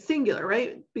is singular,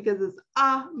 right? Because it's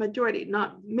a majority,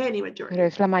 not many majorities. Pero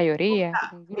es la mayoría.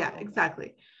 Yeah,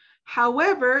 exactly.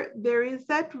 However, there is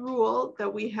that rule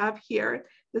that we have here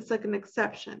that's like an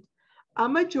exception. A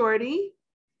majority,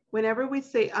 whenever we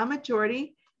say a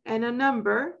majority and a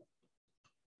number,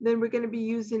 then we're going to be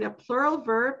using a plural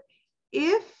verb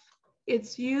if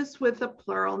it's used with a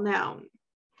plural noun.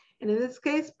 And in this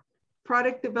case,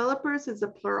 product developers is a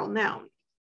plural noun.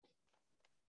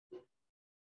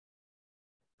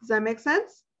 Does that make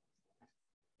sense?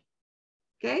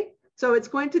 Okay, so it's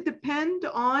going to depend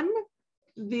on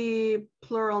the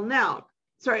plural noun.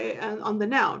 Sorry, on the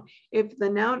noun. If the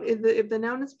noun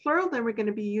is plural, then we're going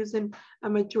to be using a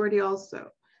majority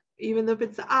also. Even though if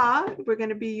it's a, we're going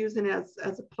to be using it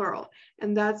as a plural.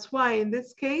 And that's why in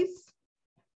this case,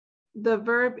 the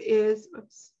verb is,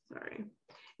 oops, sorry.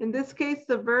 In this case,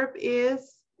 the verb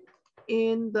is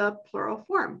in the plural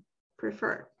form,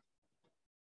 prefer.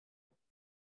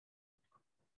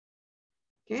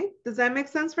 Okay, does that make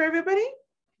sense for everybody?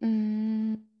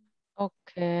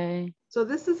 Okay. So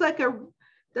this is like a,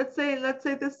 let's say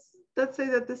this let's say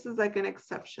that this is like an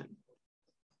exception.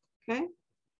 Okay.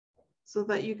 So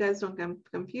that you guys don't get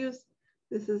confused.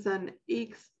 This is an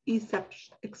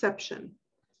exception.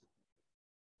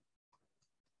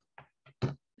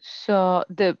 So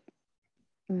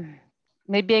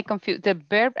maybe I confused the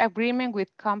verb agreement with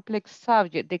complex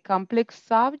subject. The complex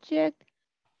subject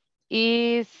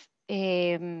is,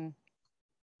 we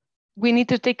need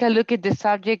to take a look at the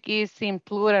subject is in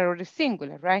plural or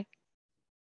singular, right?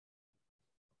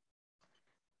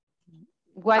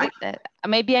 What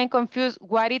maybe I'm confused.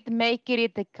 What it make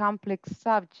it a complex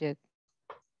subject?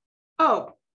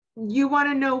 Oh, you want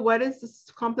to know what is this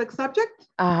complex subject?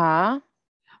 Uh-huh.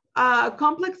 A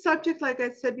complex subject, like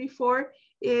I said before,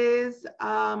 is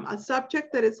a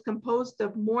subject that is composed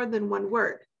of more than one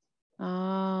word.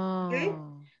 Oh, okay.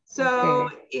 So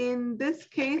okay. In this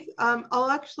case,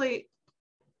 I'll actually,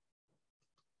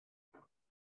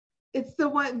 it's the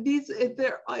one,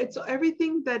 it's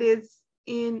everything that is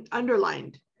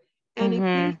underlined. And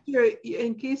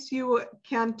in case you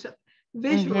can't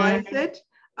visualize it,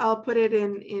 I'll put it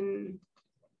in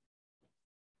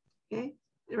okay,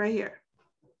 right here.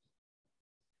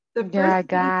 Yeah, I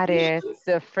got it.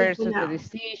 The first of the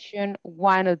decision,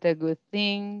 one of the good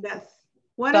things. Yes.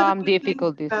 Some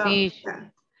difficult decision. Yeah.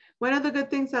 One of the good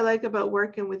things I like about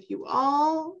working with you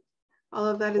all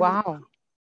of that is. Wow.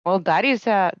 Well, that is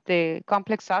the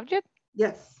complex subject?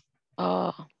 Yes.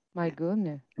 Oh, my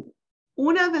goodness.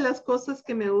 Una de las cosas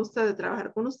que me gusta de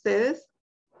trabajar con ustedes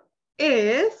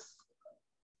es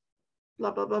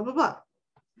blah, blah, blah, blah, blah.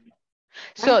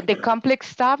 So the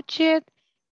complex subject,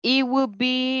 it will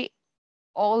be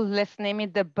all, let's name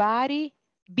it, the body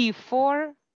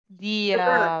before the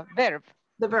verb.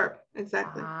 The verb,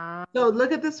 exactly. So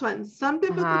look at this one. Some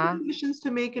biblical conditions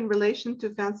to make in relation to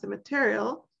fancy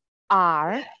material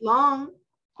are long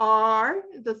are,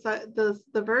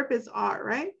 the verb is are,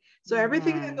 right? So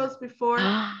everything that goes before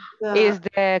is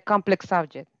the complex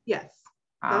subject. Yes.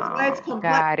 That's why it's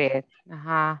complex. Got it.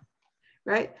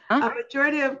 Right? A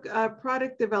majority of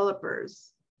product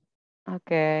developers.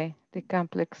 Okay, the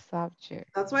complex subject.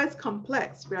 That's why it's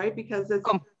complex, right? Because it's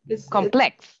complex. It's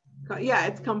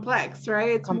complex, right?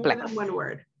 It's complex. More than one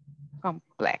word.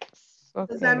 Complex.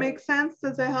 Okay. Does that make sense?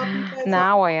 Does that help you guys?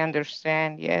 Now I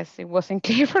understand. Yes, it wasn't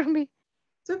clear for me.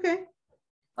 It's okay.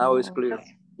 Now it's clear.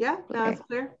 Yeah, now it's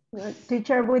clear.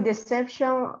 Teacher, with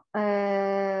deception,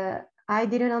 I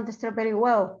didn't understand very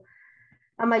well.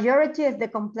 A majority is the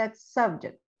complex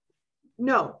subject.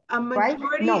 No, a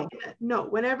majority, right? No.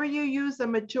 Whenever you use a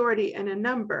majority and a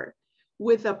number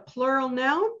with a plural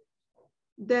noun,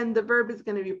 then the verb is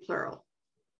going to be plural.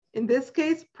 In this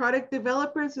case, product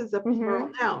developers is a plural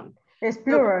noun. It's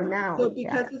plural noun. So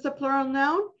because it's a plural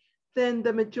noun, then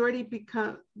the majority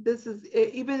become, this is,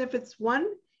 even if it's one,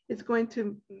 it's going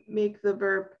to make the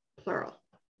verb plural.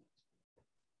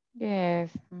 Yes.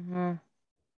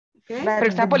 Okay. For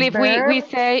example, if we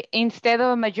say instead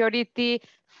of majority,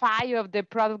 5 of the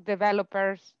product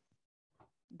developers,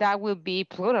 that will be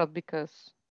plural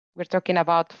because we're talking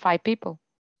about 5 people.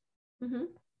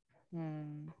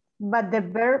 But the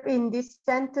verb in this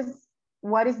sentence,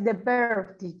 what is the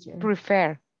verb, teacher?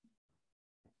 Prefer.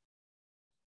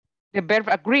 The verb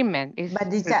agreement is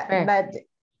prefer.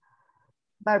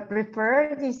 But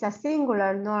prefer is a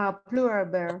singular, not a plural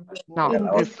verb. No,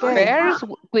 prefers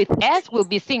with S will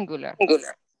be singular.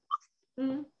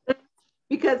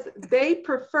 Because they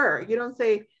prefer, you don't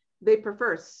say they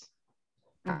prefers.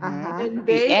 And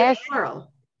they is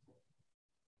plural.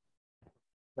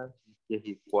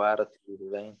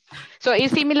 So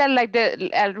it's similar like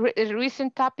the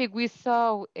recent topic we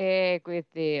saw with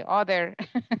the other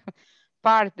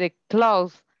part, the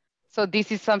clause. So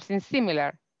this is something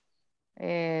similar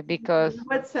because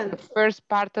the first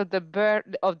part of the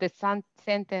verb of the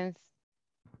sentence,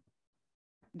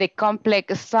 the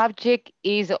complex subject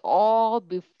is all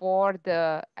before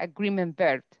the agreement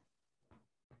verb.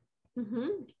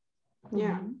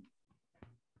 Yeah.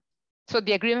 So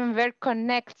the agreement verb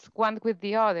connects one with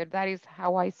the other. That is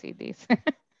how I see this.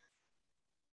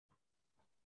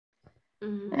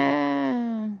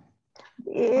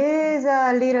 It is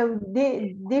a little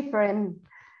different,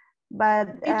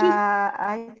 but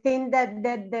I think that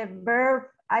the verb,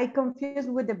 I confused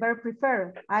with the verb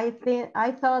prefer. I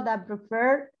thought that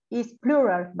prefer is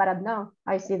plural, but no,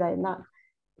 I see that not.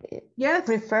 Yes.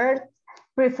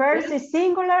 Prefers is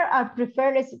singular or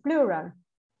prefer is plural.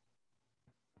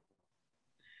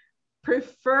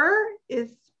 Prefer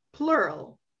is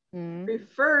plural.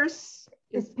 Prefers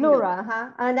is plural,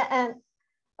 and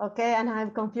okay, and I'm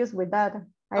confused with that.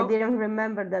 I didn't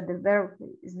remember that the verb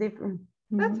is different.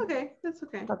 That's okay. That's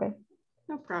okay. Okay.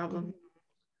 No problem.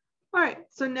 All right,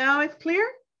 so now it's clear?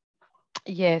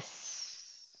 Yes.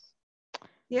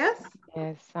 Yes?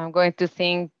 Yes, I'm going to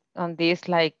think on this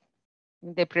like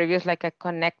the previous, like a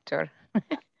connector.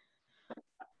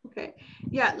 Okay,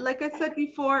 yeah, like I said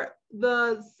before,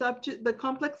 the subject, the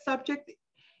complex subject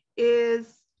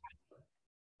is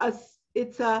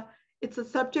it's a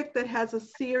subject that has a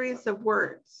series of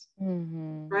words,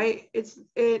 right?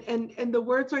 And the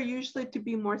words are usually to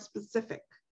be more specific.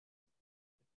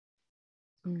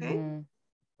 Okay.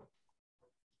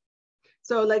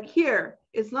 So like here,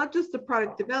 it's not just the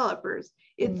product developers,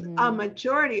 it's a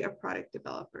majority of product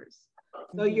developers.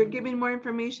 So you're giving more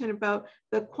information about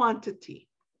the quantity.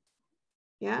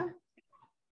 Yeah.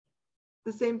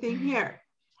 The same thing here.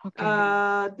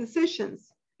 Okay.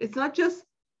 Decisions. It's not just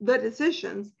the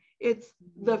decisions, it's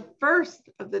the first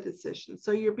of the decisions.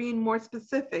 So you're being more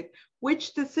specific.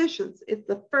 Which decisions? It's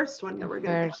the first one that we're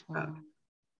going to talk about.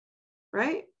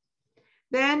 Right?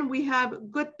 Then we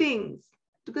have good things.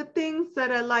 The good things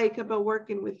that I like about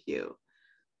working with you.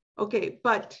 Okay,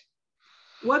 but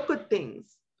what good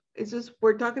things? It's just,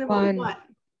 we're talking about one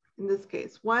in this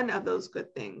case, one of those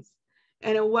good things.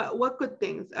 And what good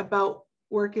things about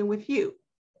working with you?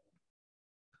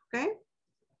 Okay.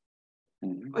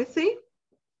 I see.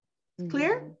 It's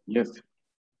clear? Yes.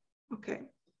 Okay.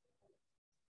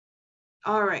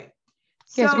 All right.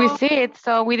 Yes, we see it.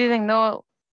 So we didn't know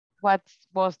what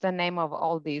was the name of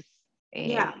all these.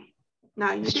 Yeah.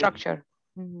 Now you structure.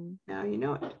 Now you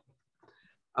know it.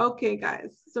 Okay,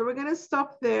 guys. So we're going to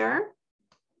stop there.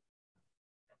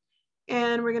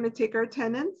 And we're going to take our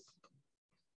attendance.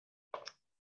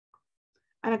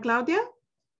 Ana Claudia?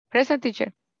 Present,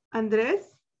 teacher. Andres?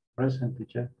 Present,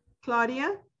 teacher.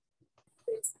 Claudia?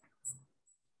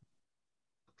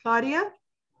 Claudia?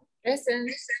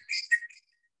 Present.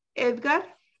 Edgar?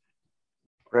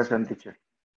 Present, teacher.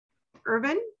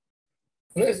 Irvin?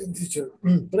 Present, teacher.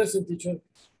 Present, teacher.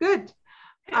 Good.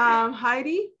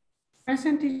 Heidi?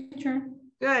 Present, teacher.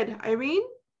 Good. Irene?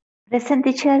 Present,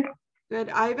 teacher. Good.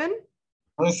 Ivan?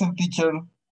 Present, teacher.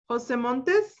 Jose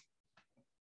Montes?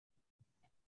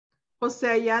 Jose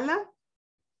Ayala?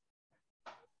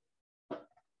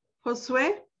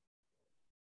 Josue?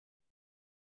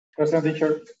 Present,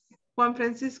 teacher. Juan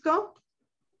Francisco?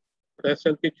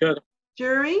 Present, teacher.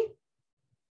 Jerry?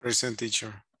 Present,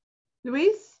 teacher.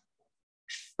 Luis?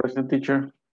 Present,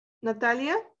 teacher.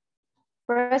 Natalia?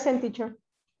 Present, teacher.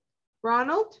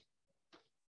 Ronald?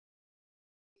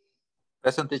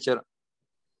 Present, teacher.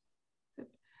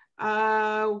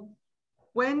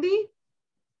 Wendy?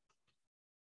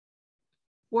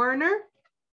 Werner?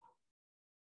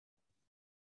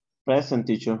 Present,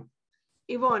 teacher.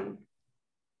 Yvonne?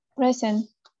 Present.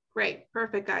 Great,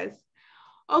 perfect, guys.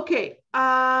 Okay,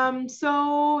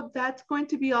 so that's going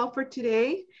to be all for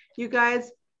today. You guys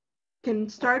can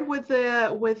start with the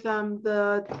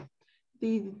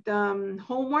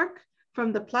homework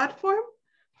from the platform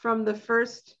from the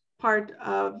first part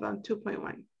of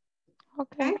 2.1.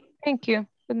 Okay, thank you.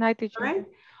 Good night, teacher. All right.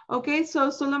 Okay, so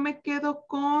solo me quedo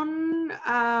con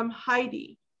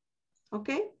Heidi.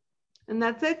 Okay, and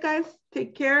that's it, guys.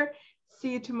 Take care.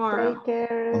 See you tomorrow. Take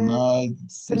care. Good night.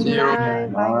 Good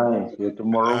night. Bye. See you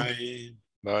tomorrow. Bye.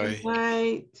 Bye. Good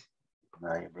night.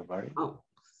 Bye, everybody. Oh,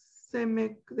 se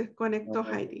me desconectó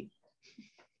Heidi.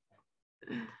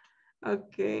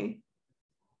 Okay.